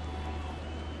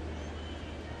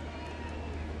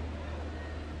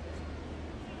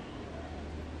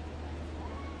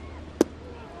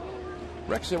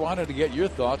 Rex, I wanted to get your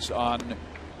thoughts on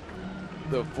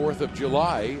the 4th of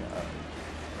July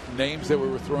names that we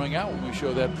were throwing out when we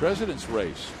showed that president's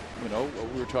race. You know,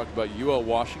 we were talking about UL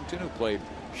Washington, who played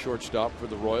shortstop for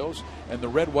the Royals, and the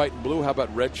red, white, and blue. How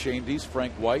about Red Shandies,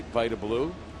 Frank White, Vita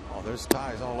Blue? Oh, there's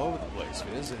ties all over the place.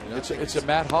 It's a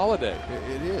Matt holiday.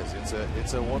 It is.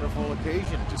 It's a wonderful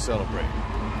occasion to celebrate.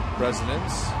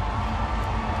 Presidents,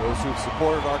 those who've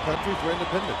supported our country for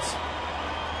independence.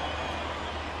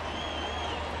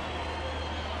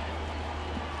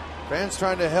 Fans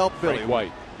trying to help Billy. Frank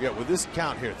White. Yeah, with this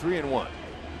count here, 3-1.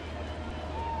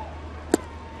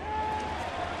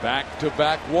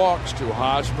 Back-to-back walks to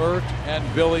Hosmer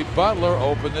and Billy Butler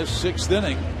open this 6th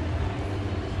inning.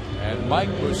 And Mike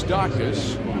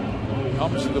Moustakas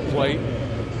comes to the plate.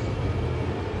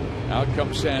 Out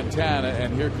comes Santana,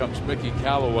 and here comes Mickey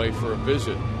Callaway for a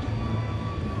visit.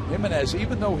 Jimenez,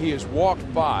 even though he has walked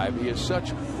 5, he has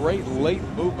such great late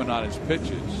movement on his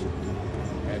pitches.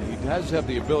 And he does have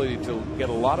the ability to get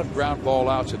a lot of ground ball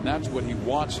outs, and that's what he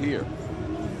wants here.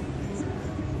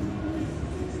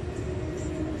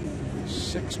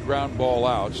 6 ground ball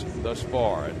outs thus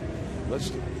far. And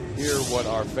let's hear what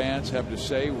our fans have to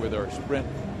say with our Sprint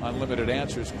Unlimited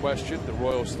Answers question. The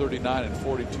Royals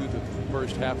 39-42 the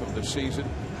first half of the season.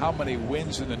 How many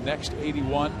wins in the next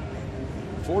 81?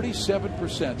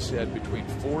 47% said between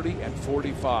 40 and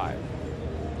 45.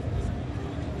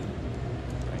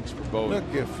 Thanks for both. Look,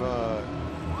 if the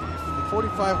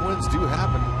 45 wins do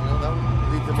happen, that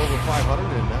would leave them over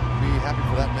 500, and that would be happy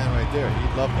for that man right there.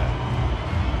 He'd love that.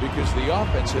 Because the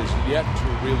offense has yet to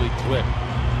really click.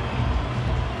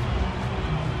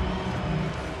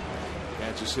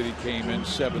 Kansas City came in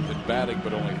 7th in batting,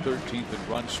 but only 13th in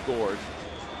runs scored.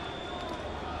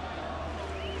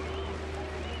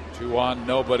 2 on,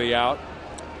 nobody out.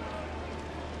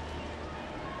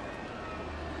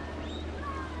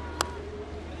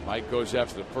 Mike goes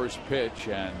after the first pitch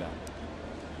and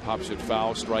pops it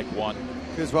foul, strike 1.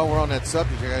 Because while we're on that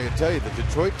subject, I got to tell you, the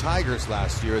Detroit Tigers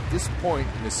last year at this point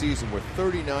in the season were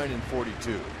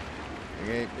 39-42.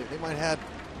 Okay? They might have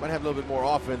a little bit more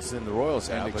offense than the Royals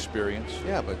have. And experience.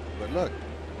 Yeah, but look,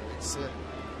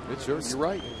 you're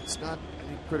right. It's not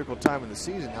any critical time in the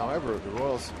season. However, the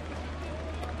Royals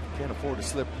can't afford to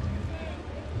slip.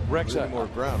 Rex, losing more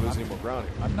ground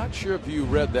here. I'm not sure if you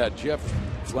read that Jeff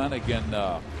Flanagan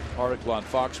article on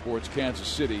Fox Sports Kansas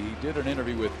City. He did an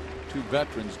interview with 2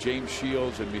 veterans, James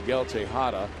Shields and Miguel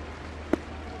Tejada,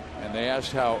 and they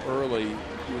asked how early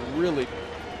you really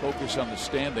focus on the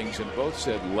standings, and both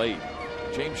said late.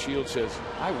 James Shields says,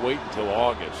 I wait until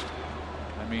August.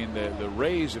 I mean, the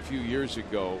Rays a few years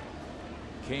ago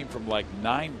came from like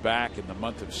 9 back in the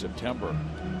month of September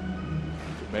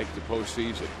to make the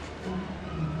postseason.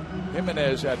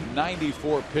 Jimenez had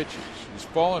 94 pitches. He's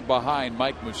fallen behind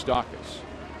Mike Moustakas.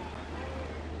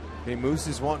 Hey, Moose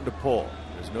is wanting to pull.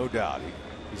 There's no doubt.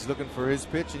 He's looking for his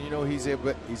pitch, and you know he's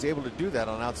able to do that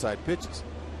on outside pitches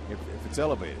if it's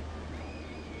elevated.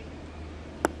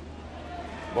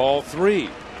 Ball 3.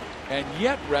 And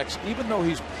yet, Rex, even though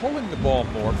he's pulling the ball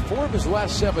more, 4 of his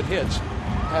last 7 hits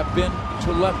have been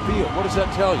to left field. What does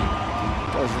that tell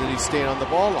you? Tells you that he's staying on the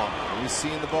ball longer. He's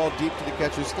seeing the ball deep to the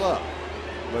catcher's glove.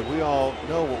 But we all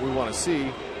know what we want to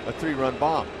see, a 3-run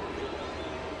bomb.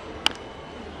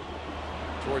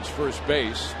 Towards first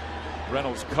base.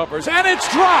 Reynolds covers, and it's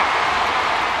dropped!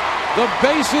 The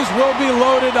bases will be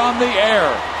loaded on the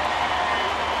air.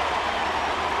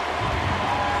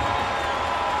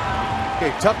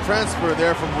 Okay, tough transfer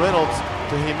there from Reynolds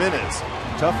to Jimenez.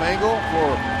 Tough angle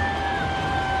for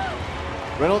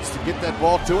Reynolds to get that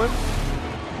ball to him.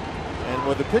 And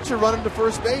with the pitcher running to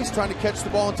first base, trying to catch the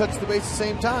ball and touch the base at the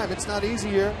same time, it's not easy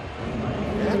here.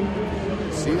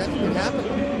 And see, that can happen.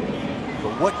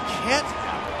 But what can't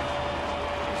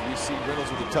happen, as we see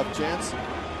Reynolds with a tough chance,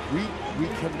 we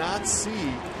cannot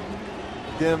see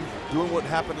them doing what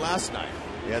happened last night.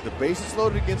 They had the bases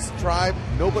loaded against the Tribe,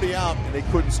 nobody out, and they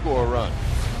couldn't score a run.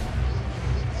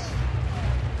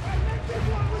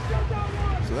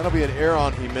 So that'll be an error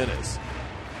on Jimenez.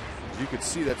 You could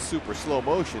see that super slow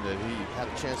motion that he had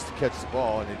a chance to catch the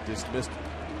ball and it just missed it.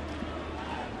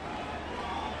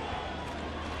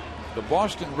 The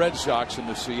Boston Red Sox and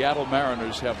the Seattle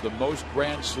Mariners have the most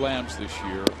grand slams this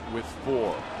year with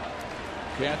 4.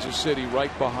 Kansas City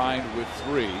right behind with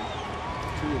 3. 2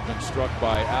 have been struck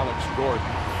by Alex Gordon.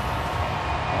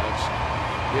 Alex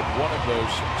hit one of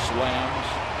those slams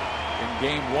in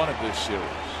game 1 of this series.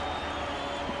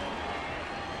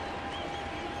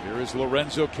 Here is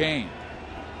Lorenzo Cain.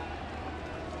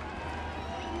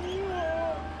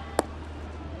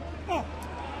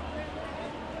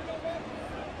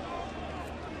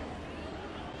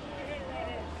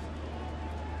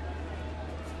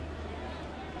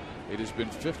 It has been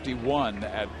 51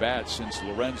 at bats since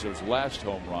Lorenzo's last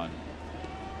home run,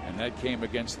 and that came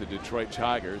against the Detroit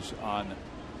Tigers on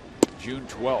June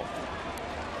 12th.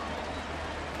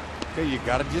 Okay, you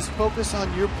got to just focus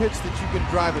on your pitch that you can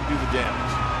drive and do the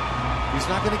damage. He's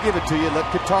not going to give it to you. Let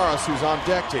Kataras, who's on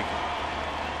deck, take it.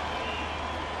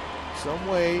 Some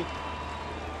way,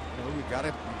 you got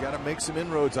to make some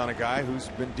inroads on a guy who's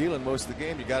been dealing most of the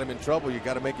game. You got him in trouble. You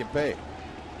got to make him pay.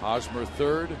 Hosmer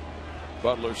third,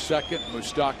 Butler second,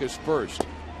 Moustakas first.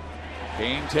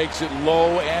 Cain takes it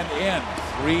low and in.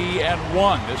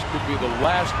 3-1. This could be the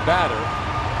last batter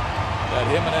that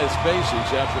Jimenez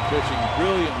faces after pitching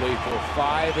brilliantly for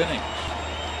 5 innings.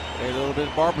 A little bit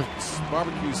of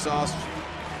barbecue sauce,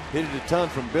 hit it a ton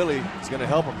from Billy. It's going to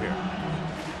help him here.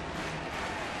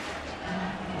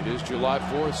 It is July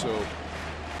 4th, so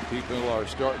people are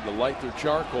starting to light their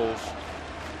charcoals.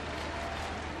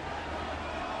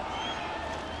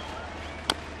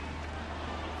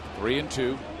 Three and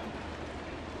 2.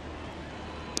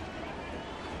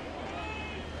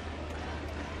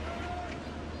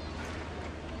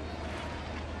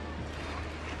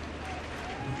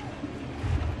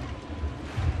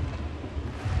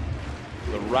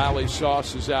 The rally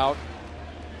sauce is out.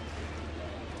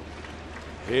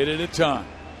 Hit it a ton.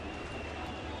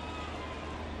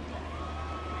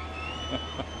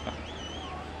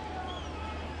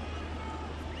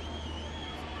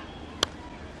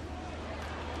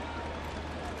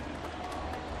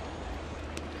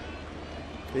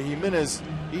 The Jimenez,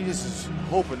 he just is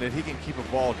hoping that he can keep a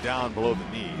ball down below the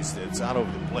knees. It's out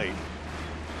over the plate.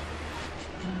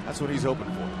 That's what he's hoping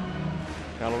for.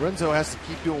 Now Lorenzo has to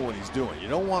keep doing what he's doing. You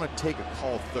don't want to take a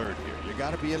call third here. You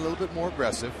got to be a little bit more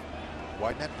aggressive.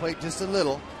 Widen that plate just a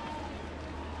little.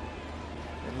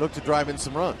 And look to drive in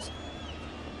some runs.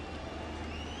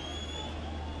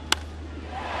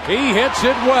 He hits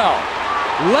it well.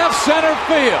 Left center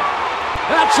field.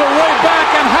 That's a way back.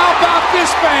 And how about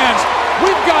this, fans?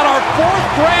 We've got our 4th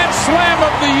Grand Slam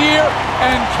of the year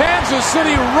and Kansas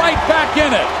City right back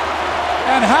in it.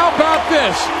 And how about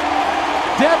this?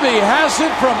 Debbie has it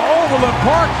from Overland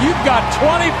Park. You've got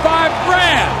 25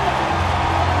 grand.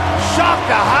 Shock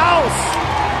the house.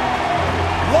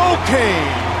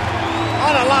 Locane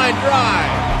on a line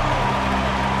drive.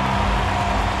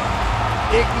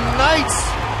 Ignites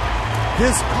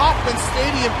this Kauffman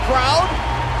Stadium crowd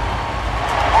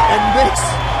and makes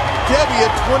Debbie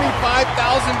a $25,000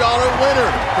 winner.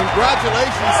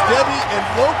 Congratulations, Debbie and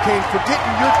Locane, for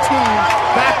getting your team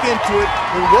back into it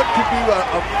in what could be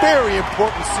a very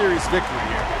important series victory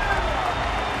here.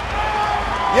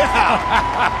 Yeah.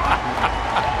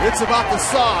 It's about the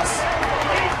sauce.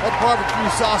 That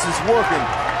barbecue sauce is working.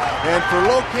 And for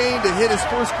Locaine to hit his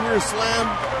first career slam.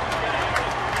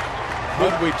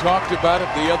 But we talked about it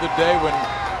the other day when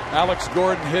Alex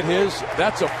Gordon hit his.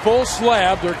 That's a full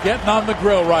slab. They're getting on the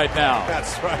grill right now.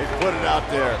 That's right. Put it out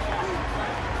there.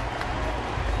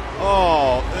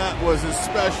 Oh, that was a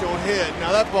special hit.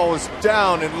 Now that ball was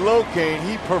down, and Locaine,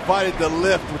 he provided the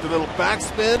lift with a little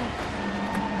backspin.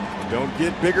 Don't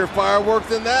get bigger firework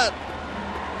than that.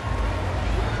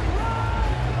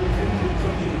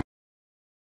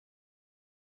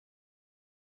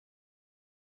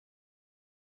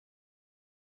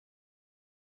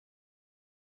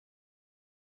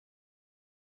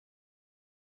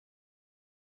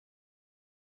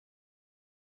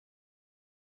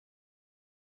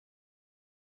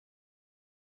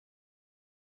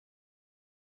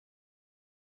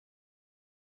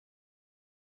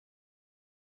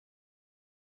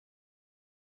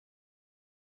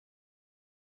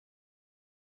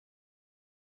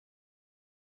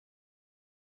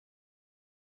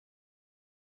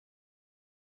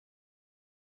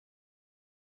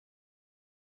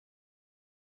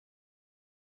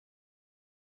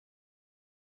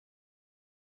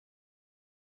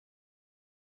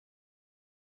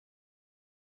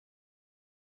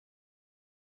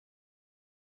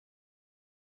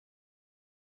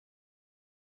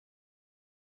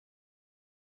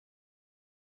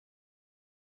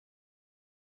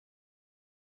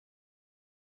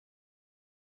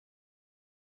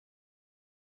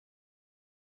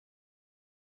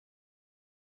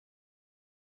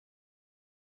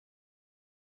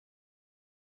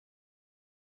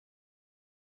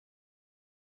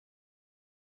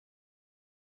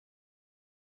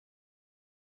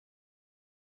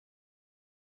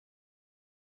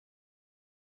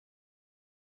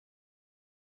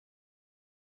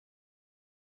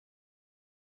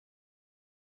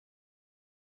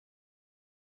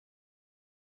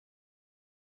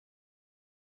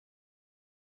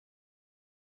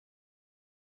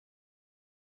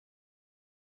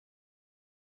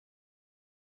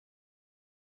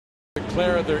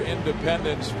 Declare their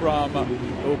independence from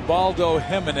Ubaldo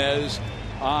Jimenez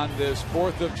on this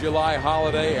 4th of July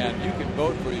holiday, and you can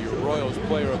vote for your Royals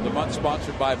Player of the Month,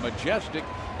 sponsored by Majestic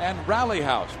and Rally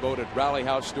House. Vote at Rally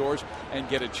House stores and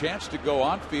get a chance to go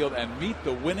on field and meet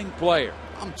the winning player.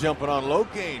 I'm jumping on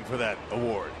Locaine for that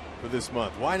award for this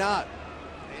month. Why not?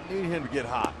 They need him to get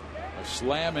hot. A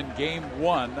slam in game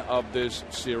 1 of this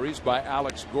series by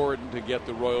Alex Gordon to get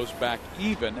the Royals back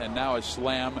even, and now a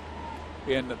slam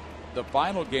in the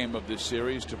final game of this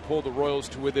series to pull the Royals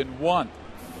to within 1.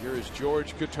 Here is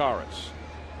George Kataris.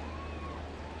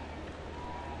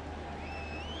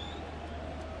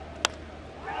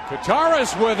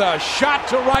 Kataris with a shot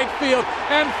to right field,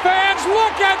 and fans,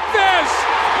 look at this!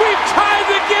 We've tied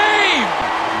the game!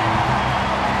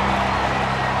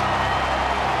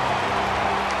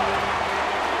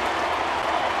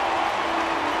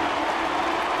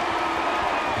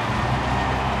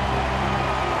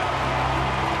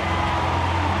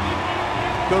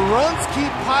 The runs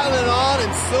keep piling on,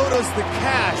 and so does the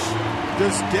cash.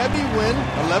 Does Debbie win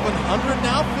 1,100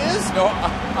 now, Fizz? No,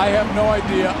 I have no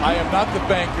idea. I am not the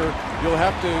banker. You'll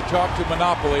have to talk to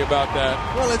Monopoly about that.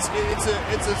 Well, it's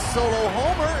a solo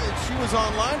homer, and she was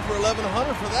online for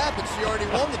 1,100 for that, but she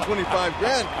already won the 25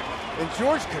 grand. And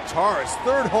George Kataris,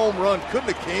 third home run,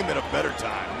 couldn't have came at a better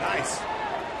time. Nice.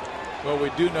 Well,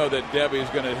 we do know that Debbie is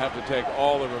going to have to take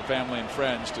all of her family and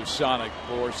friends to Sonic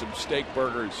for some steak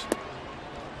burgers.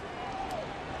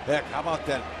 Heck, how about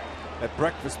that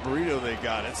breakfast burrito they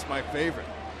got? It's my favorite.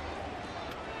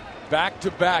 Back to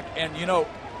back, and you know,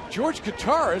 George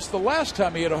Kataris, the last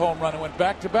time he hit a home run, went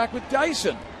back to back with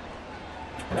Dyson.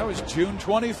 That was June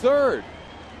 23rd.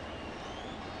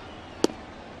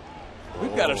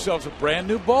 We've got ourselves a brand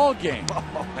new ball game.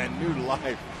 Oh, and new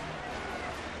life.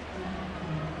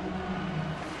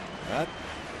 That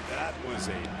was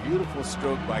a beautiful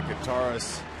stroke by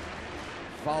Kataris,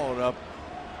 followed up.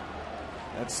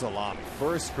 That's salami.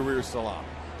 First career salami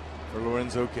for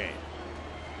Lorenzo Cain.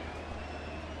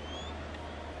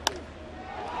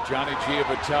 Johnny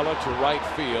Giovitella to right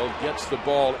field, gets the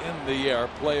ball in the air,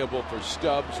 playable for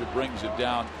Stubbs, who brings it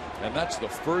down. And that's the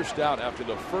first out after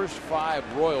the first 5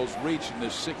 Royals reach in the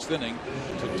 6th inning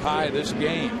to tie this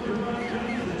game.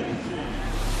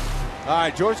 All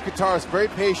right, George Kataris, very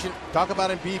patient. Talk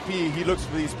about in BP, he looks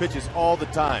for these pitches all the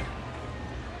time.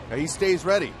 Now, he stays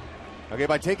ready. Okay,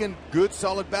 by taking good,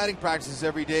 solid batting practices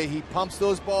every day, he pumps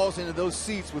those balls into those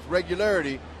seats with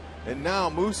regularity. And now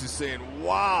Moose is saying,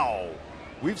 wow,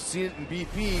 we've seen it in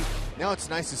BP. Now it's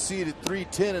nice to see it at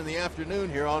 3:10 in the afternoon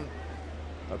here on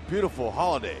a beautiful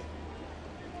holiday.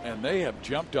 And they have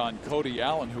jumped on Cody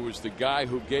Allen, who was the guy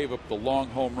who gave up the long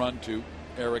home run to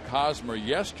Eric Hosmer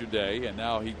yesterday, and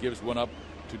now he gives one up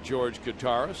to George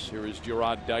Kataris. Here is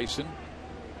Gerard Dyson.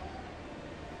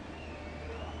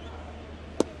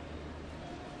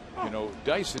 You know,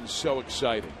 Dyson's so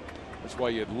exciting. That's why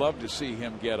you'd love to see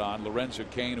him get on. Lorenzo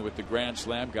Cain with the grand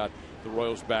slam got the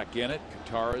Royals back in it.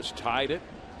 Kataris tied it.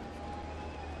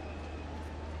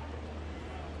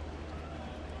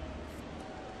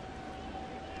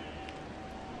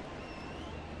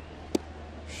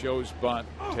 Shows bunt,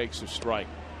 takes a strike.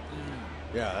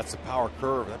 Yeah, that's a power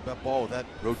curve. That ball with that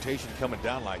rotation coming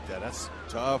down like that, that's a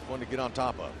tough one to get on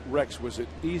top of. Rex, was it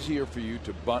easier for you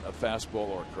to bunt a fastball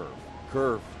or a curve?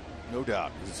 Curve, no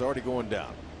doubt, because it's already going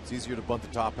down. It's easier to bunt the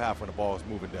top half when the ball is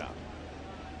moving down.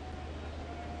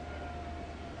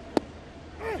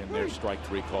 And there's strike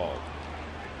 3 called.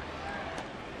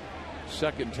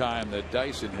 Second time that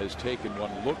Dyson has taken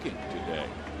one looking today.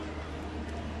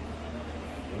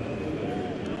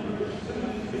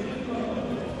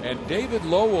 And David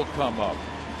Lowe will come up.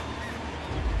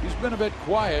 He's been a bit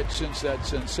quiet since that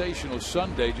sensational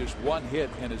Sunday, just one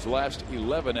hit in his last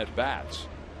 11 at bats.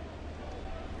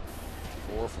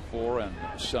 4 for 4 on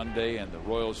Sunday and the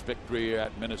Royals' victory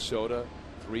at Minnesota.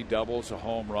 3 doubles, a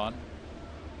home run.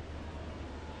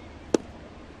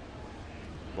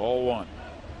 Ball 1.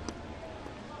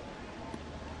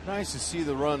 Nice to see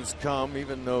the runs come,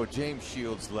 even though James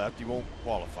Shields left. He won't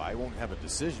qualify. He won't have a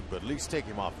decision, but at least take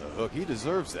him off the hook. He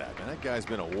deserves that. And that guy's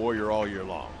been a warrior all year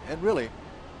long. And really,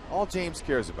 all James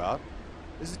cares about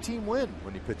is a team win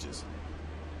when he pitches.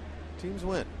 Teams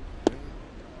win.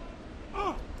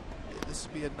 This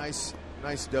would be a nice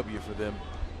W for them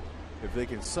if they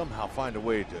can somehow find a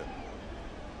way to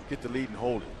get the lead and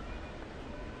hold it.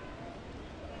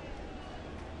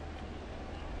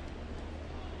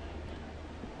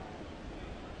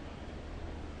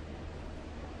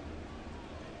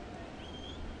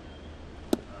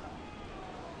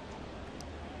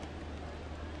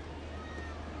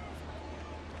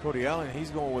 Cody Allen,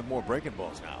 he's going with more breaking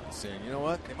balls now. He's saying, you know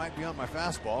what, they might be on my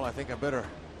fastball. I think I better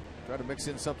try to mix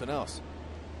in something else.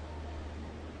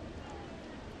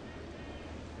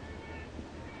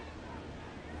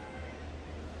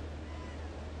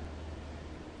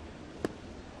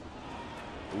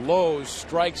 Lowe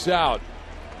strikes out,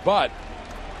 but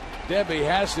Debbie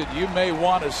Hassett, you may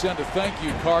want to send a thank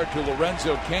you card to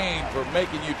Lorenzo Cain for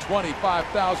making you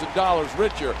 $25,000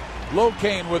 richer. Lowe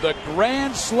Cain with a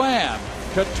grand slam.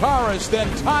 Kataris then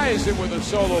ties it with a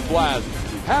solo blast.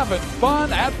 Having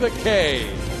fun at the K.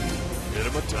 Hit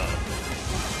him a ton.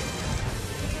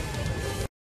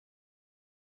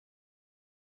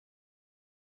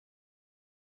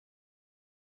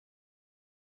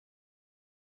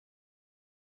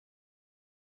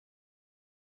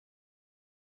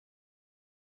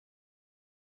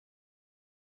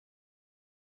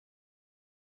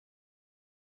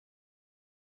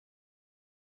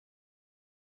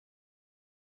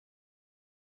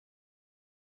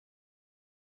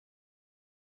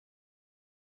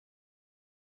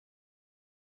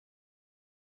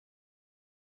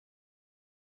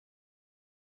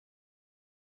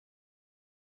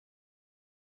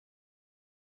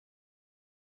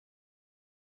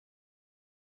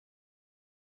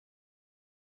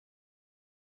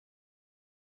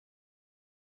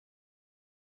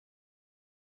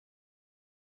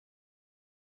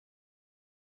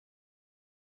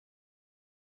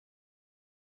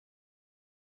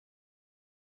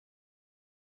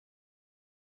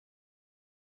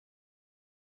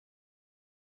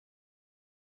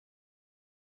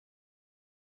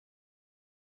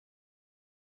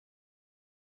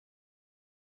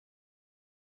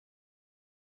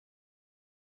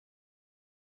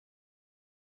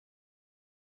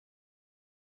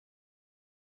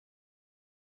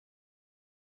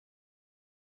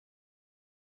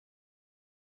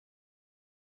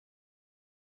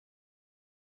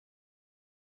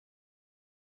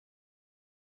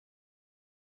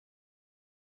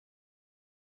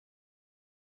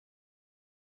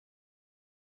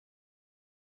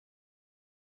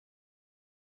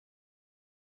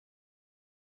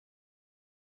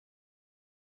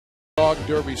 Dog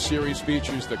Derby Series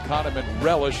features the Condiment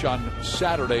Relish on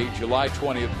Saturday, July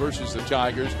 20th versus the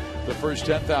Tigers. The first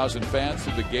 10,000 fans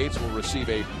through the gates will receive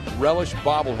a Relish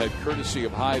bobblehead courtesy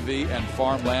of Hy-Vee and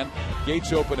Farmland.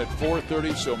 Gates open at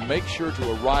 4:30, so make sure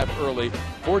to arrive early.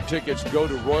 For tickets, go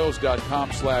to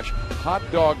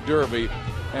royals.com/hotdogderby.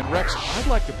 And Rex, I'd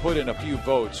like to put in a few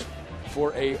votes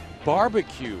for a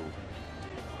barbecue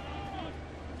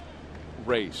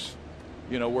race.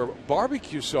 you know, where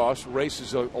barbecue sauce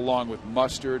races along with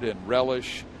mustard and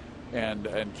relish and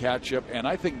ketchup. And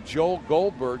I think Joel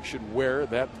Goldberg should wear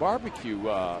that barbecue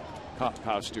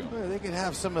costume. Well, they could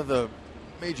have some of the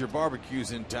major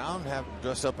barbecues in town, have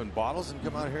dress up in bottles and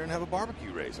come out here and have a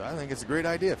barbecue race. I think it's a great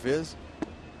idea, Fizz.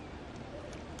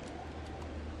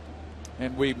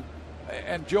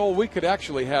 And Joel, we could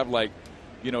actually have, like,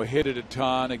 you know, Hit It a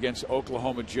Ton against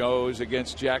Oklahoma Joe's,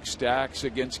 against Jack Stacks,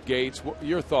 against Gates.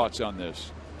 Your thoughts on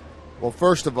this? Well,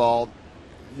 first of all,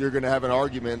 you're going to have an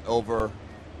argument over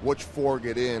which 4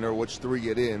 get in or which 3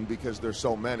 get in because there's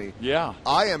so many. Yeah.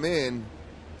 I am in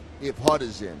if HUD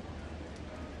is in.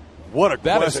 What a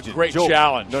that question. Is a great Joe,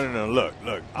 challenge. No. Look.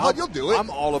 HUD, you'll do it. I'm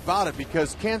all about it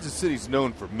because Kansas City's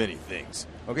known for many things.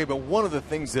 Okay, but one of the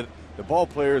things that the ball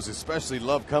players especially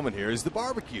love coming here is the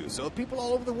barbecue. So people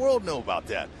all over the world know about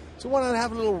that. So why not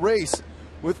have a little race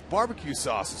with barbecue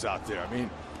sauces out there? I mean,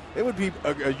 it would be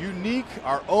a unique,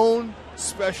 our own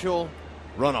special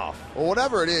runoff. Well,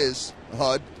 whatever it is,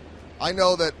 HUD, I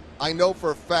know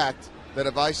for a fact that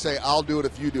if I say I'll do it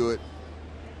if you do it,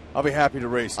 I'll be happy to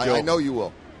race, Joe. I know you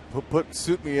will.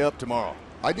 Suit me up tomorrow.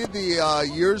 I did the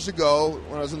years ago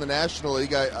when I was in the National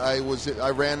League. I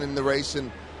ran in the race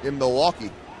in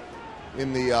Milwaukee,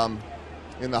 in the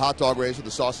hot dog race or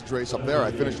the sausage race up there.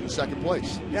 I finished in second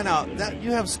place. Yeah, now that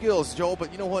you have skills, Joel,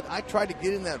 but you know what? I tried to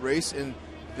get in that race, and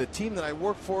the team that I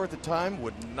worked for at the time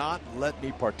would not let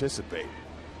me participate.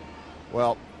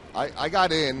 Well, I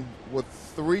got in with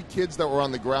 3 kids that were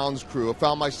on the grounds crew. I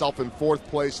found myself in 4th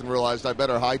place and realized I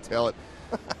better hightail it.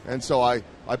 And so I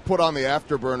put on the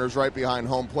afterburners right behind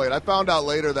home plate. I found out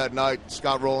later that night,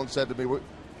 Scott Rowland said to me,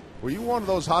 were you one of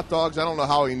those hot dogs? I don't know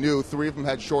how he knew. 3 of them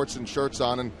had shorts and shirts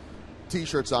on and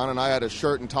T-shirts on, and I had a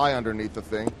shirt and tie underneath the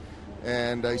thing.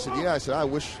 And he said, yeah. I said, I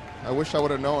wish I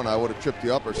would have known. I would have tripped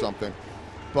you up or something.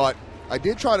 But I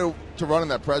did try to run in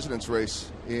that president's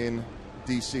race in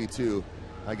D.C. too.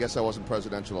 I guess I wasn't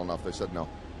presidential enough. They said no.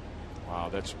 Wow,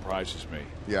 that surprises me.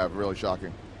 Yeah, really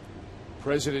shocking.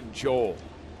 President Joel.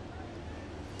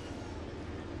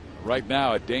 Right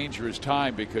now, a dangerous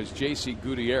time because J.C.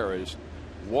 Gutierrez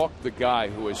walked the guy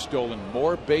who has stolen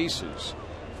more bases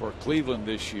for Cleveland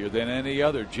this year than any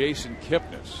other, Jason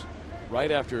Kipnis,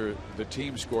 right after the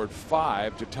team scored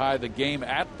 5 to tie the game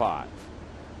at 5.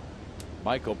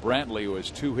 Michael Brantley, who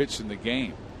has 2 hits in the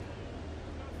game.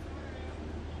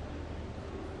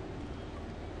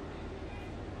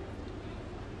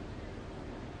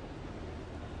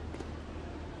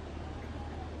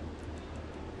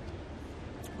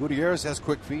 Gutierrez has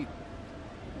quick feet.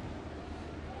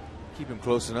 Keep him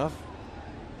close enough.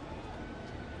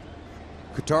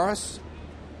 Kataris,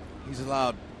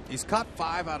 he's caught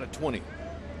 5 out of 20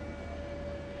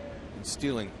 in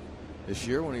stealing this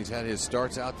year when he's had his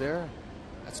starts out there.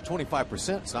 That's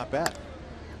 25%. It's not bad.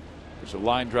 There's a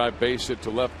line drive base hit to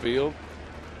left field.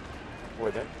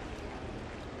 Boy,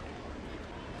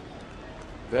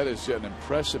 that is an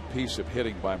impressive piece of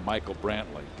hitting by Michael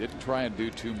Brantley. Didn't try and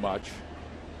do too much.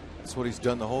 That's what he's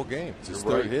done the whole game. It's his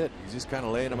third hit. He's just kind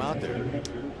of laying him out there.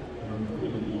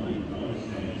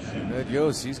 Ned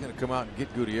Yost, he's going to come out and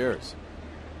get Gutierrez.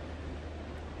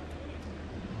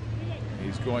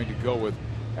 He's going to go with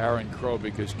Aaron Crow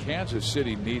because Kansas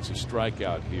City needs a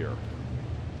strikeout here.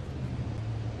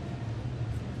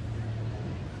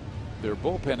 Their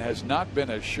bullpen has not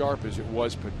been as sharp as it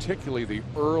was, particularly the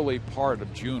early part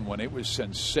of June when it was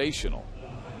sensational.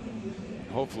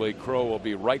 Hopefully Crow will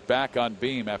be right back on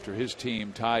beam after his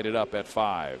team tied it up at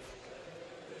 5.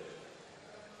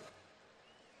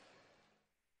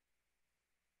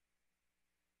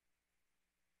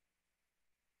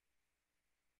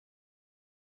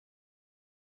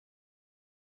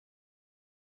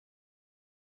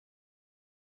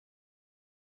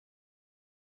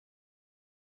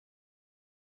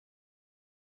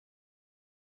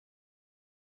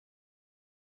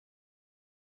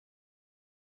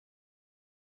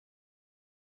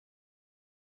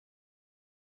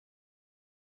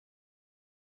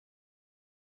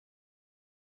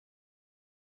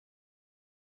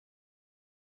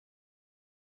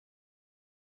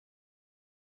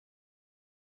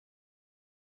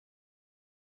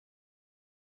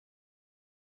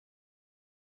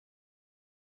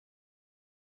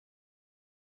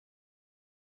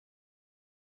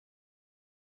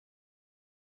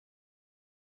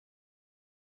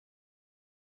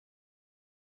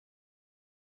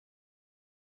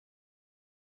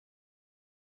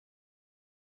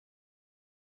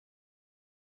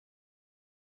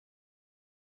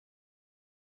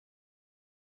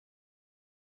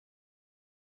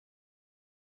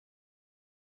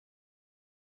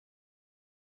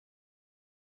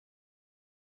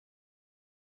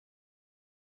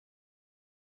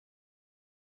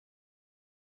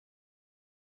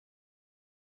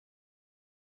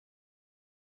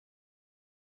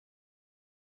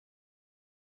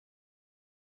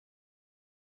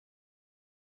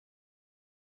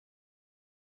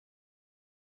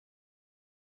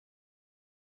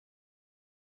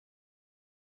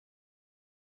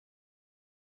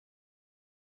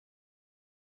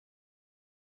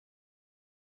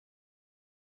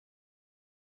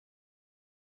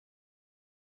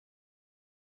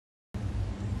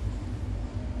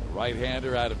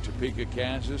 Right-hander out of Topeka,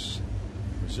 Kansas.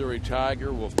 Missouri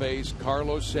Tiger will face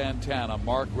Carlos Santana,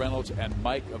 Mark Reynolds, and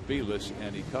Mike Aviles,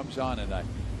 and he comes on in a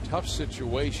tough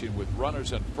situation with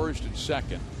runners on first and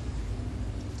second.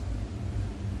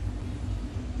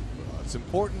 It's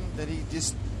important that he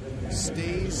just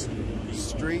stays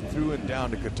straight through and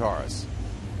down to Kataris.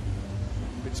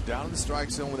 Pitch down in the strike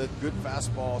zone with a good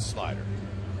fastball slider.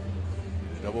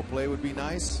 Double play would be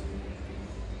nice.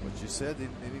 But you said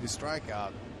they need a strikeout.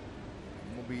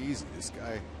 It won't be easy. This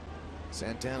guy,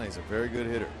 Santana, is a very good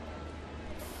hitter.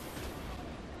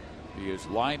 He is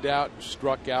lined out,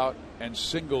 struck out, and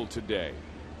singled today.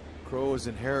 Crow has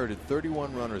inherited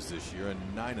 31 runners this year, and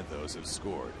 9 of those have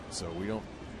scored. So we don't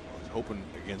hoping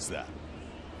against that.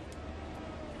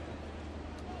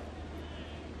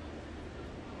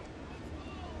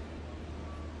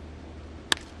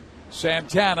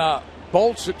 Santana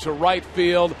bolts it to right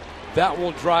field. That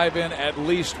will drive in at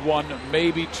least one,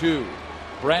 maybe two.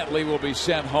 Brantley will be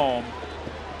sent home,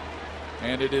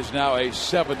 and it is now a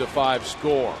 7-5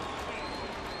 score.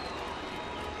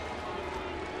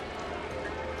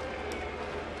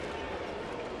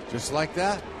 Just like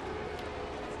that.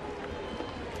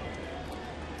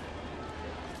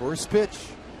 First pitch.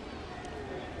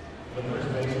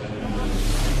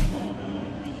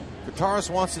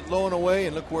 Kataris wants it low and away,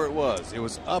 and look where it was. It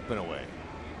was up and away.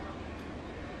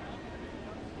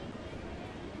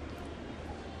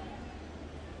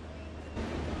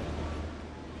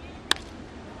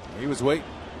 He was waiting.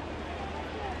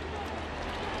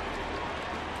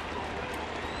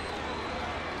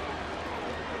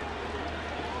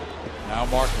 Now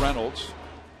Mark Reynolds.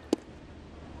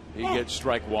 He gets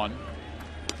strike one.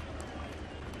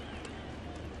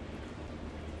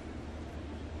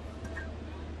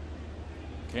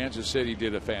 Kansas City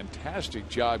did a fantastic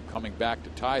job coming back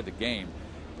to tie the game,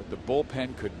 but the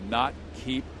bullpen could not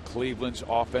keep Cleveland's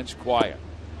offense quiet.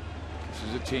 This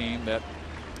is a team that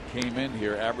came in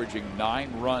here averaging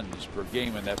 9 runs per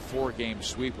game in that 4-game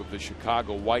sweep of the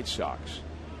Chicago White Sox.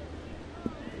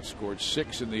 They scored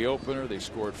 6 in the opener. They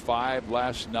scored 5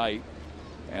 last night,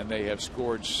 and they have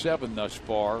scored 7 thus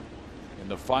far in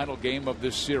the final game of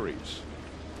this series.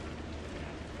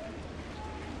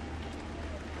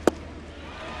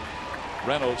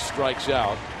 Reynolds strikes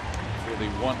out for the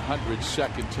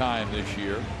 102nd time this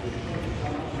year.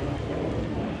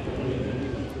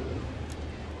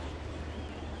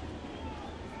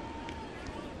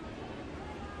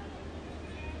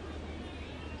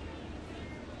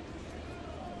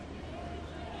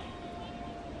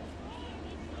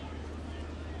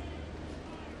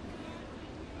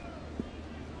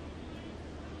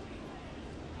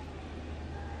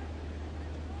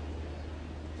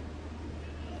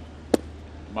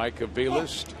 Mike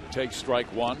Aviles takes strike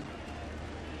one.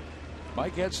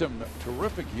 Mike had some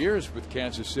terrific years with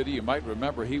Kansas City. You might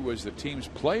remember he was the team's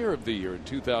player of the year in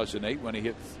 2008 when he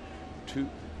hit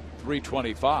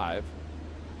 .325.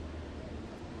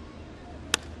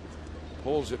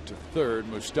 Pulls it to third.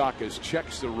 Moustakas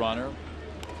checks the runner.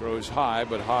 Throws high,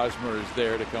 but Hosmer is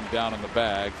there to come down in the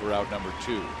bag for out number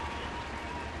 2.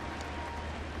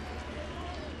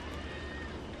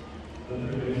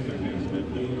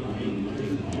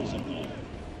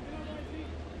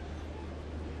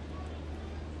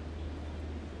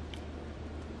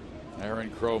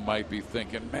 Aaron Crow might be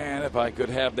thinking, man, if I could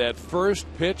have that first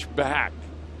pitch back.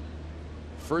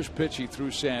 First pitch he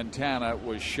threw Santana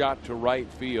was shot to right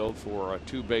field for a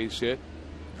 2-base hit.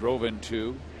 Drove in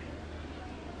 2.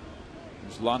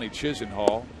 It's Lonnie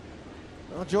Chisenhall.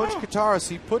 Well, George Kataris,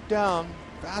 he put down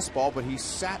fastball, but he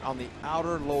sat on the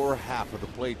outer lower half of the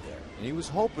plate there. And he was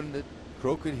hoping that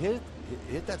Crow could hit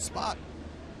that spot.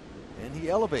 And he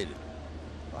elevated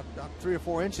about 3 or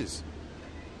 4 inches.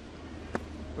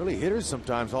 Really, hitters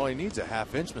sometimes all he needs a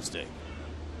half-inch mistake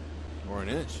or an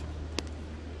inch.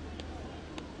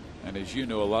 And as you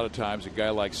know, a lot of times a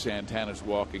guy like Santana's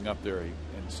walking up there and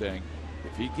saying,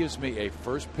 if he gives me a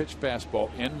first pitch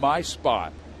fastball in my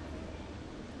spot,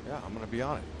 yeah, I'm going to be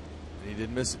on it. And he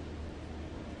didn't miss it.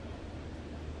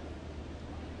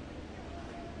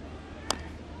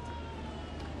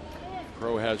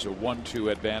 Crow has a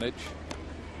 1-2 advantage.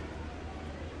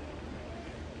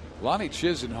 Lonnie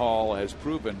Chisenhall has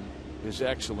proven his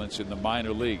excellence in the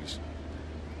minor leagues.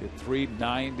 Hit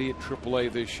 .390 at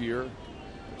AAA this year.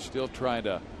 Still trying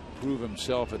to prove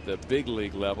himself at the big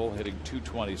league level, hitting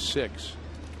 .226.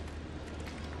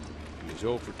 He is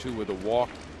 0 for 2 with a walk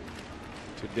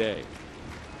today.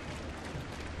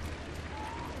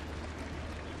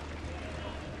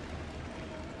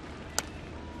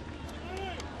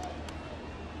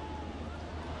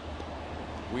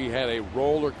 We had a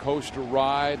roller coaster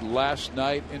ride last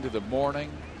night into the morning.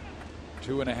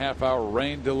 2.5-hour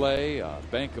rain delay. A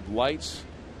bank of lights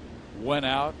went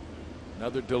out.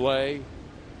 Another delay.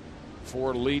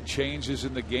 4 lead changes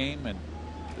in the game, and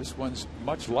this one's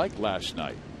much like last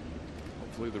night.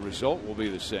 Hopefully the result will be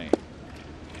the same.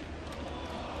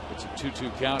 It's a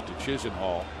 2-2 count to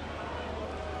Chisenhall.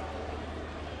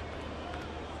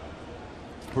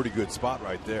 Pretty good spot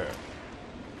right there.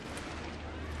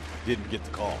 Didn't get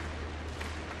the call.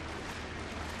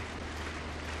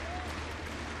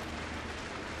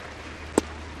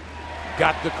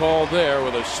 Got the call there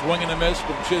with a swing and a miss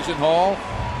from Chisenhall.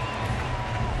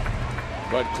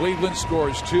 But Cleveland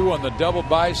scores 2 on the double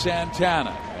by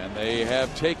Santana, and they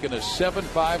have taken a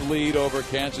 7-5 lead over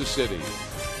Kansas City.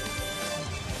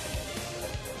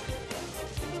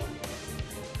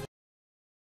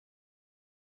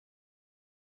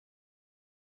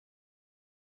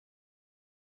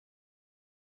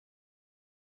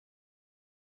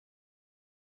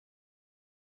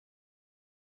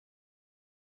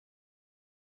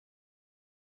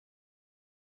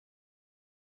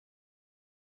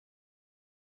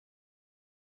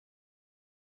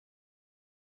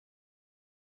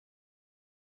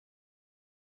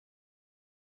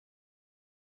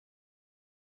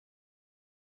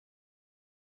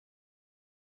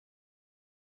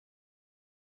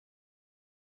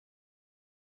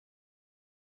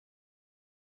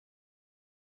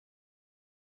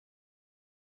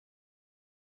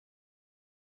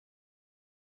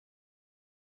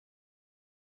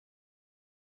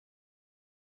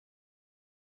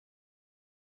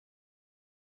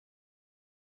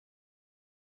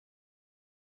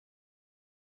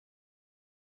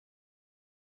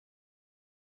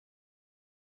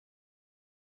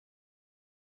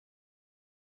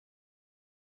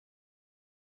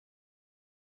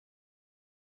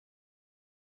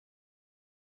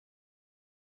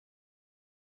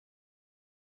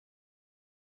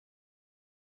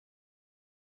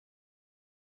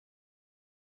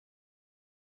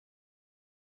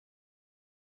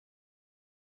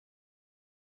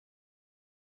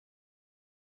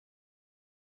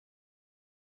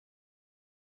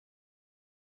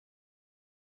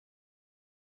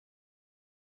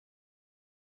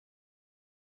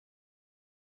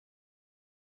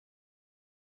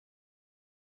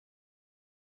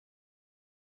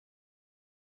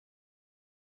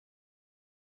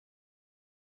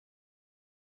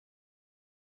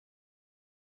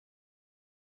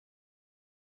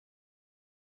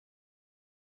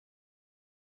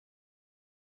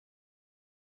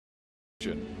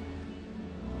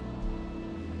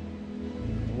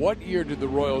 What year did the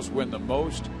Royals win the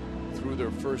most through their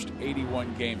first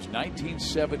 81 games?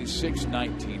 1976,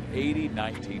 1980,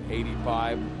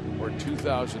 1985, or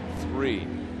 2003? We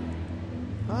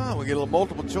get a little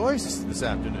multiple choice this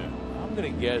afternoon. I'm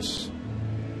going to guess.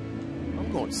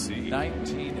 I'm going C.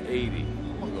 1980.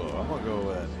 I'm going to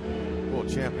go World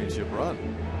Championship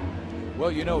run.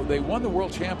 Well, you know, they won the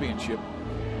World Championship,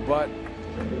 but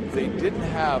they didn't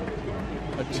have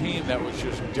a team that was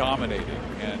just dominating.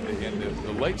 And in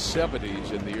the late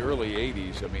 70s and the early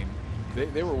 80s, I mean,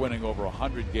 they were winning over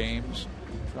 100 games.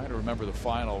 I'm trying to remember the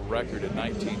final record in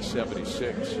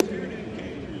 1976.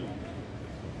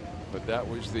 But that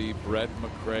was the Brett,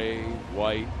 McRae,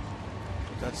 White.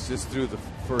 That's just through the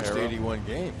first era. 81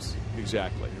 games.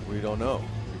 Exactly. We don't know.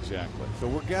 Exactly. So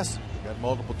we're guessing. We got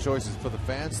multiple choices for the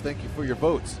fans. Thank you for your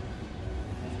votes.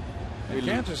 And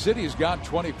Kansas City has gone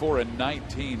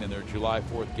 24-19 in their July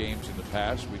 4th games in the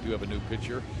past. We do have a new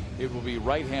pitcher. It will be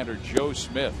right-hander Joe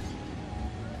Smith.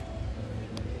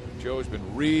 Joe's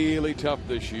been really tough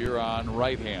this year on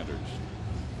right-handers,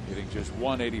 hitting just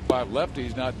 185.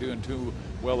 Lefty's not doing too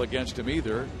well against him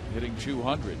either, hitting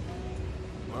 200.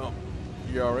 Well,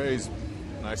 ERA's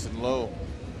nice and low.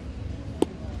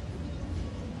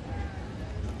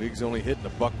 The league's only hitting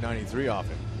 $1.93 off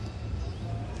him.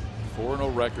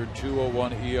 4-0 record,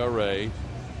 2.01 ERA,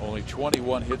 only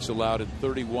 21 hits allowed in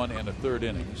 31 1/3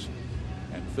 innings,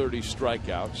 and 30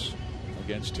 strikeouts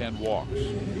against 10 walks.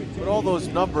 But all those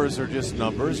numbers are just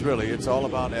numbers, really. It's all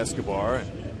about Escobar and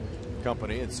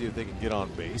company, and see if they can get on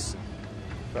base.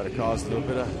 Try to cause a little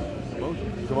bit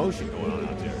of commotion going on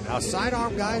out there. Now,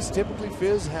 sidearm guys typically,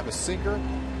 Fizz, have a sinker,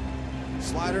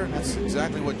 slider. That's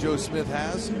exactly what Joe Smith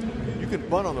has. You can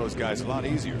bunt on those guys a lot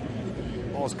easier.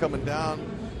 Ball's coming down.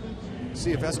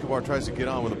 See if Escobar tries to get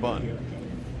on with a bunt.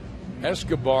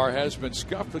 Escobar has been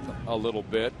scuffling a little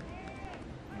bit.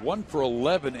 1 for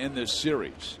 11 in this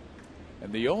series.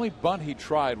 And the only bunt he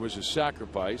tried was a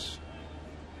sacrifice.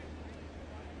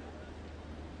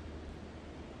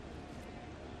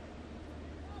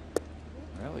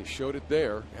 Well, he showed it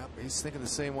there. Yep, he's thinking the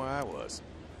same way I was.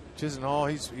 Chisenhall,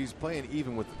 he's playing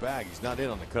even with the bag. He's not in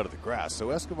on the cut of the grass,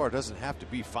 so Escobar doesn't have to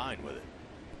be fine with it.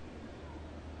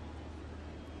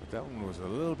 But that one was a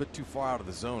little bit too far out of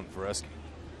the zone for Esky.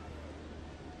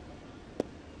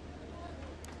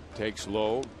 Takes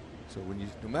low. So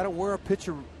no matter where a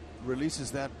pitcher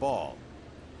releases that ball,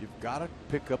 you've got to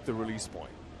pick up the release point.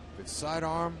 If it's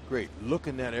sidearm, great. Look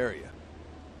in that area.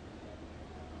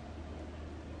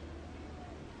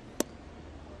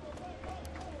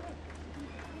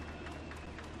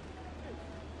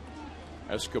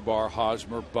 Escobar,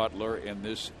 Hosmer, Butler in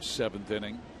this 7th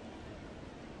inning.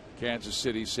 Kansas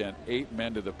City sent 8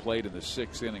 men to the plate in the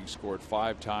 6th inning, scored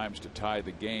 5 times to tie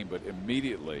the game, but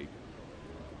immediately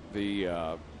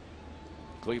the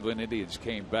Cleveland Indians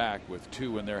came back with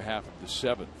 2 in their half of the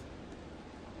 7th.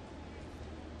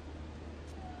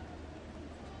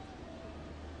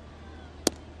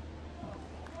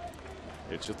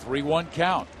 It's a 3-1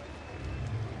 count.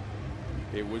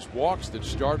 It was walks that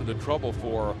started the trouble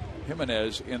for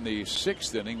Jimenez in the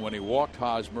 6th inning when he walked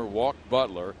Hosmer, walked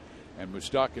Butler, and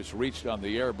Moustakas reached on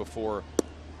the air before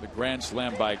the grand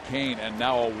slam by Kane, and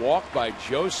now a walk by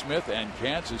Joe Smith, and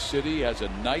Kansas City has a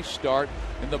nice start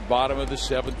in the bottom of the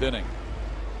 7th inning.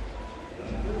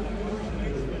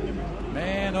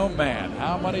 Man, oh man,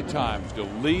 how many times do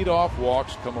lead-off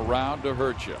walks come around to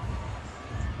hurt you?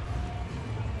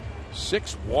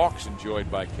 6 walks enjoyed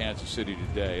by Kansas City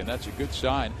today, and that's a good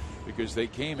sign because they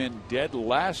came in dead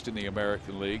last in the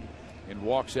American League in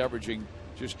walks, averaging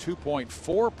just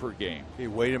 2.4 per game. He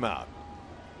weighed him out.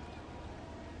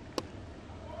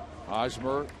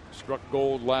 Hosmer struck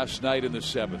gold last night in the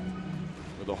 7th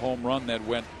with a home run that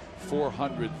went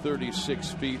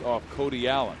 436 feet off Cody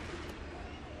Allen.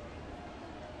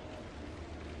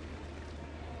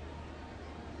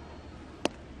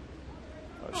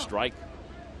 A strike.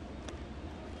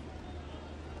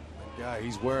 Yeah,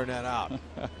 he's wearing that out,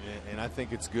 and I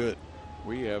think it's good.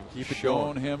 We have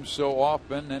shown him so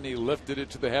often, and he lifted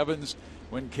it to the heavens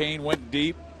when Kane went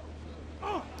deep.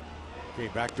 Okay,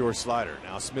 backdoor slider.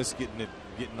 Now Smith's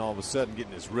getting all of a sudden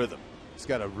getting his rhythm. He's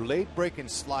got a late breaking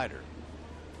slider,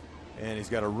 and he's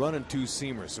got a running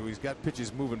 2-seamer, so he's got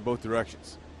pitches moving both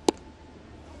directions.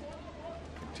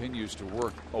 Continues to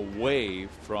work away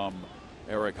from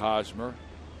Eric Hosmer.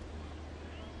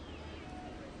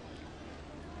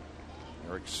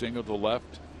 Eric singled to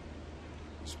left.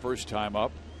 His first time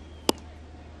up.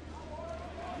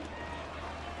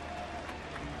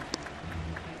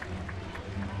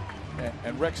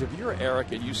 And Rex, if you're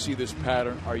Eric and you see this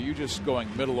pattern, are you just going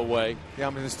middle away? Yeah,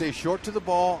 I'm going to stay short to the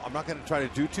ball. I'm not going to try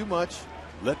to do too much.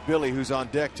 Let Billy, who's on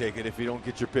deck, take it if you don't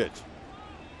get your pitch.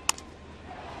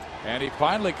 And he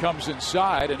finally comes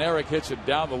inside, and Eric hits it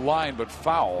down the line, but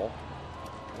foul.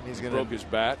 And he's going broke his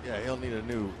bat. Yeah, he'll need a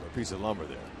new piece of lumber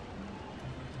there.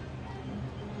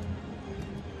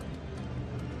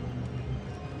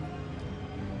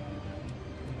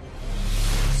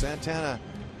 Santana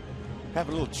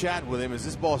having a little chat with him as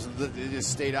this ball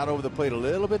just stayed out over the plate a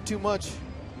little bit too much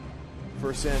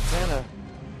for Santana.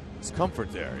 His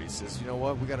comfort there. He says, you know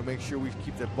what, we got to make sure we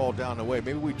keep that ball down and away.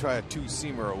 Maybe we try a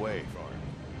 2-seamer away for him.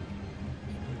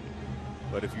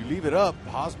 But if you leave it up,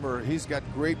 Hosmer, he's got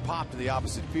great pop to the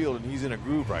opposite field, and he's in a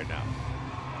groove right now.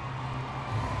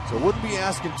 So wouldn't be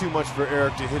asking too much for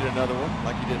Eric to hit another one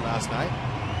like he did last night.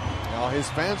 Now his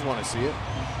fans want to see it.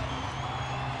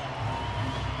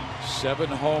 7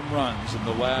 home runs in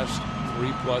the last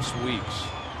 3+ weeks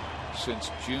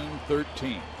since June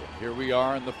 13th. Here we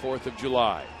are on the 4th of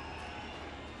July.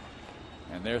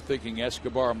 And they're thinking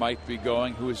Escobar might be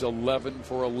going, who is 11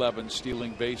 for 11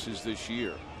 stealing bases this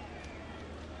year.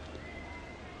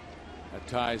 That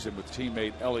ties him with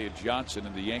teammate Elliott Johnson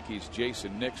and the Yankees'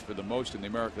 Jason Nix for the most in the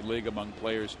American League among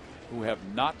players who have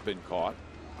not been caught.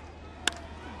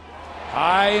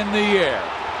 High in the air.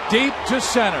 Deep to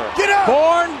center. Get up!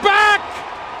 Born back!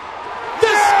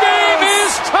 This game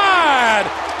is tied!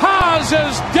 Haas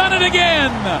has done it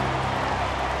again!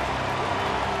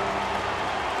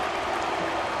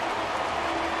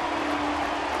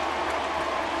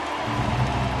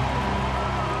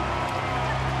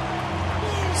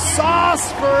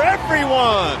 Sauce for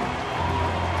everyone!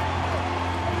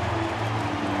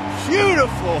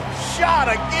 Beautiful shot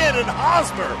again in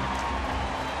Hosmer.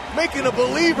 Making a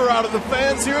believer out of the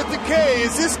fans here at the K,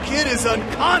 as this kid is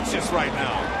unconscious right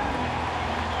now.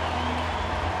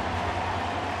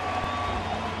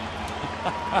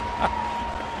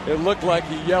 It looked like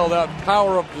he yelled out,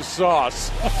 "Power of the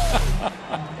sauce."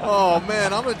 Oh,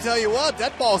 man, I'm going to tell you what,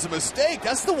 that ball's a mistake.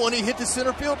 That's the one he hit to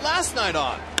center field last night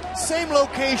on. Same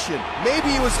location. Maybe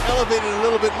he was elevated a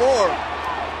little bit more.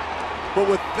 But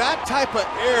with that type of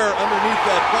air underneath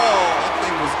that ball, that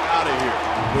thing was out of here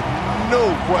with no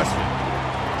question.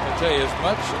 I tell you, as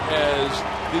much as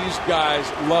these guys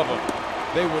love him,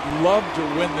 they would love to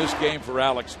win this game for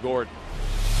Alex Gordon.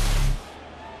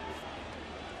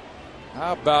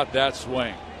 How about that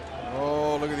swing?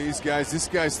 Oh, look at these guys. This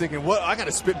guy's thinking, what? I got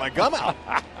to spit my gum out.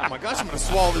 Oh, my gosh, I'm going to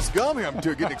swallow this gum here. I'm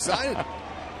getting excited.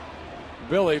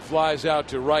 Billy flies out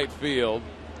to right field.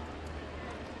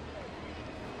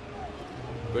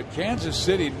 But Kansas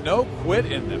City, no quit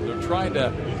in them. They're trying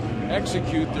to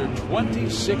execute their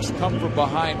 26th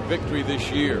come-from-behind victory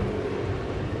this year.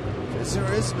 Because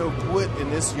there is no quit in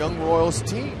this young Royals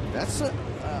team. That's a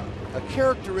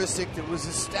characteristic that was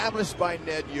established by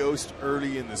Ned Yost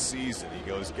early in the season. He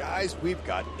goes, guys, we've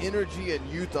got energy and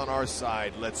youth on our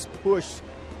side. Let's push,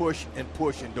 and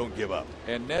don't give up.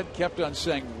 And Ned kept on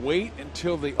saying, wait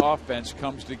until the offense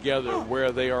comes together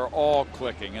where they are all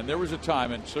clicking. And there was a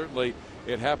time, and certainly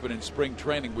it happened in spring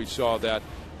training, we saw that.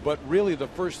 But really the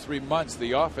first 3 months,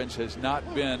 the offense has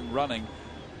not been running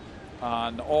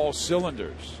on all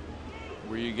cylinders,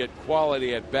 where you get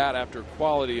quality at bat after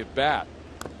quality at bat.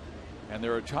 And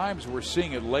there are times we're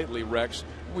seeing it lately, Rex.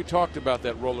 We talked about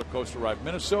that roller coaster ride.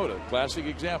 Minnesota, classic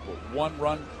example. 1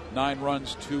 run, 9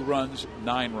 runs, 2 runs,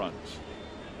 9 runs.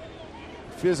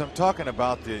 Fizz, I'm talking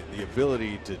about the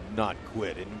ability to not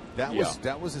quit. And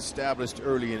that was established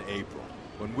early in April.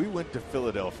 When we went to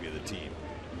Philadelphia, the team,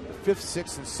 the 5th,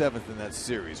 6th, and 7th in that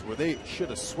series, where they should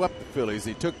have swept the Phillies,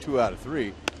 they took 2 out of 3.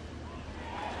 And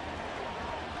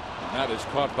that is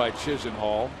caught by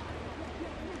Chisenhall.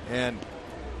 And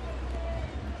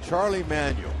Charlie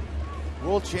Manuel,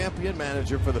 world champion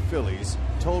manager for the Phillies,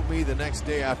 told me the next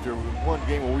day after one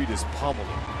game where we just pummeled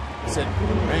them. He said,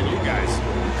 man, you guys,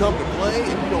 you come to play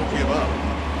and you don't give up.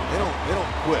 They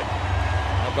don't quit.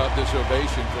 How about this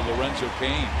ovation for Lorenzo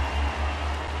Cain?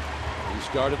 He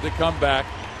started the comeback.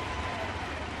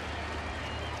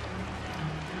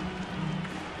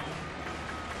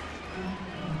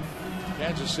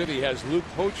 Kansas City has Luke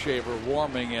Hochhaver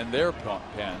warming in their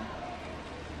pen.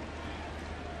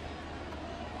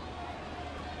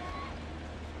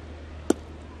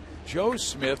 Joe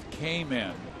Smith came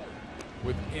in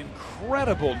with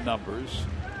incredible numbers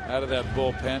out of that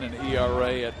bullpen, an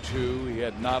ERA at 2. He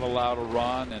had not allowed a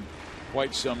run in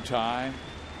quite some time.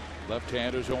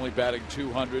 Left-handers only batting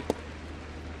 .200.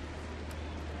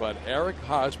 But Eric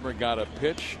Hosmer got a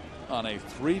pitch on a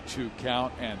 3-2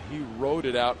 count, and he rode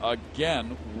it out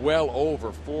again well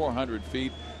over 400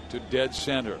 feet to dead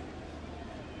center.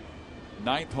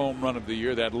 9th home run of the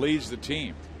year. That leads the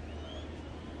team.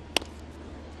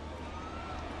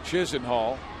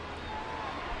 Chisenhall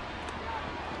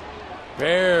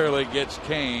barely gets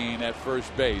Cain at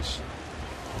first base.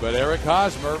 But Eric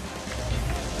Hosmer,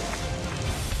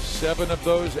 7 of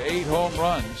those 8 home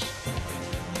runs.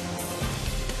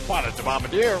 What is the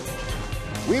Bombardier?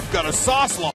 We've got a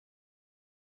sauce line.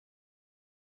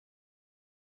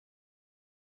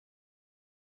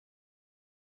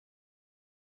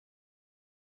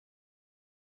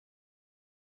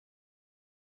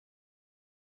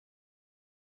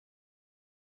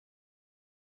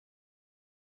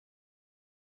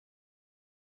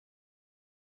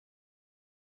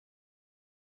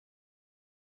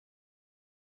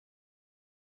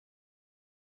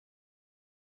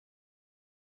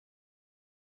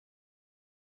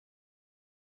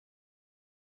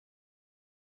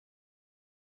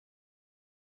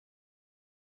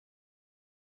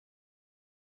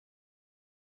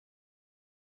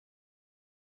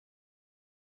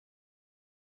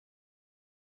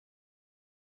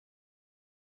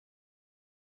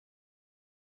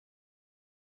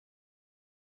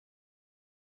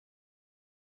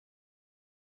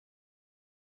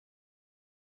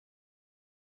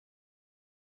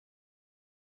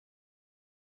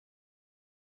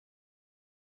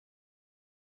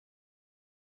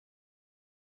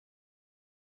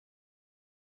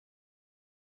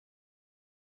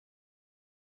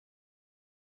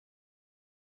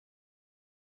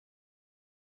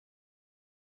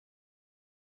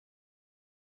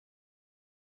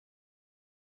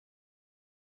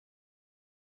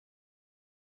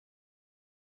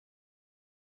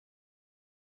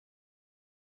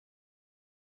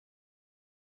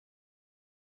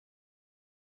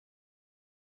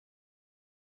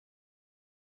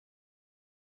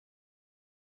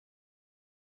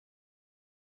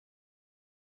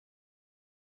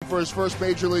 For his first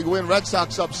major league win, Red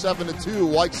Sox up 7-2.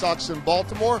 White Sox in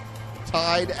Baltimore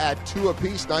tied at 2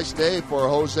 apiece. Nice day for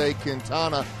Jose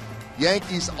Quintana.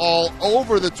 Yankees all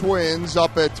over the Twins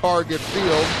up at Target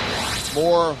Field.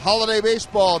 More holiday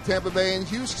baseball, Tampa Bay and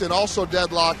Houston, also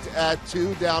deadlocked at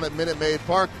 2 down at Minute Maid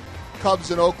Park.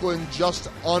 Cubs in Oakland just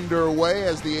underway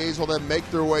as the A's will then make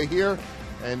their way here.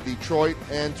 And Detroit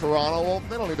and Toronto, well,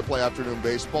 they don't need to play afternoon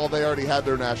baseball. They already had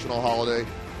their national holiday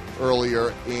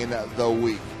earlier in the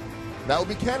week. That would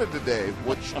be Canada Day,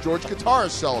 which George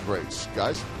Katars celebrates,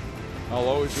 guys. I'll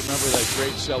always remember that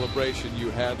great celebration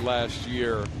you had last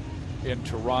year in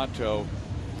Toronto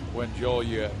when, Joel,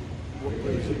 you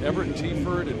Everett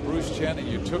Tiford and Bruce Chen, and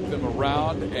you took them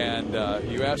around and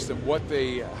you asked them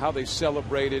how they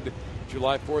celebrated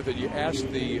July 4th, and you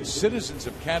asked the citizens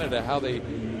of Canada how they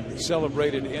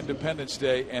celebrated Independence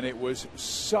Day, and it was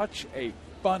such a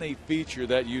funny feature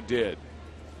that you did.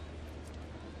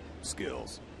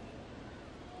 Skills.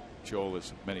 Joel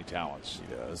has many talents.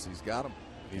 He does. He's got them.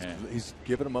 He's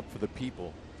giving them up for the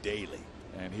people daily.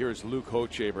 And here's Luke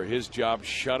Hochevar. His job,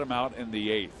 shut him out in the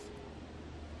 8th.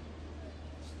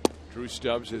 Drew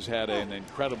Stubbs has had an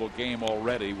incredible game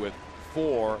already with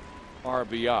 4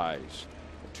 RBIs.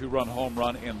 A 2-run home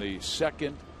run in the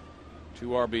 2nd, 2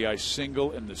 RBI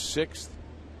single in the 6th.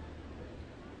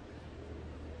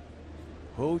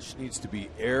 Hoch needs to be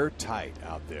airtight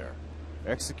out there,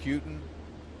 executing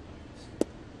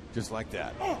just like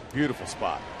that. Beautiful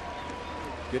spot.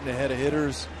 Getting ahead of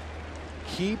hitters.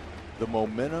 Keep the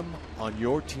momentum on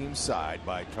your team's side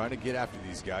by trying to get after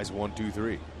these guys 1, 2,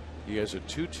 3. He has a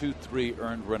 2.23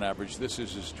 earned run average. This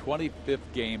is his 25th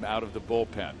game out of the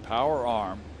bullpen. Power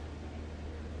arm.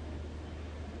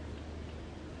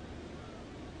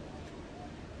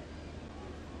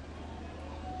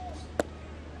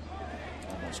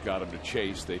 Almost got him to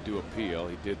chase. They do appeal.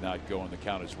 He did not go, and the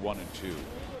count is 1-2.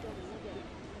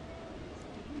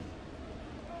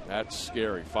 That's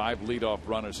scary. 5 leadoff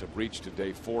runners have reached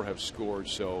today. 4 have scored.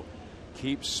 So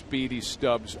keep Speedy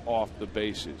Stubbs off the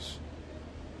bases.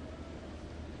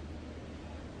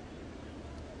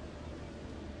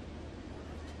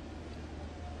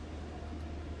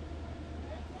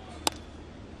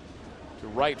 To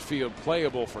right field,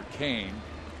 playable for Kane.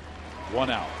 1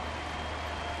 out.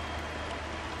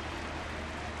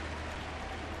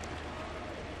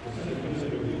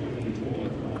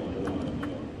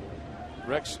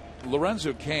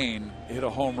 Lorenzo Cain hit a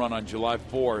home run on July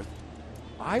 4th.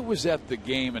 I was at the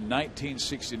game in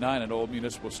 1969 at Old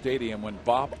Municipal Stadium when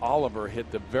Bob Oliver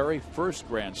hit the very first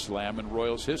Grand Slam in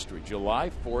Royals history.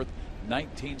 July 4th,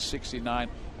 1969,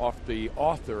 off the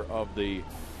author of the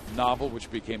novel, which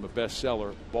became a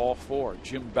bestseller, Ball 4,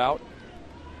 Jim Bouton.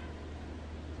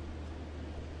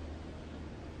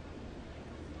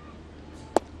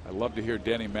 I love to hear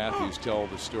Denny Matthews tell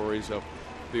the stories of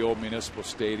the Old Municipal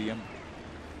Stadium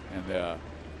and that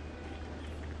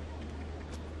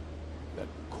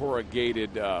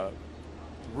corrugated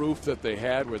roof that they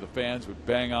had where the fans would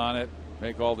bang on it,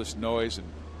 make all this noise, and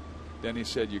Denny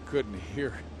said you couldn't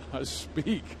hear us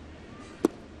speak.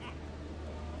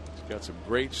 He's got some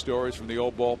great stories from the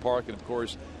old ballpark, and of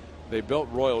course they built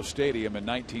Royal Stadium in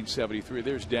 1973.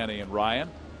 There's Denny and Ryan.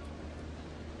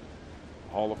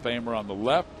 Hall of Famer on the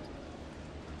left,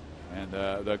 and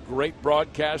the great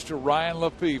broadcaster Ryan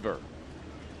Lefevre.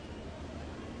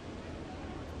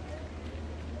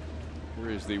 Here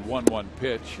is the 1-1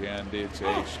 pitch, and it's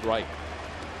a strike.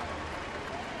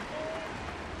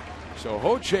 So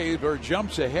Hochevar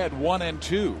jumps ahead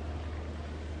 1-2.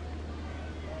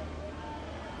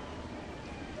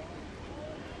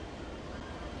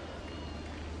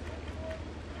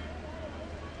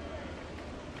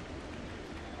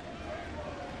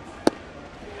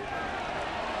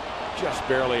 Just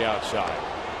barely outside.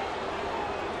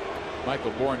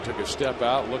 Michael Bourne took a step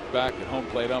out, looked back at home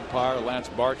plate umpire Lance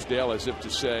Barksdale as if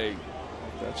to say,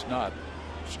 that's not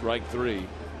strike 3.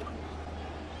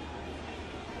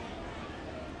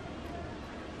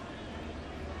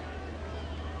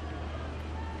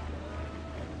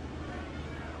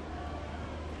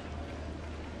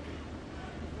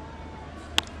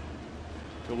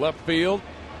 To left field.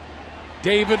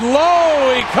 David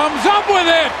Lowe, he comes up with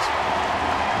it.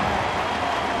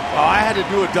 Oh, I had to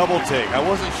do a double take. I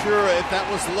wasn't sure if that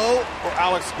was Lowe or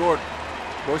Alex Gordon.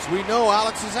 Of course, we know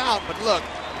Alex is out, but look,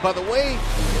 by the way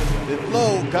that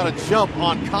Lowe got a jump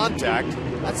on contact,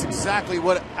 that's exactly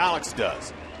what Alex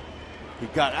does. He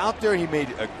got out there, he made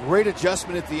a great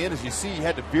adjustment at the end. As you see, he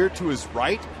had to veer to his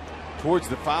right towards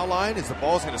the foul line as the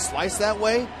ball's going to slice that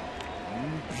way.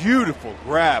 Beautiful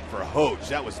grab for Hoch.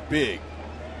 That was big.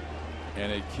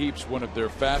 And it keeps one of their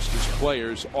fastest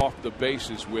players off the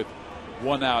bases with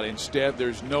 1 out. Instead,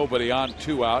 there's nobody on,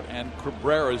 2 out, and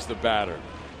Cabrera's the batter.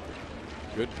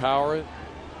 Good power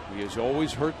He has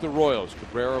always hurt the Royals.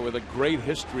 Cabrera with a great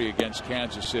history against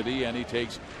Kansas City, and he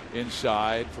takes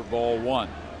inside for ball 1.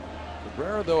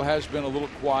 Cabrera, though, has been a little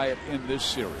quiet in this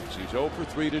series. He's 0 for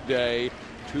 3 today,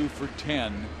 2 for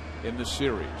 10 in the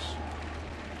series.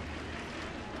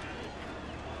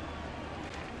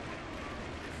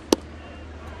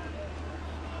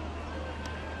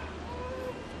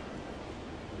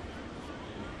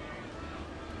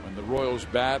 When the Royals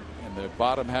bat in the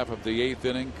bottom half of the 8th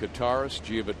inning, Kataris,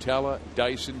 Giovitella,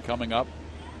 Dyson coming up.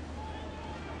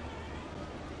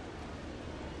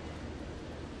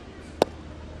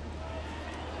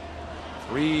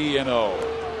 Three and 0.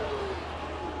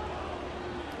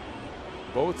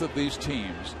 Both of these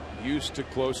teams used to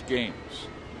close games.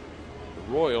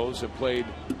 The Royals have played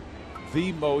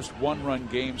the most one-run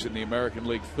games in the American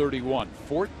League, 31,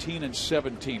 14 and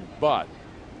 17, but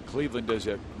Cleveland does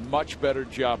a much better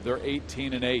job. They're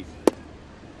 18 and 8.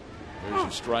 There's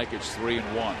a strike. It's 3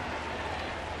 and 1.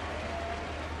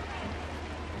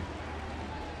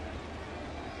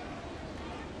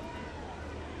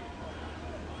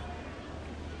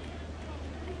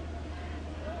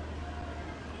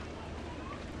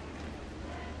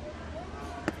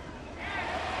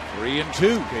 Three and 2.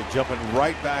 Okay, jumping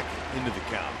right back into the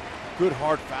count. Good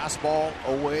hard fastball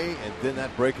away, and then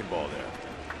that breaking ball there.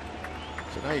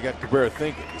 So now you got Cabrera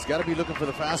thinking. He's got to be looking for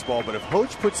the fastball, but if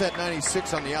Hoach puts that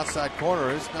 96 on the outside corner,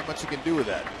 there's not much he can do with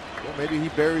that. Well, maybe he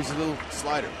buries a little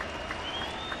slider.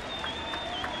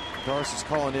 Doris is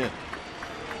calling in.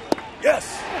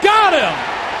 Yes! Got him!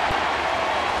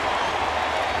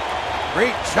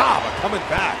 Great job of coming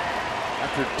back.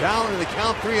 After down in the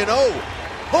count 3 and 0.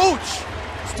 Hoach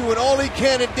is doing all he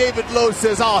can, and David Lowe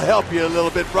says, I'll help you a little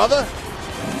bit, brother.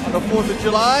 On the 4th of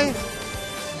July,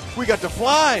 we got to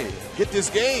fly. Get this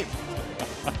game.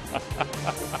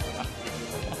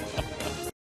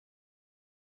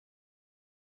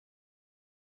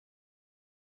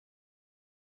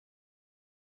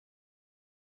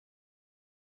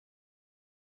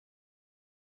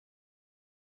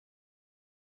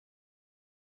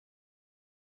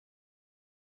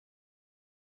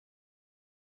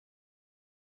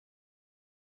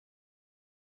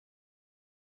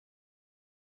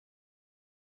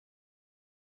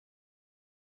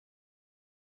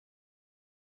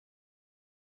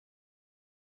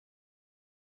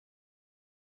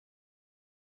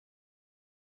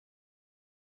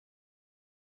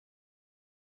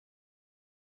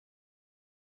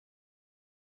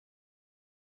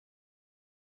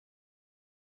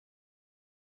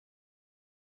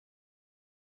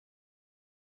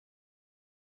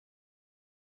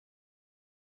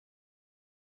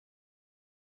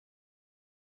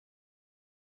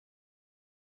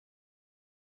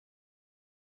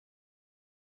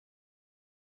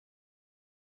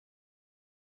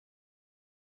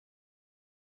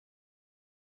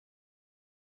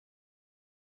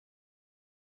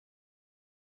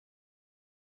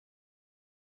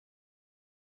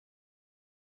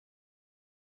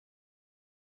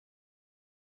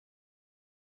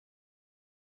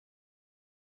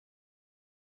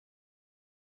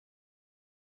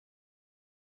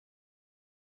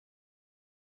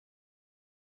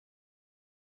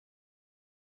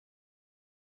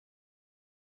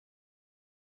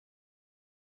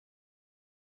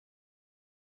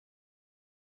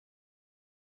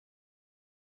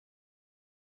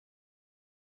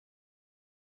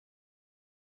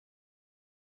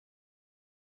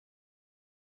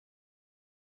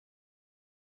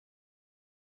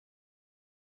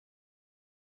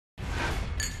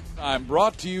 I'm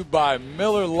brought to you by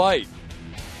Miller Lite.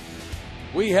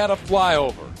 We had a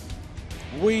flyover.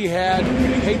 We had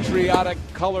patriotic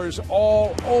colors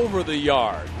all over the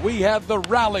yard. We had the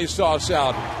rally sauce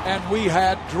out, and we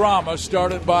had drama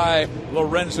started by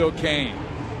Lorenzo Cain.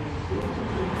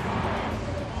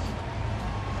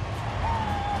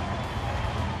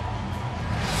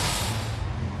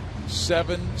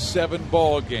 Seven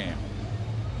ball game.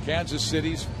 Kansas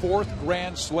City's 4th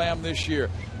Grand Slam this year.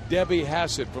 Debbie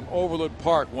Hassett from Overland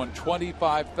Park won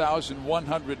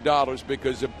 $25,100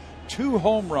 because of 2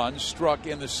 home runs struck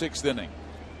in the 6th inning.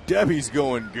 Debbie's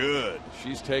going good.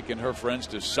 She's taking her friends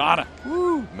to Sonic.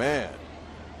 Woo, man.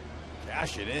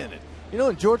 Cash it in.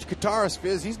 And George Kataris,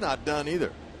 Fizz, he's not done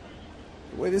either.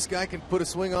 The way this guy can put a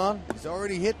swing on, he's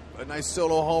already hit a nice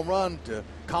solo home run to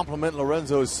complement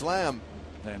Lorenzo's slam.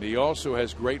 And he also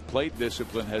has great plate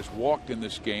discipline, has walked in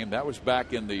this game. That was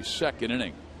back in the 2nd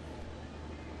inning.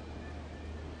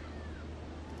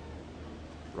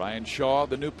 Ryan Shaw,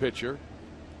 the new pitcher.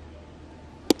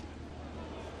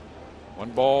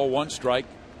 1 ball, 1 strike.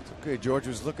 It's okay. George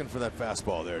was looking for that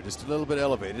fastball there, just a little bit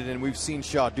elevated, and we've seen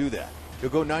Shaw do that. He'll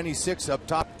go 96 up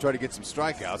top to try to get some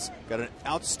strikeouts. Got an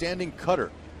outstanding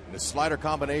cutter and a slider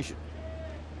combination.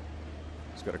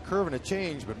 He's got a curve and a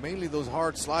change, but mainly those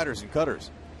hard sliders and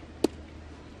cutters.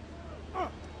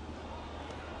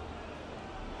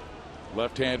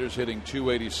 Left-handers hitting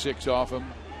 286 off him.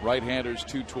 Right-handers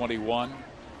 221.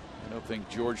 I don't think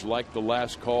George liked the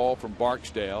last call from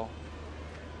Barksdale.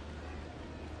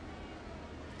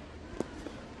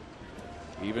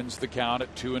 Evens the count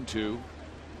at 2-2.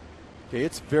 Okay,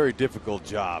 it's a very difficult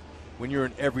job when you're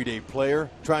an everyday player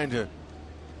trying to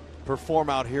perform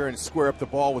out here and square up the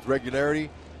ball with regularity.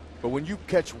 But when you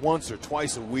catch once or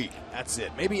twice a week, that's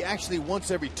it. Maybe actually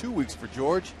once every 2 weeks for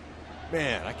George.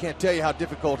 Man, I can't tell you how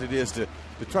difficult it is to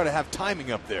try to have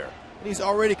timing up there. And he's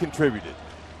already contributed.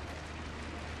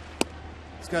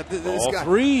 He's got this Ball guy.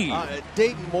 three.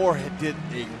 Dayton Moore did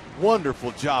a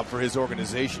wonderful job for his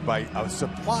organization by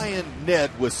supplying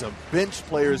Ned with some bench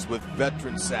players with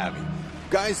veteran savvy.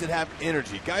 Guys that have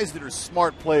energy, guys that are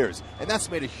smart players. And that's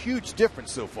made a huge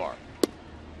difference so far.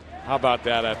 How about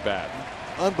that at bat?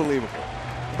 Unbelievable.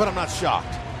 But I'm not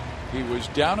shocked. He was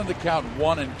down in the count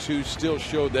 1 and 2, still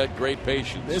showed that great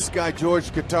patience. This guy,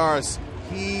 George Kataris,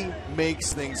 he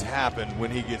makes things happen when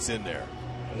he gets in there.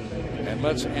 And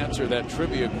let's answer that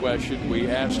trivia question we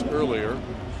asked earlier.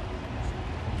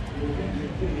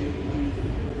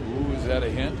 Ooh, is that a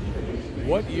hint?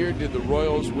 What year did the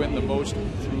Royals win the most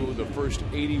through the first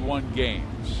 81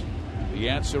 games? The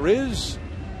answer is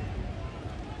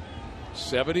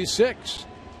 76.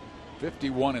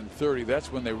 51 and 30.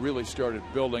 That's when they really started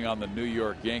building on the New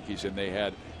York Yankees, and they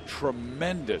had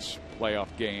tremendous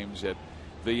playoff games at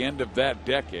the end of that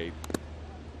decade.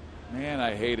 Man,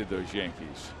 I hated those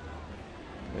Yankees.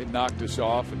 They knocked us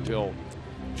off until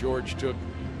George took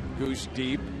Goose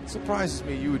deep. It surprises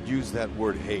me you would use that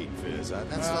word hate, Fizz.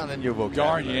 That's not in your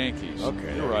vocabulary. Darn Yankees.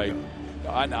 Okay, you're right.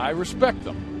 I respect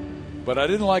them. But I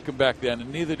didn't like him back then,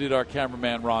 and neither did our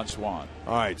cameraman Ron Swan.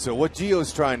 All right, so what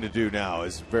Gio's trying to do now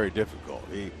is very difficult.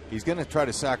 He's going to try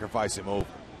to sacrifice him over.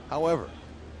 However,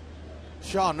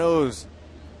 Shaw knows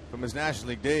from his National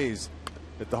League days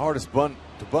that the hardest bunt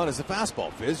to bunt is a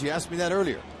fastball. Fizz, you asked me that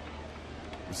earlier.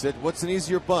 You said, what's an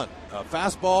easier bunt, a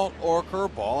fastball or a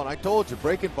curveball? And I told you,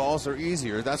 breaking balls are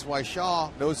easier. That's why Shaw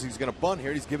knows he's going to bunt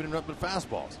here. He's giving him nothing but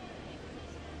fastballs.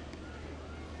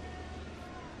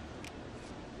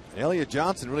 Elliott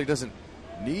Johnson really doesn't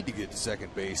need to get to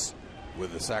second base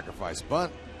with a sacrifice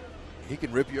bunt. He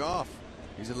can rip you off.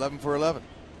 He's 11 for 11.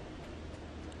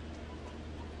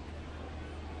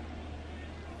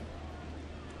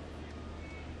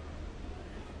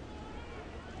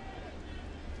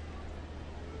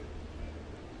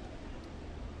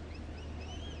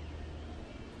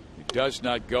 He does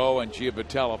not go, and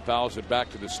Giavotella fouls it back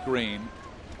to the screen.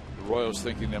 The Royals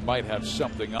thinking they might have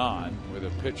something on with a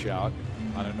pitch out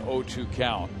on an 0-2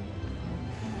 count.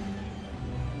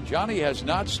 Johnny has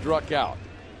not struck out.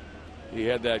 He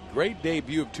had that great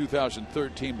debut of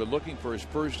 2013, but looking for his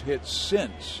first hit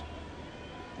since.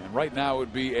 And right now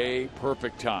would be a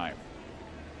perfect time.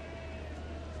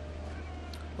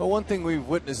 Well, one thing we've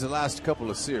witnessed the last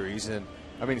couple of series,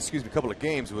 couple of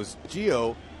games, was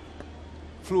Gio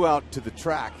flew out to the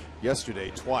track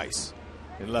yesterday twice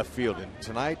in left field,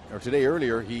 and today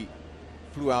earlier he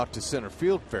flew out to center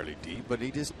field fairly deep, but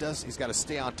he's got to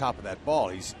stay on top of that ball.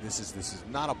 This is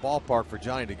not a ballpark for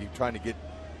Johnny to keep trying to get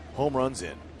home runs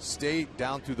in. Stay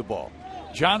down through the ball.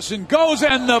 Johnson goes,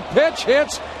 and the pitch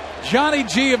hits Johnny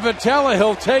Giavotella.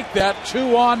 He'll take that.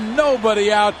 2 on,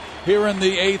 nobody out here in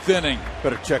the 8th inning.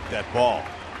 Better check that ball.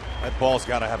 That ball's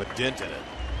got to have a dent in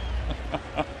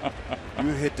it.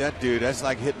 You hit that dude, that's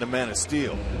like hitting a Man of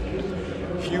Steel.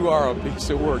 You are a piece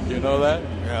of work, you know that?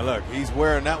 Yeah, look, he's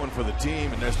wearing that one for the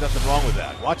team, and there's nothing wrong with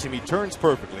that. Watch him, he turns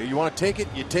perfectly. You want to take it,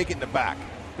 you take it in the back.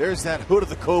 There's that hood of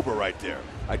the Cobra right there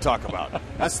I talk about.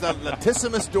 That's the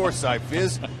latissimus dorsi,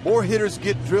 Fizz. More hitters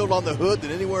get drilled on the hood than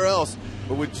anywhere else.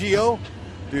 But with Gio,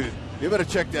 dude, you better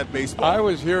check that baseball. I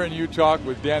was hearing you talk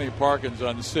with Danny Parkins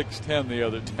on 610 the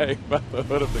other day about the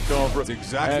hood of the Cobra.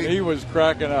 Exactly. And he was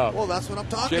cracking up. Well, that's what I'm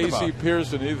talking about. J.C.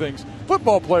 Pearson, he thinks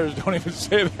football players don't even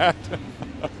say that.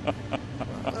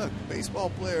 Look,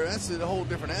 baseball player, that's a whole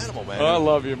different animal, man. I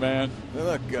love you, man.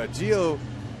 Look, Gio,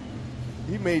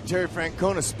 he made Terry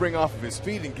Francona spring off of his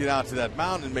feet and get out to that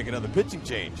mound and make another pitching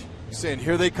change. He's saying,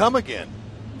 here they come again.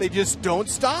 They just don't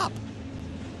stop.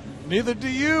 Neither do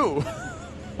you.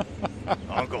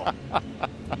 Uncle.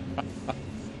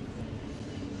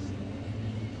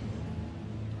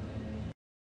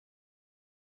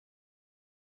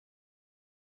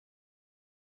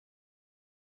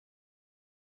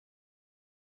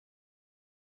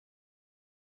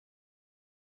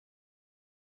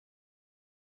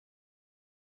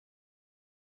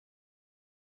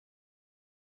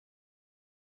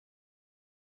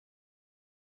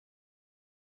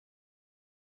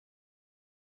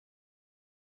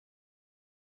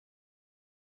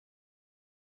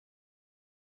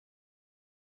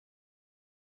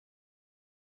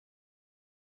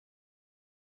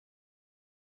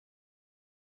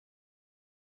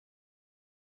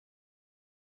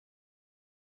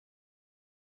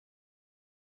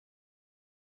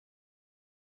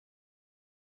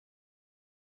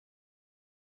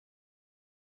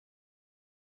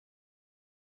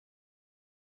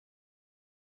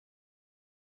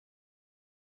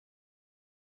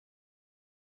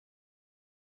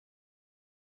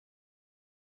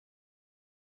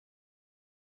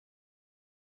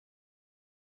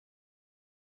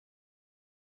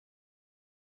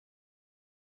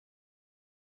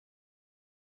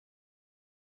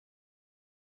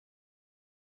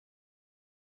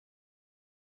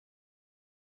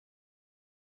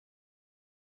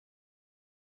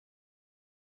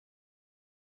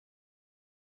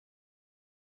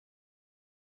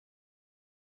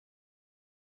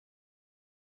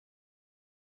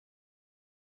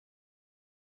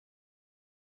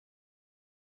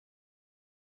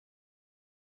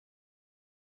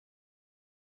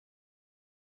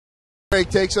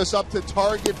 Takes us up to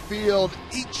Target Field.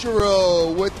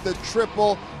 Ichiro with the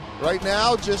triple. Right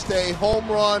now, just a home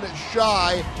run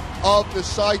shy of the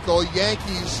cycle.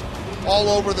 Yankees all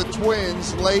over the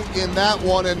Twins late in that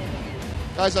one. And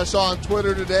guys, I saw on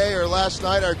Twitter today or last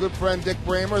night, our good friend Dick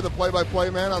Bramer, the play-by-play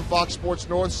man on Fox Sports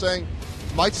North, saying,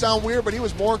 might sound weird, but he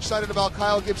was more excited about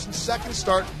Kyle Gibson's second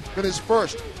start than his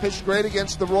first. Pitched great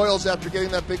against the Royals after getting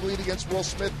that big lead against Will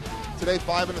Smith. Today,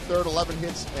 5 1/3, 11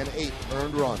 hits, and 8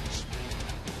 earned runs.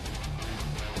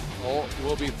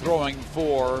 Will be throwing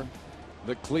for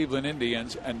the Cleveland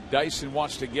Indians, and Dyson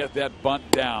wants to get that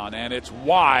bunt down, and it's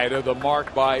wide of the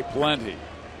mark by plenty.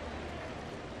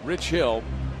 Rich Hill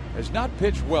has not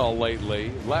pitched well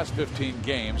lately. Last 15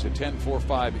 games, a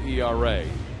 10.45 ERA.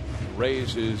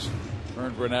 Raises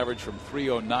earned run average from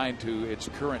 309 to its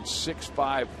current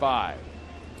 6.55.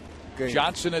 Okay.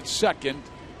 Johnson at second,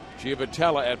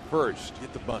 Giavotella at first.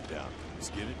 Get the bunt down.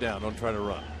 Just get it down. Don't try to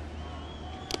run.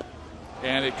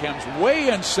 And it comes way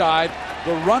inside.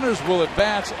 The runners will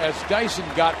advance as Dyson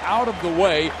got out of the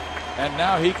way, and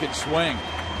now he can swing.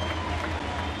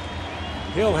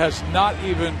 Hill has not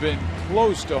even been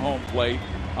close to home plate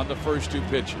on the first 2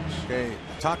 pitches. Okay,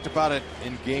 talked about it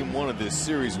in game 1 of this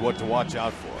series, what to watch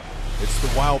out for. It's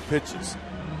the wild pitches.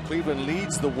 Cleveland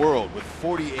leads the world with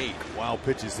 48 wild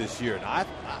pitches this year. And I'm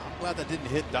glad that didn't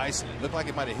hit Dyson. It looked like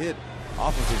it might have hit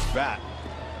off of his bat.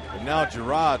 And now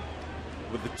Gerard,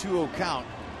 with the 2-0 count,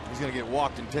 he's going to get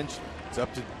walked intentionally. It's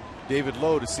up to David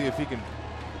Lowe to see if he can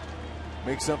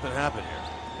make something happen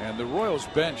here. And the Royals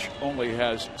bench only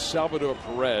has Salvador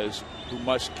Perez, who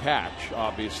must catch,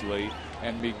 obviously,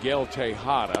 and Miguel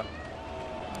Tejada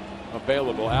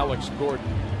available. Alex Gordon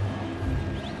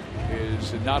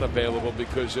is not available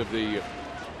because of the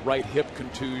right hip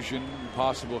contusion,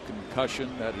 possible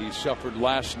concussion that he suffered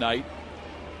last night.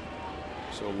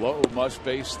 So Lowe must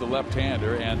face the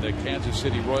left-hander, and the Kansas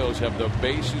City Royals have the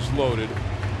bases loaded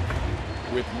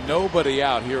with nobody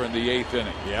out here in the 8th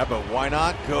inning. Yeah, but why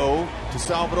not go to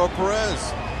Salvador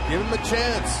Perez? Give him a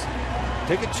chance.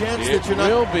 Take a chance that you're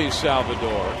not. It will be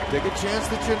Salvador. Take a chance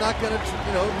that you're not going to,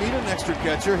 need an extra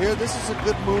catcher here. This is a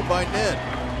good move by Ned.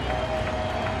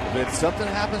 If something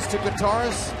happens to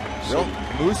Gutaris,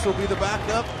 Moose will be the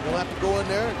backup. He'll have to go in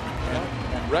there.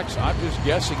 And Rex, I'm just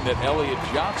guessing that Elliott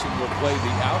Johnson will play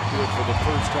the outfield for the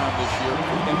first time this year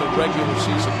in the regular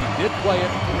season. He did play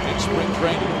it in spring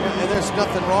training. And there's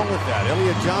nothing wrong with that.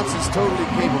 Elliott Johnson's totally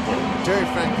capable. Terry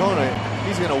Francona,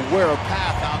 he's going to wear a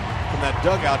path out from that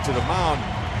dugout to the mound,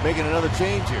 making another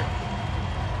change here.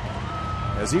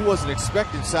 As he wasn't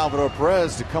expecting Salvador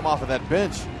Perez to come off of that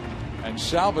bench. And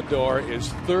Salvador is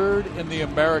 3rd in the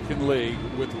American League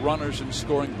with runners in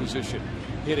scoring position,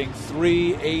 hitting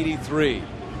 .383.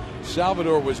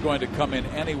 Salvador was going to come in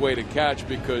anyway to catch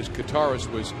because Gutaris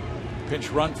was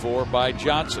pinch run for by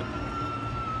Johnson.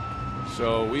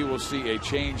 So we will see a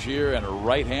change here and a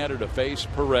right-hander to face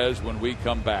Perez when we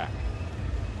come back.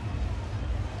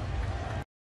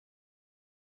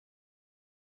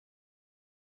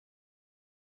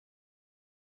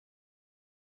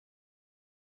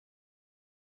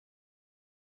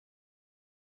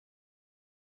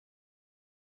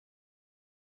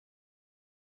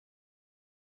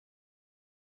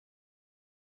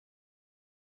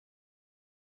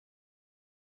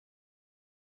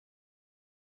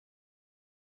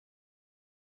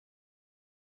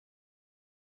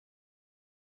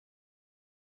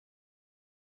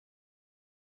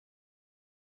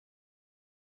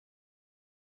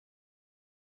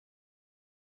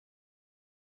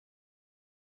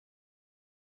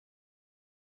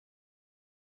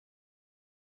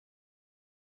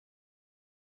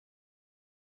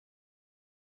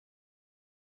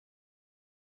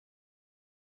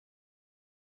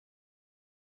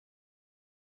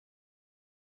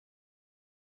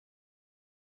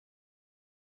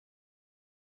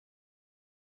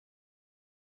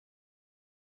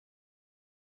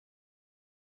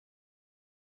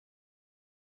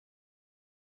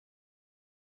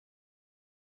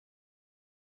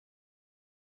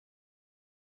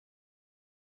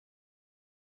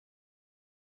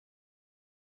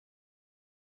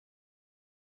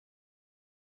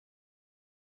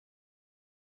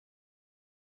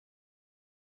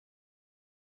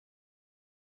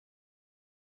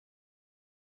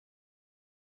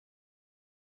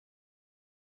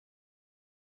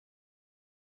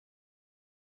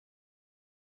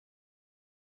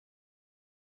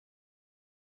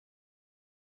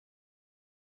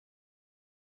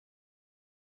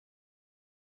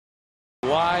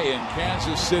 In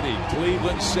Kansas City,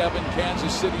 Cleveland 7,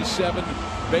 Kansas City 7,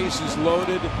 bases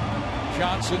loaded.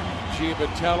 Johnson,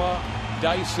 Giavotella,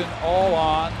 Dyson all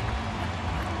on.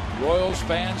 Royals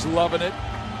fans loving it.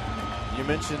 You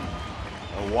mentioned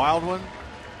a wild one.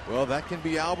 Well, that can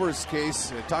be Albert's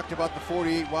case. I talked about the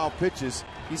 48 wild pitches.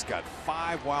 He's got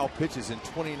 5 wild pitches in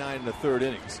 29 1/3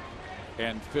 innings.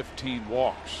 And 15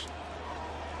 walks.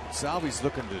 Salvi's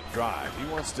looking to drive. He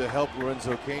wants to help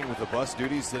Lorenzo Cain with the bus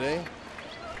duties today.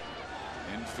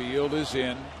 Infield is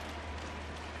in.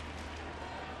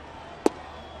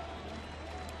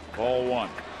 Ball 1.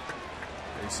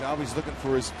 And Salvi's looking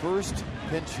for his first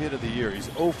pinch hit of the year. He's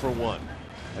 0 for 1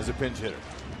 as a pinch hitter.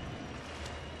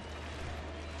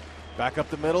 Back up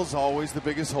the middle's always the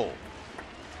biggest hole.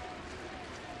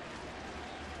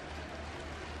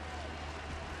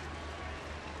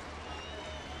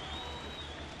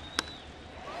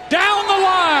 Down the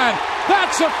line.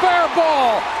 That's a fair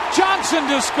ball. Johnson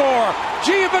to score.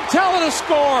 Giavatelli to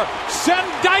score. Send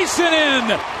Dyson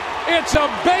in. It's a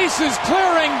bases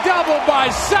clearing double by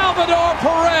Salvador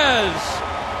Perez.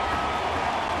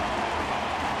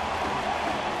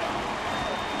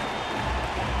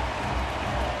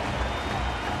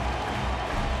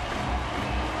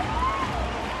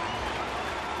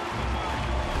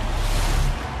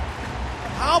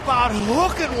 How about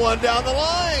hooking one down the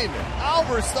line?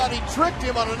 Albers thought he tricked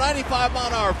him on a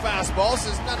 95-mile-an-hour fastball.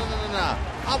 Says, no.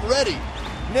 I'm ready.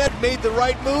 Ned made the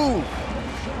right move.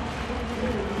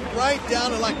 Right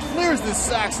down and clears the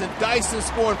sacks, and Dyson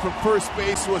scoring from first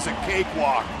base was a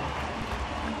cakewalk.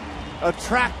 A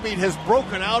track meet has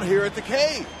broken out here at the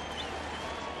K.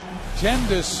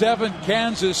 10-7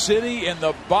 Kansas City in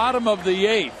the bottom of the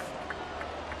 8th.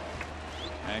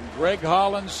 And Greg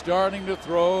Holland starting to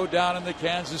throw down in the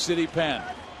Kansas City pen.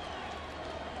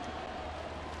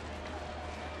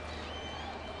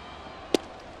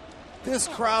 This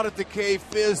crowd at the K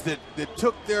Fizz that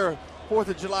took their 4th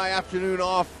of July afternoon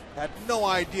off had no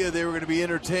idea they were going to be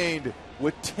entertained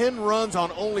with 10 runs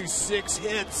on only 6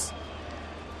 hits.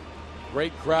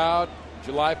 Great crowd.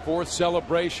 July 4th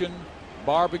celebration.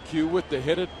 Barbecue with the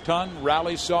hit a ton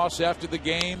rally sauce after the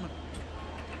game.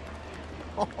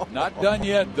 Not done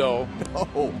yet, though.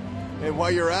 No. And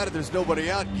while you're at it, there's nobody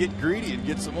out. Get greedy and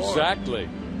get some more. Exactly.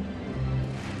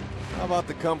 How about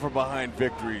the come from behind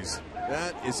victories?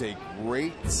 That is a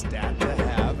great stat to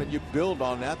have, and you build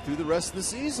on that through the rest of the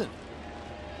season.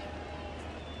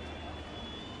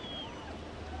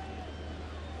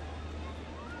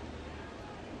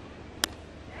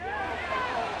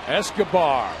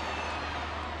 Escobar.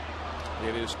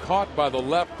 It is caught by the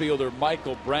left fielder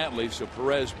Michael Brantley, so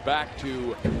Perez back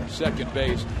to second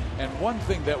base. And one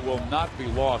thing that will not be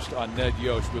lost on Ned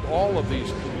Yost, with all of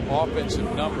these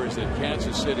offensive numbers that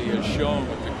Kansas City has shown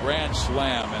with the grand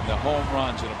slam and the home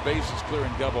runs and a bases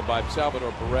clearing double by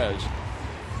Salvador Perez,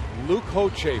 Luke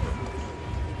Hochevar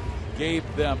gave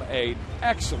them an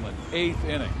excellent 8th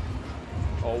inning.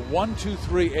 A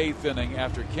 1-2-3 8th inning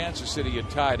after Kansas City had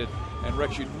tied it. And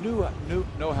Rex, you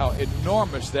know how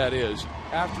enormous that is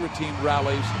after a team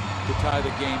rallies to tie the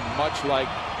game, much like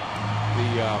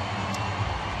the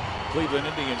Cleveland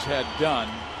Indians had done.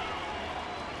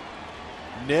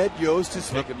 Ned Yost is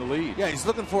taking the lead. Yeah, he's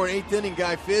looking for an 8th inning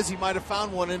guy, Fizz. He might have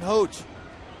found one in Hoch.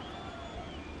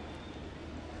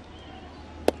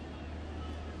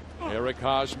 Eric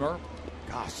Hosmer.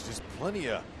 Gosh, just plenty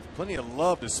of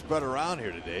love to spread around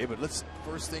here today. But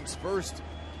first things first.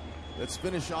 Let's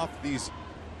finish off these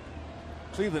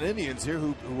Cleveland Indians here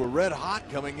who were red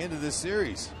hot coming into this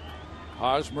series.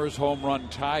 Hosmer's home run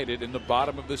tied it in the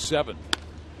bottom of the 7th.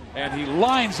 And he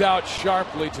lines out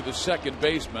sharply to the second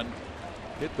baseman.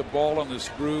 Hit the ball on the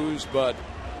screws, but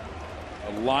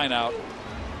a line out.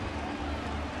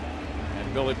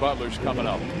 And Billy Butler's coming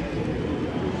up.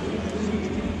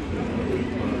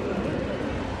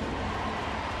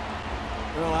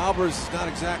 Well, Albert's not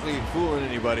exactly fooling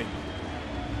anybody.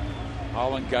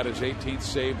 Holland got his 18th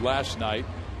save last night.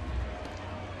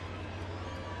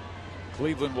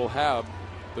 Cleveland will have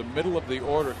the middle of the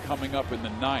order coming up in the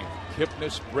 9th.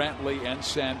 Kipnis, Brantley, and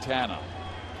Santana.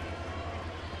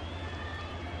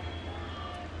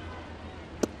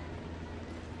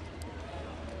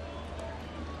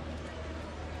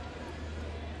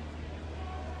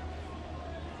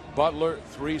 Butler,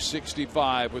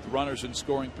 365 with runners in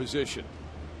scoring position.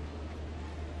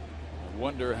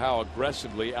 Wonder how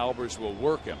aggressively Albers will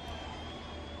work him.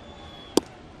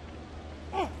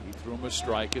 He threw him a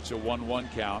strike. It's a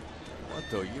 1-1 count. What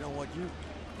though? You know what?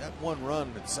 That one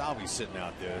run that Salvi's sitting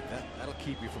out there, that'll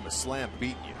keep you from a slam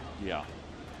beating you. Yeah.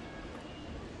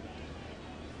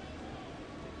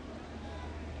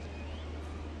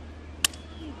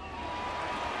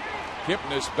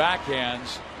 Kipnis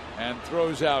backhands and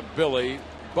throws out Billy,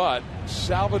 but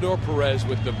Salvador Perez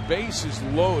with the bases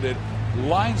loaded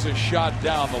lines a shot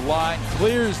down the line,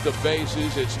 clears the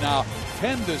bases. It's now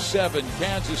 10-7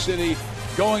 Kansas City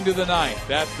going to the ninth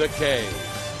at the K.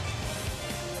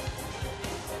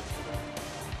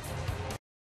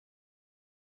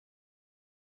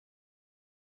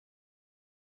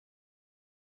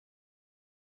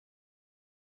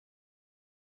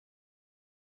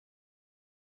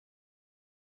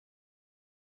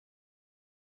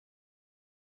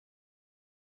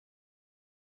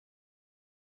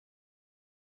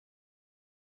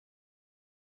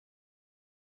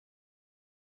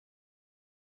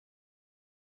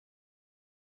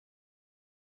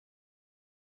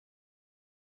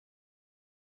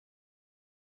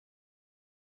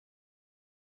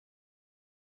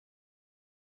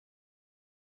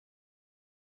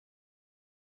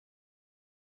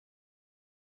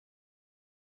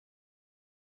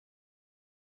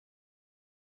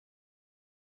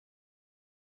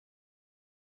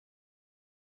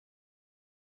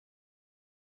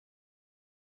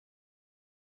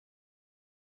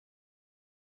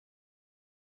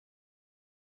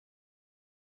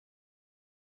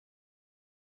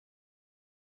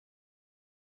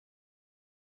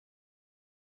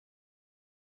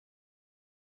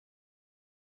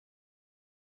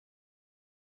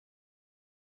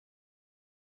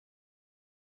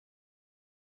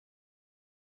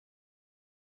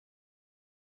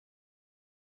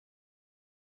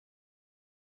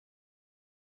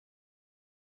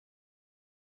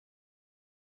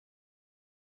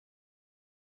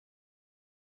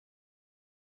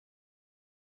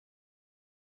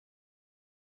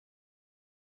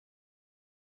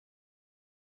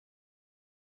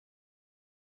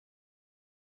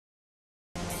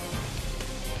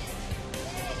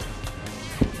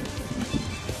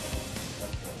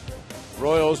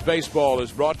 Royals baseball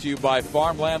is brought to you by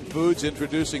Farmland Foods,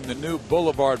 introducing the new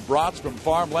Boulevard Brats from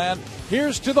Farmland.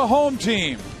 Here's to the home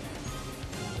team.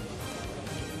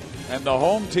 And the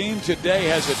home team today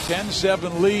has a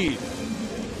 10-7 lead.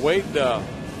 Waiting to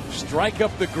strike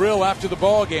up the grill after the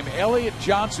ball game. Elliott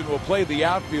Johnson will play the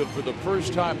outfield for the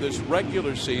first time this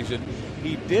regular season.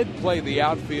 He did play the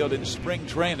outfield in spring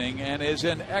training and is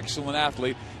an excellent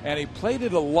athlete, and he played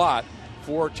it a lot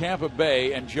for Tampa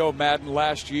Bay and Joe Madden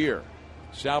last year.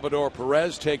 Salvador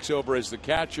Perez takes over as the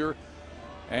catcher,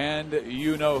 and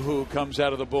you know who comes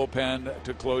out of the bullpen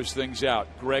to close things out,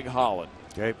 Greg Holland.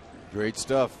 Okay, great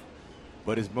stuff.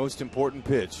 But his most important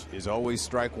pitch is always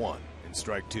strike one and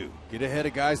strike two. Get ahead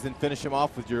of guys, then finish them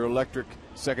off with your electric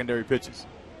secondary pitches.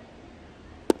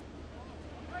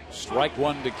 Strike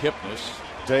one to Kipnis.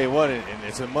 Tell you what, and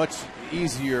it's a much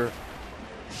easier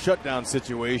shutdown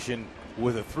situation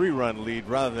with a 3-run lead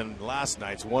rather than last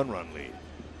night's 1-run lead.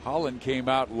 Holland came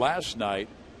out last night,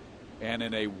 and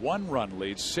in a 1-run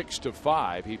lead,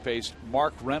 6-5, he faced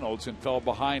Mark Reynolds and fell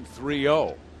behind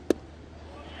 3-0.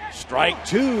 Strike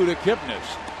two to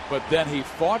Kipnis, but then he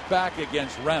fought back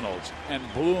against Reynolds and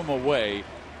blew him away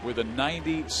with a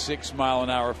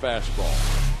 96-mile-an-hour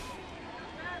fastball.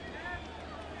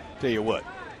 Tell you what,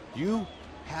 you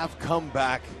have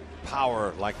comeback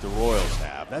power like the Royals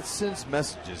have. That sends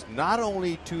messages not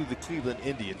only to the Cleveland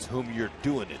Indians, whom you're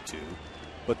doing it to,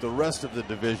 but the rest of the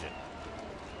division.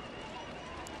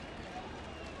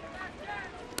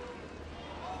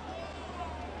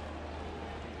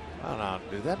 I don't know.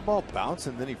 Did that ball bounce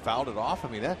and then he fouled it off? I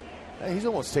mean, he's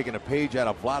almost taking a page out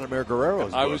of Vladimir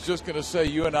Guerrero's book. I was just going to say,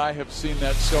 you and I have seen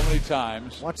that so many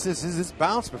times. Watch this. This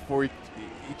bounce before he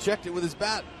checked it with his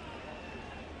bat.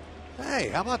 Hey,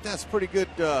 how about that's pretty good?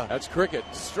 That's cricket.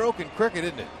 Stroke in cricket,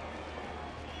 isn't it?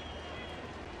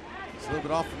 It's a little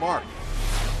bit off the mark.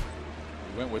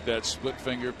 He went with that split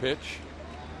finger pitch.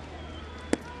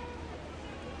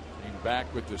 Came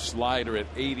back with the slider at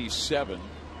 87.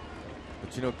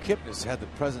 But you know, Kipnis had the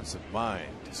presence of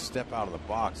mind to step out of the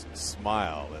box and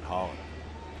smile at Holland.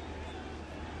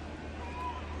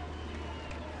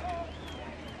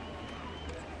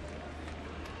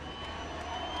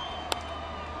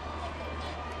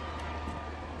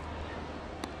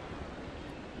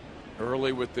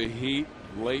 Early with the heat,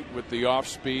 late with the off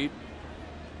speed.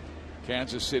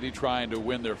 Kansas City trying to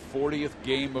win their 40th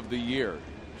game of the year.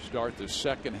 Start the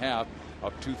second half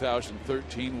of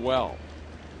 2013 well.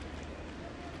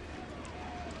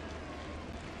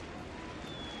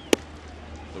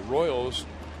 The Royals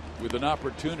with an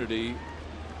opportunity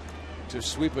to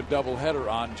sweep a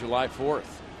doubleheader on July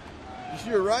 4th.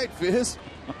 You're right, Fizz.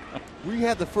 We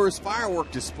had the first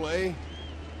firework display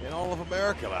in all of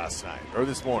America last night, or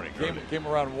this morning. Came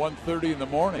around 1:30 in the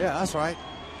morning. Yeah, that's right.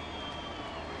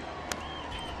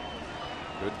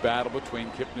 Good battle between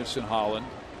Kipnis and Holland.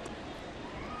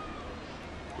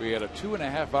 We had a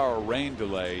 2.5-hour rain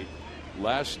delay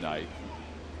last night.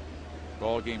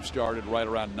 Ball game started right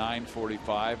around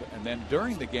 9:45, and then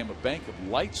during the game a bank of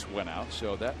lights went out,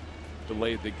 so that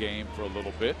delayed the game for a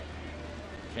little bit.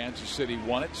 Kansas City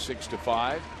won it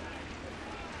 6-5.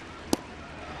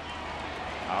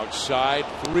 Outside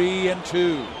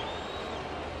 3-2.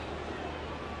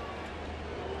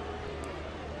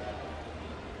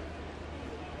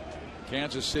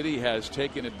 Kansas City has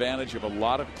taken advantage of a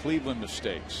lot of Cleveland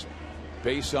mistakes.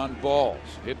 Base on balls,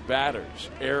 hit batters,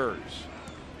 errors.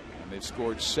 And they've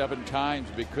scored 7 times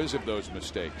because of those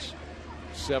mistakes.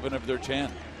 7 of their 10.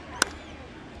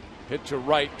 Hit to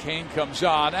right, Kane comes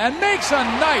on and makes a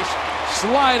nice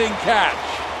sliding catch.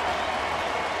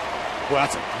 Well,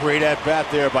 that's a great at-bat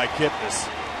there by Kipnis.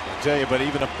 I tell you, but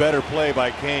even a better play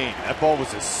by Kane. That ball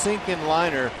was a sinking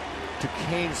liner to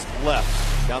Kane's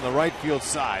left down the right field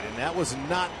side, and that was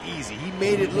not easy. He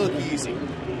made it look easy.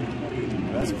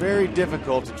 That's very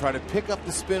difficult to try to pick up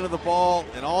the spin of the ball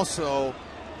and also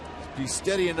be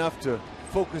steady enough to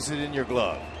focus it in your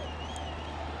glove.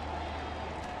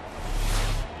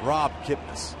 Rob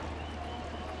Kipnis.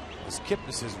 As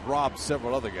Kipnis has robbed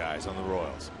several other guys on the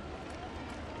Royals.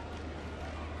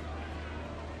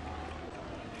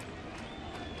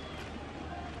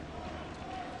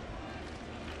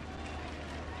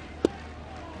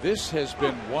 This has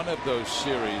been one of those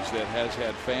series that has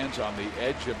had fans on the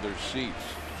edge of their seats.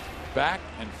 Back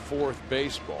and forth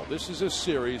baseball. This is a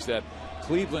series that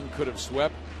Cleveland could have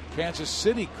swept. Kansas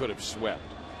City could have swept.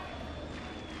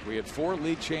 We had 4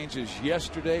 lead changes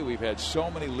yesterday. We've had so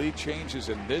many lead changes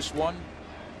in this one.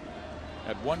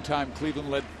 At one time, Cleveland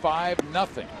led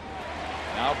 5-0.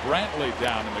 Now Brantley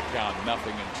down in the count,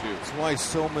 0-2. That's why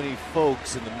so many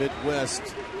folks in the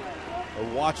Midwest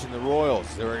are watching the Royals.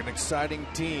 They're an exciting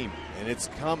team, and it's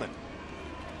coming.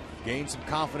 Gain some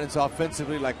confidence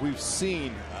offensively like we've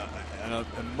seen and a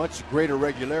much greater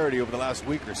regularity over the last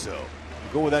week or so.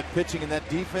 You go with that pitching and that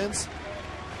defense,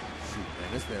 shoot,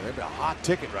 man, they're a hot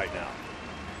ticket right now.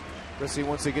 Especially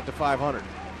once they get to 500.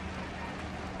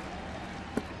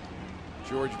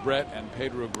 George Brett and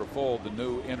Pedro Grifol, the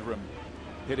new interim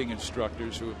hitting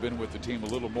instructors who have been with the team a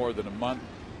little more than a month.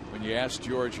 When you ask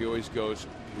George, he always goes,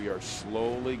 "We are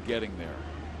slowly getting there."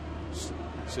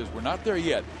 He says, "We're not there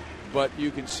yet," but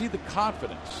you can see the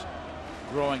confidence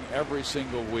growing every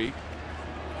single week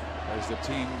as the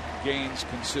team gains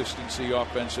consistency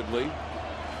offensively.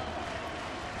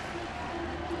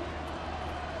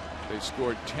 They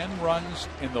scored 10 runs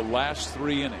in the last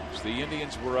 3 innings. The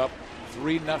Indians were up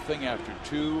 3-0 after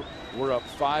 2. We're up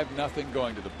 5-0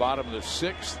 going to the bottom of the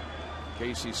 6th.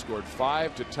 Casey scored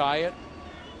 5 to tie it.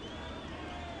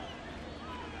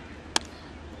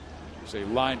 It's a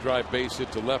line drive base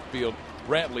hit to left field.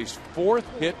 Brantley's 4th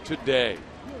hit today.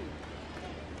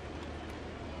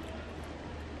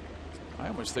 I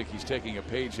almost think he's taking a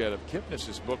page out of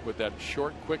Kipnis's book with that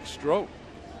short, quick stroke.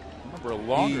 I remember a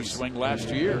longer swing last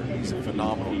year. He's a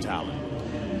phenomenal talent.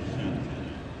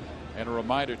 And a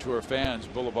reminder to our fans,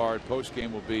 Boulevard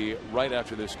postgame will be right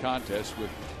after this contest with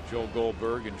Joel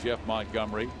Goldberg and Jeff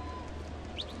Montgomery.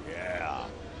 Yeah.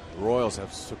 The Royals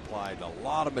have supplied a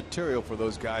lot of material for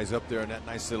those guys up there in that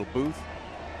nice little booth.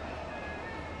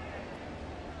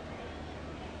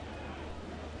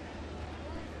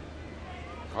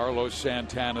 Carlos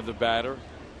Santana, the batter.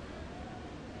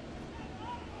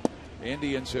 The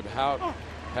Indians have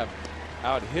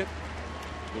out-hit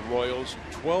the Royals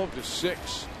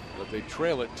 12-6, but they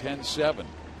trail it 10-7.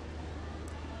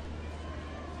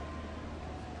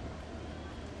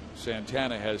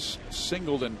 Santana has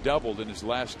singled and doubled in his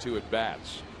last 2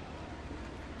 at-bats.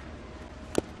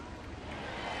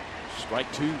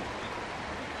 Strike 2. You know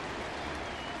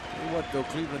what, though,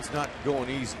 Cleveland's not going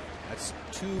easy. That's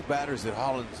 2 batters that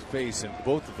Holland's face, and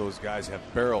both of those guys have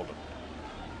barreled him.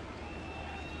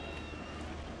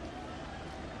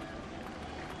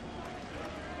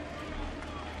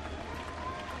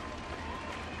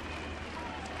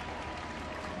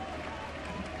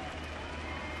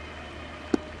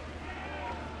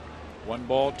 One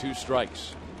ball, 2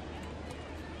 strikes.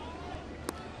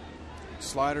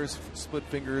 Sliders, split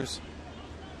fingers,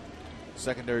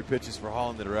 secondary pitches for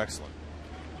Holland that are excellent.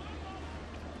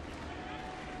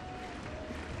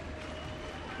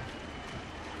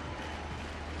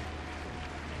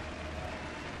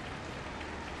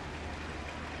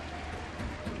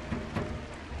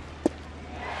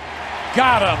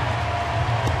 Got him.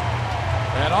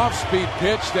 An off-speed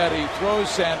pitch that he throws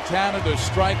Santana to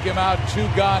strike him out. 2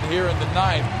 gone here in the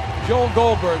 9th. Joel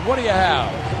Goldberg, what do you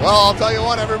have? Well, I'll tell you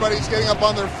what, everybody's getting up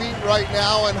on their feet right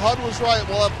now, and Hud was right.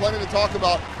 We'll have plenty to talk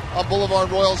about on Boulevard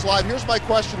Royals Live. Here's my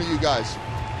question to you guys.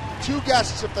 2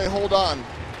 guests, if they hold on,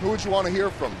 Who would you want to hear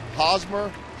from?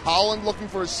 Hosmer? Holland looking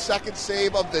for his second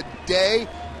save of the day?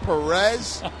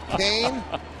 Perez? Kane?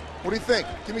 What do you think?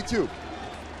 Give me two.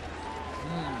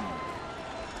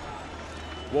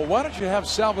 Well, why don't you have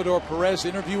Salvador Perez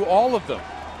interview all of them?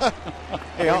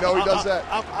 Hey, I know he does that.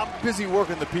 I'm busy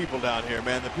working the people down here,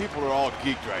 man. The people are all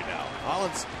geeked right now.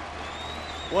 Holland's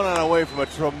 1 out away from a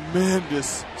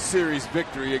tremendous series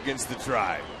victory against the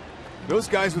Tribe. Those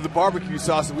guys with the barbecue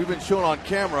sauce that we've been showing on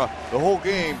camera the whole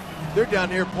game, they're down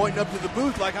here pointing up to the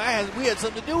booth like we had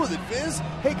something to do with it, Fizz.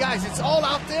 Hey, guys, it's all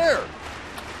out there.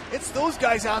 It's those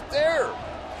guys out there.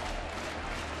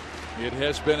 It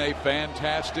has been a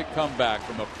fantastic comeback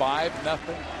from a 5-0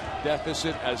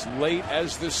 deficit as late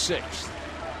as the 6th.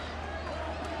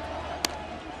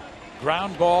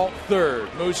 Ground ball, third.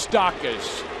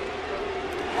 Moustakas.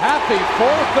 Happy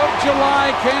 4th of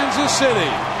July, Kansas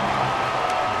City.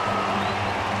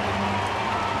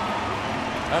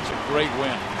 That's a great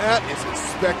win. That is a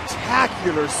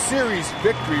spectacular series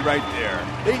victory right there.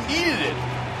 They needed it.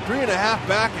 3.5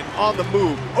 back and on the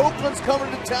move. Oakland's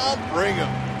coming to town. Bring them.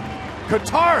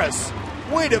 Kataris,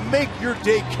 way to make your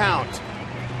day count.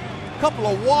 Couple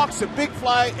of walks, a big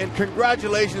fly, and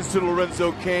congratulations to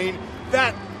Lorenzo Kane.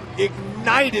 That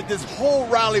ignited this whole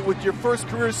rally with your first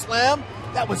career slam.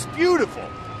 That was beautiful.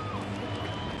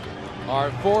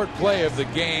 Our forward play of the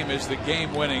game is the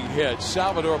game-winning hit.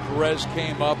 Salvador Perez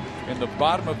came up in the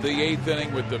bottom of the 8th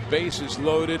inning with the bases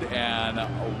loaded,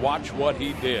 and watch what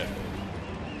he did.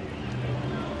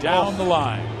 Down the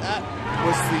line. That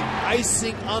was the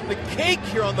icing on the cake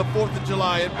here on the 4th of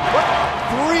July. And put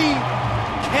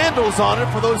 3 candles on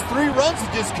it for those 3 runs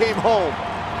that just came home.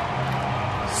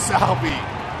 Salvi,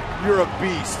 you're a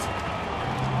beast.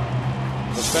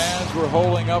 The fans were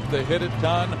holding up the Hit a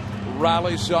Ton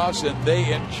rally sauce, and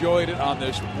they enjoyed it on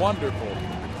this wonderful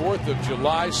 4th of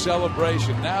July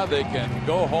celebration. Now they can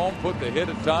go home, put the Hit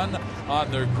a Ton on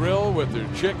their grill with their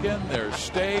chicken, their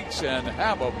steaks, and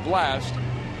have a blast